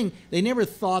 They never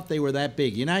thought they were that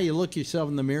big. You know how you look yourself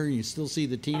in the mirror and you still see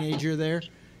the teenager there?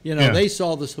 They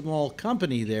saw the small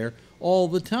company there all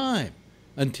the time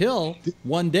until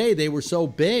one day they were so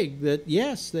big that,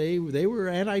 yes, they were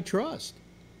antitrust.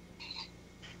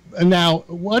 Now,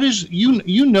 what is,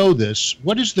 you know this,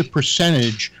 what is the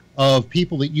percentage of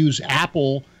people that use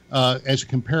Apple as a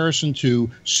comparison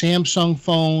to Samsung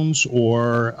phones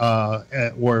or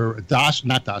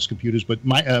not DOS computers, but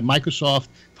Microsoft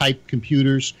type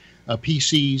computers,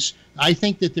 PCs? I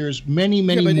think that there's many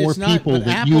more people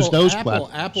that use those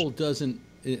platforms. Apple doesn't.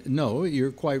 No,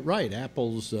 you're quite right.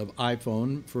 Apple's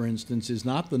iPhone, for instance, is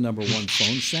not the #1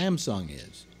 phone. Samsung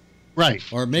is. Right.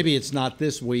 Or maybe it's not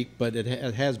this week, but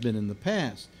it has been in the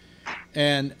past.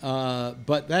 And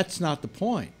but that's not the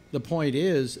point. The point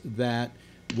is that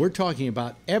we're talking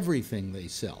about everything they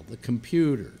sell, the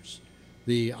computers,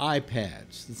 the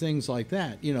iPads, the things like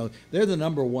that. They're the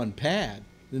 #1 pad.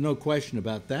 There's no question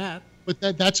about that.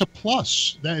 But that's a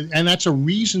plus, and that's a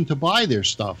reason to buy their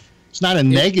stuff. It's not a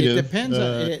negative. It depends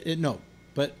on no,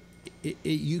 but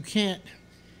you can't.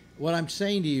 What I'm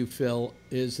saying to you, Phil,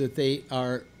 is that they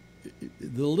are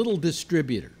the little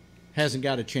distributor hasn't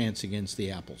got a chance against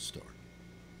the Apple Store.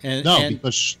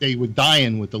 Because they were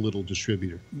dying with the little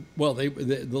distributor. Well, the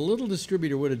little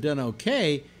distributor would have done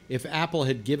okay if Apple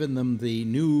had given them the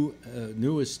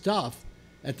newest stuff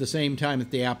at the same time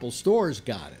that the Apple stores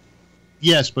got it.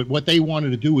 Yes, but what they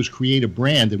wanted to do was create a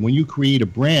brand, and when you create a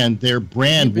brand, their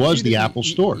brand was the Apple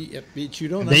Store. But you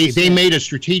don't understand. They made a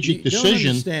strategic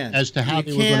decision as to how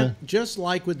they were going to. Just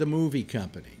like with the movie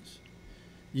companies,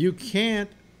 you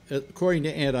can't, according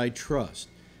to antitrust,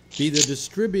 be the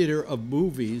distributor of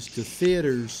movies to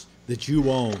theaters that you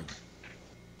own.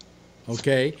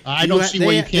 Okay, I don't see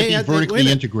why you can't be vertically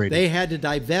integrated. They had to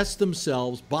divest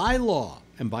themselves by law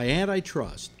and by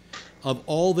antitrust of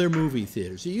all their movie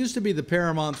theaters. It used to be the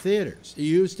Paramount theaters. It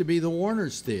used to be the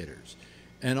Warner's theaters.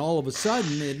 And all of a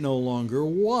sudden, it no longer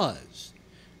was.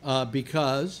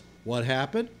 Because what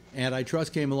happened?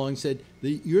 Antitrust came along and said,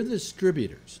 you're the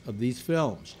distributors of these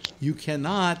films. You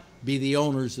cannot be the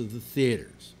owners of the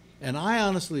theaters. And I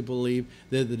honestly believe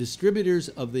they're the distributors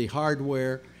of the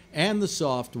hardware and the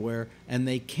software, and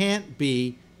they can't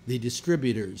be the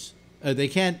distributors. They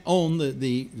can't own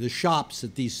the shops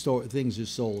that these things are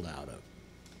sold out of.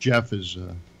 Jeff is...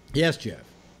 Yes, Jeff.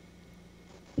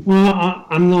 Well,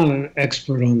 I'm not an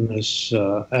expert on this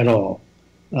at all,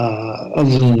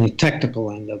 other than the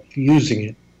technical end of using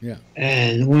it. Yeah.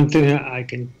 And one thing I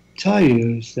can tell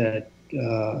you is that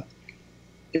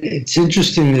it's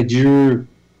interesting that you're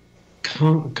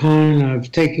kind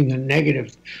of taking a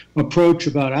negative approach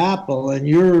about Apple, and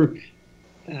you're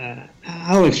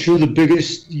Alex, you're the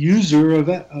biggest user of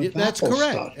that's Apple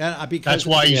correct. Stuff. That's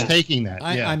why he's taking that.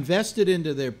 I'm vested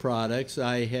into their products.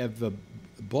 I have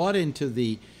bought into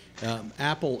the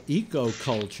Apple eco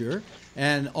culture,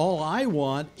 and all I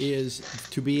want is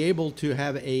to be able to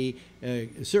have a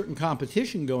certain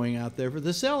competition going out there for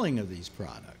the selling of these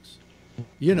products.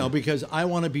 You know, because I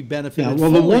want to be benefited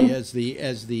fully as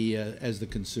the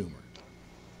consumer.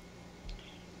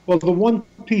 Well, the one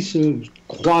piece of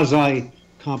quasi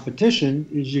competition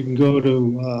is you can go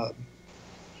to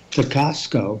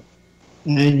Costco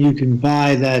and you can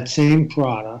buy that same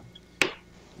product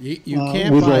you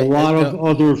can't with buy, a lot of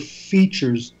other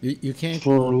features you can't,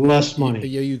 for less money.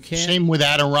 You can't. Same with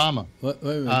Adorama.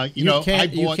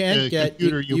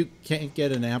 You can't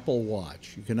get an Apple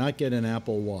Watch. You cannot get an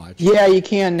Apple Watch. Yeah, you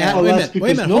can now. Wait a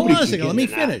minute. Hold on a second. Let me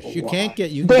finish. You can't get.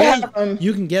 You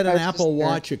can get an Apple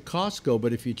Watch at Costco,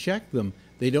 but if you check them,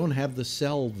 they don't have the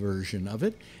cell version of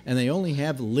it, and they only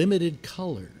have limited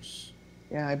colors.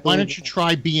 Yeah, why don't you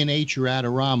try B&H or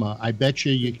Adorama? I bet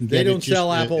you can get. They don't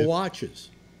sell Apple Watches.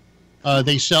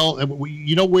 They sell.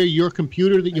 You know where your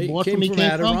computer that you bought from me came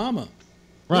Adorama.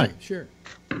 Right. Yeah, sure.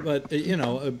 But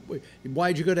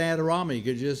why'd you go to Adorama? You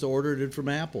could just ordered it from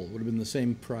Apple. It would have been the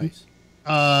same price.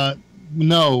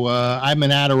 No, I'm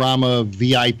an Adorama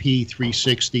VIP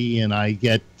 360, and I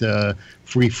get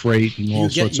free freight and all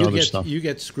sorts of other stuff. You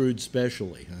get screwed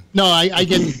specially, huh? No, I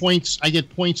get points. I get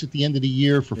points at the end of the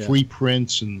year for free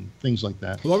prints and things like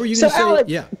that. What were you going to say? Alex,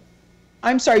 yeah.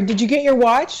 I'm sorry. Did you get your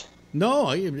watch?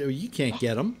 No, you can't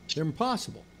get them. They're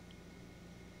impossible.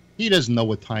 He doesn't know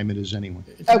what time it is anyway.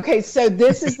 Okay, so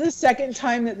this is the second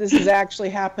time that this has actually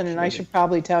happened, and I should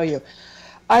probably tell you.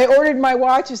 I ordered my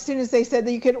watch as soon as they said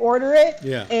that you could order it,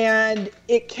 and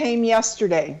it came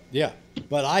yesterday. Yeah,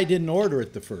 but I didn't order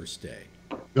it the first day.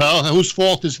 Well, whose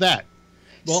fault is that?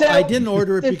 Well, I didn't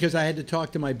order it because I had to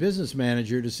talk to my business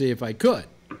manager to see if I could.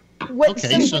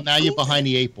 So now you're behind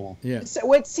the 8 ball. Yeah. So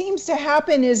what seems to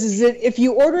happen is that if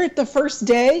you order it the first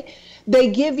day, they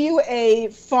give you a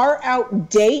far out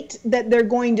date that they're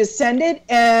going to send it,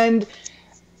 and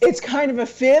it's kind of a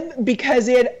fib because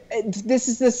this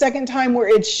is the second time where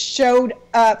it showed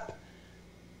up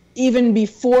even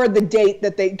before the date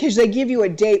that because they give you a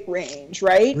date range,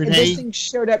 right? Renee, and this thing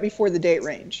showed up before the date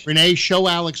range. Renee, show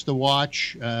Alex the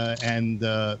watch and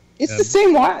it's the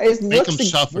same watch. It make looks him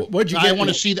suffer. What'd you get? I want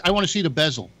to see the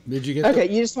bezel. Did you get? Okay,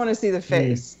 you just want to see the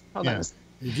face. Hold on.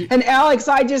 And Alex,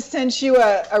 I just sent you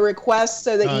a request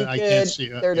so that you could. I can't see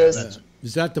it. There it is.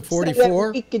 Is that the 44?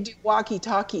 So we could do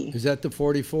walkie-talkie. Is that the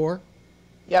 44?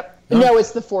 Yep. Huh? No,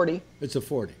 it's the 40. It's a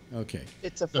 40. Okay.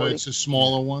 It's a 40. So it's a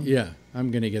smaller one? Yeah,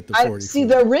 I'm going to get the 44. See,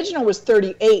 the original was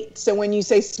 38. So when you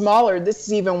say smaller,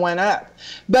 this even went up.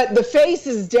 But the face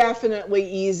is definitely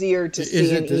easier to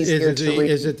see and easier to read.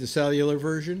 Is it the cellular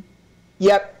version?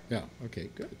 Yep. Yeah.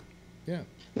 Okay, good. Yeah.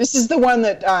 This is the one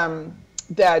that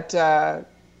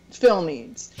Phil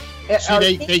needs.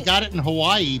 See, they got it in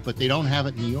Hawaii, but they don't have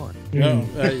it in New York. No.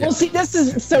 Well, see, this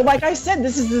is so. Like I said,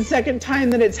 this is the second time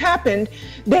that it's happened.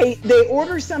 They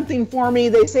order something for me.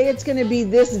 They say it's going to be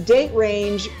this date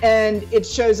range, and it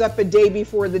shows up a day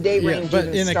before the date range. But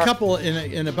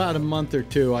in about a month or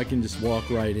two, I can just walk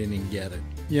right in and get it.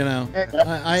 You know, they're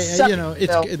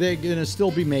going to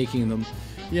still be making them.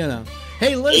 You know.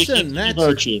 Hey, listen,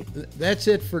 that's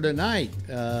it for tonight.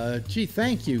 Gee,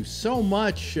 thank you so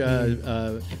much,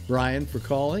 Brian, for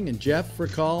calling, and Jeff for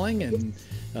calling,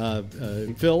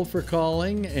 and Phil for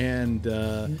calling, and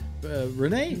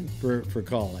Renee for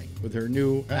calling with her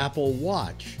new Apple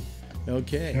Watch.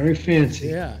 Okay. Very fancy.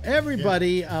 Yeah.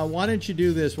 Everybody, why don't you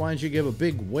do this? Why don't you give a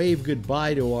big wave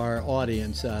goodbye to our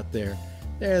audience out there?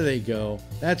 There they go.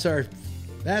 That's our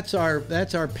That's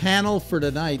our panel for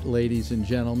tonight, ladies and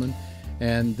gentlemen.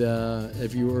 And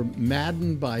if you were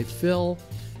maddened by Phil,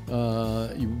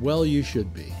 well, you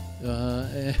should be,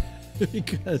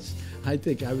 because I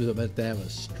think I was about to have a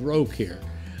stroke here.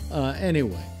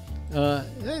 Anyway,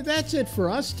 that's it for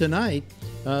us tonight.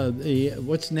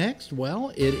 What's next?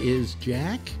 Well, it is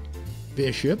Jack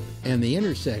Bishop and the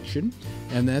Intersection,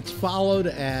 and that's followed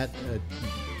at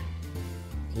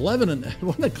 1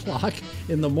 o'clock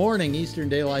in the morning Eastern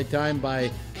Daylight Time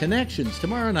by Connections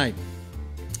tomorrow night.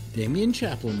 Damian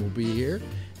Chaplin will be here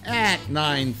at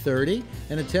 9:30,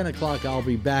 and at 10 o'clock I'll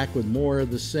be back with more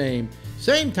of the same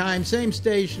time, same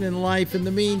station in life. In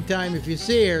the meantime, if you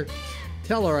see her,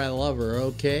 tell her I love her,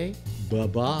 okay?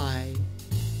 Bye-bye.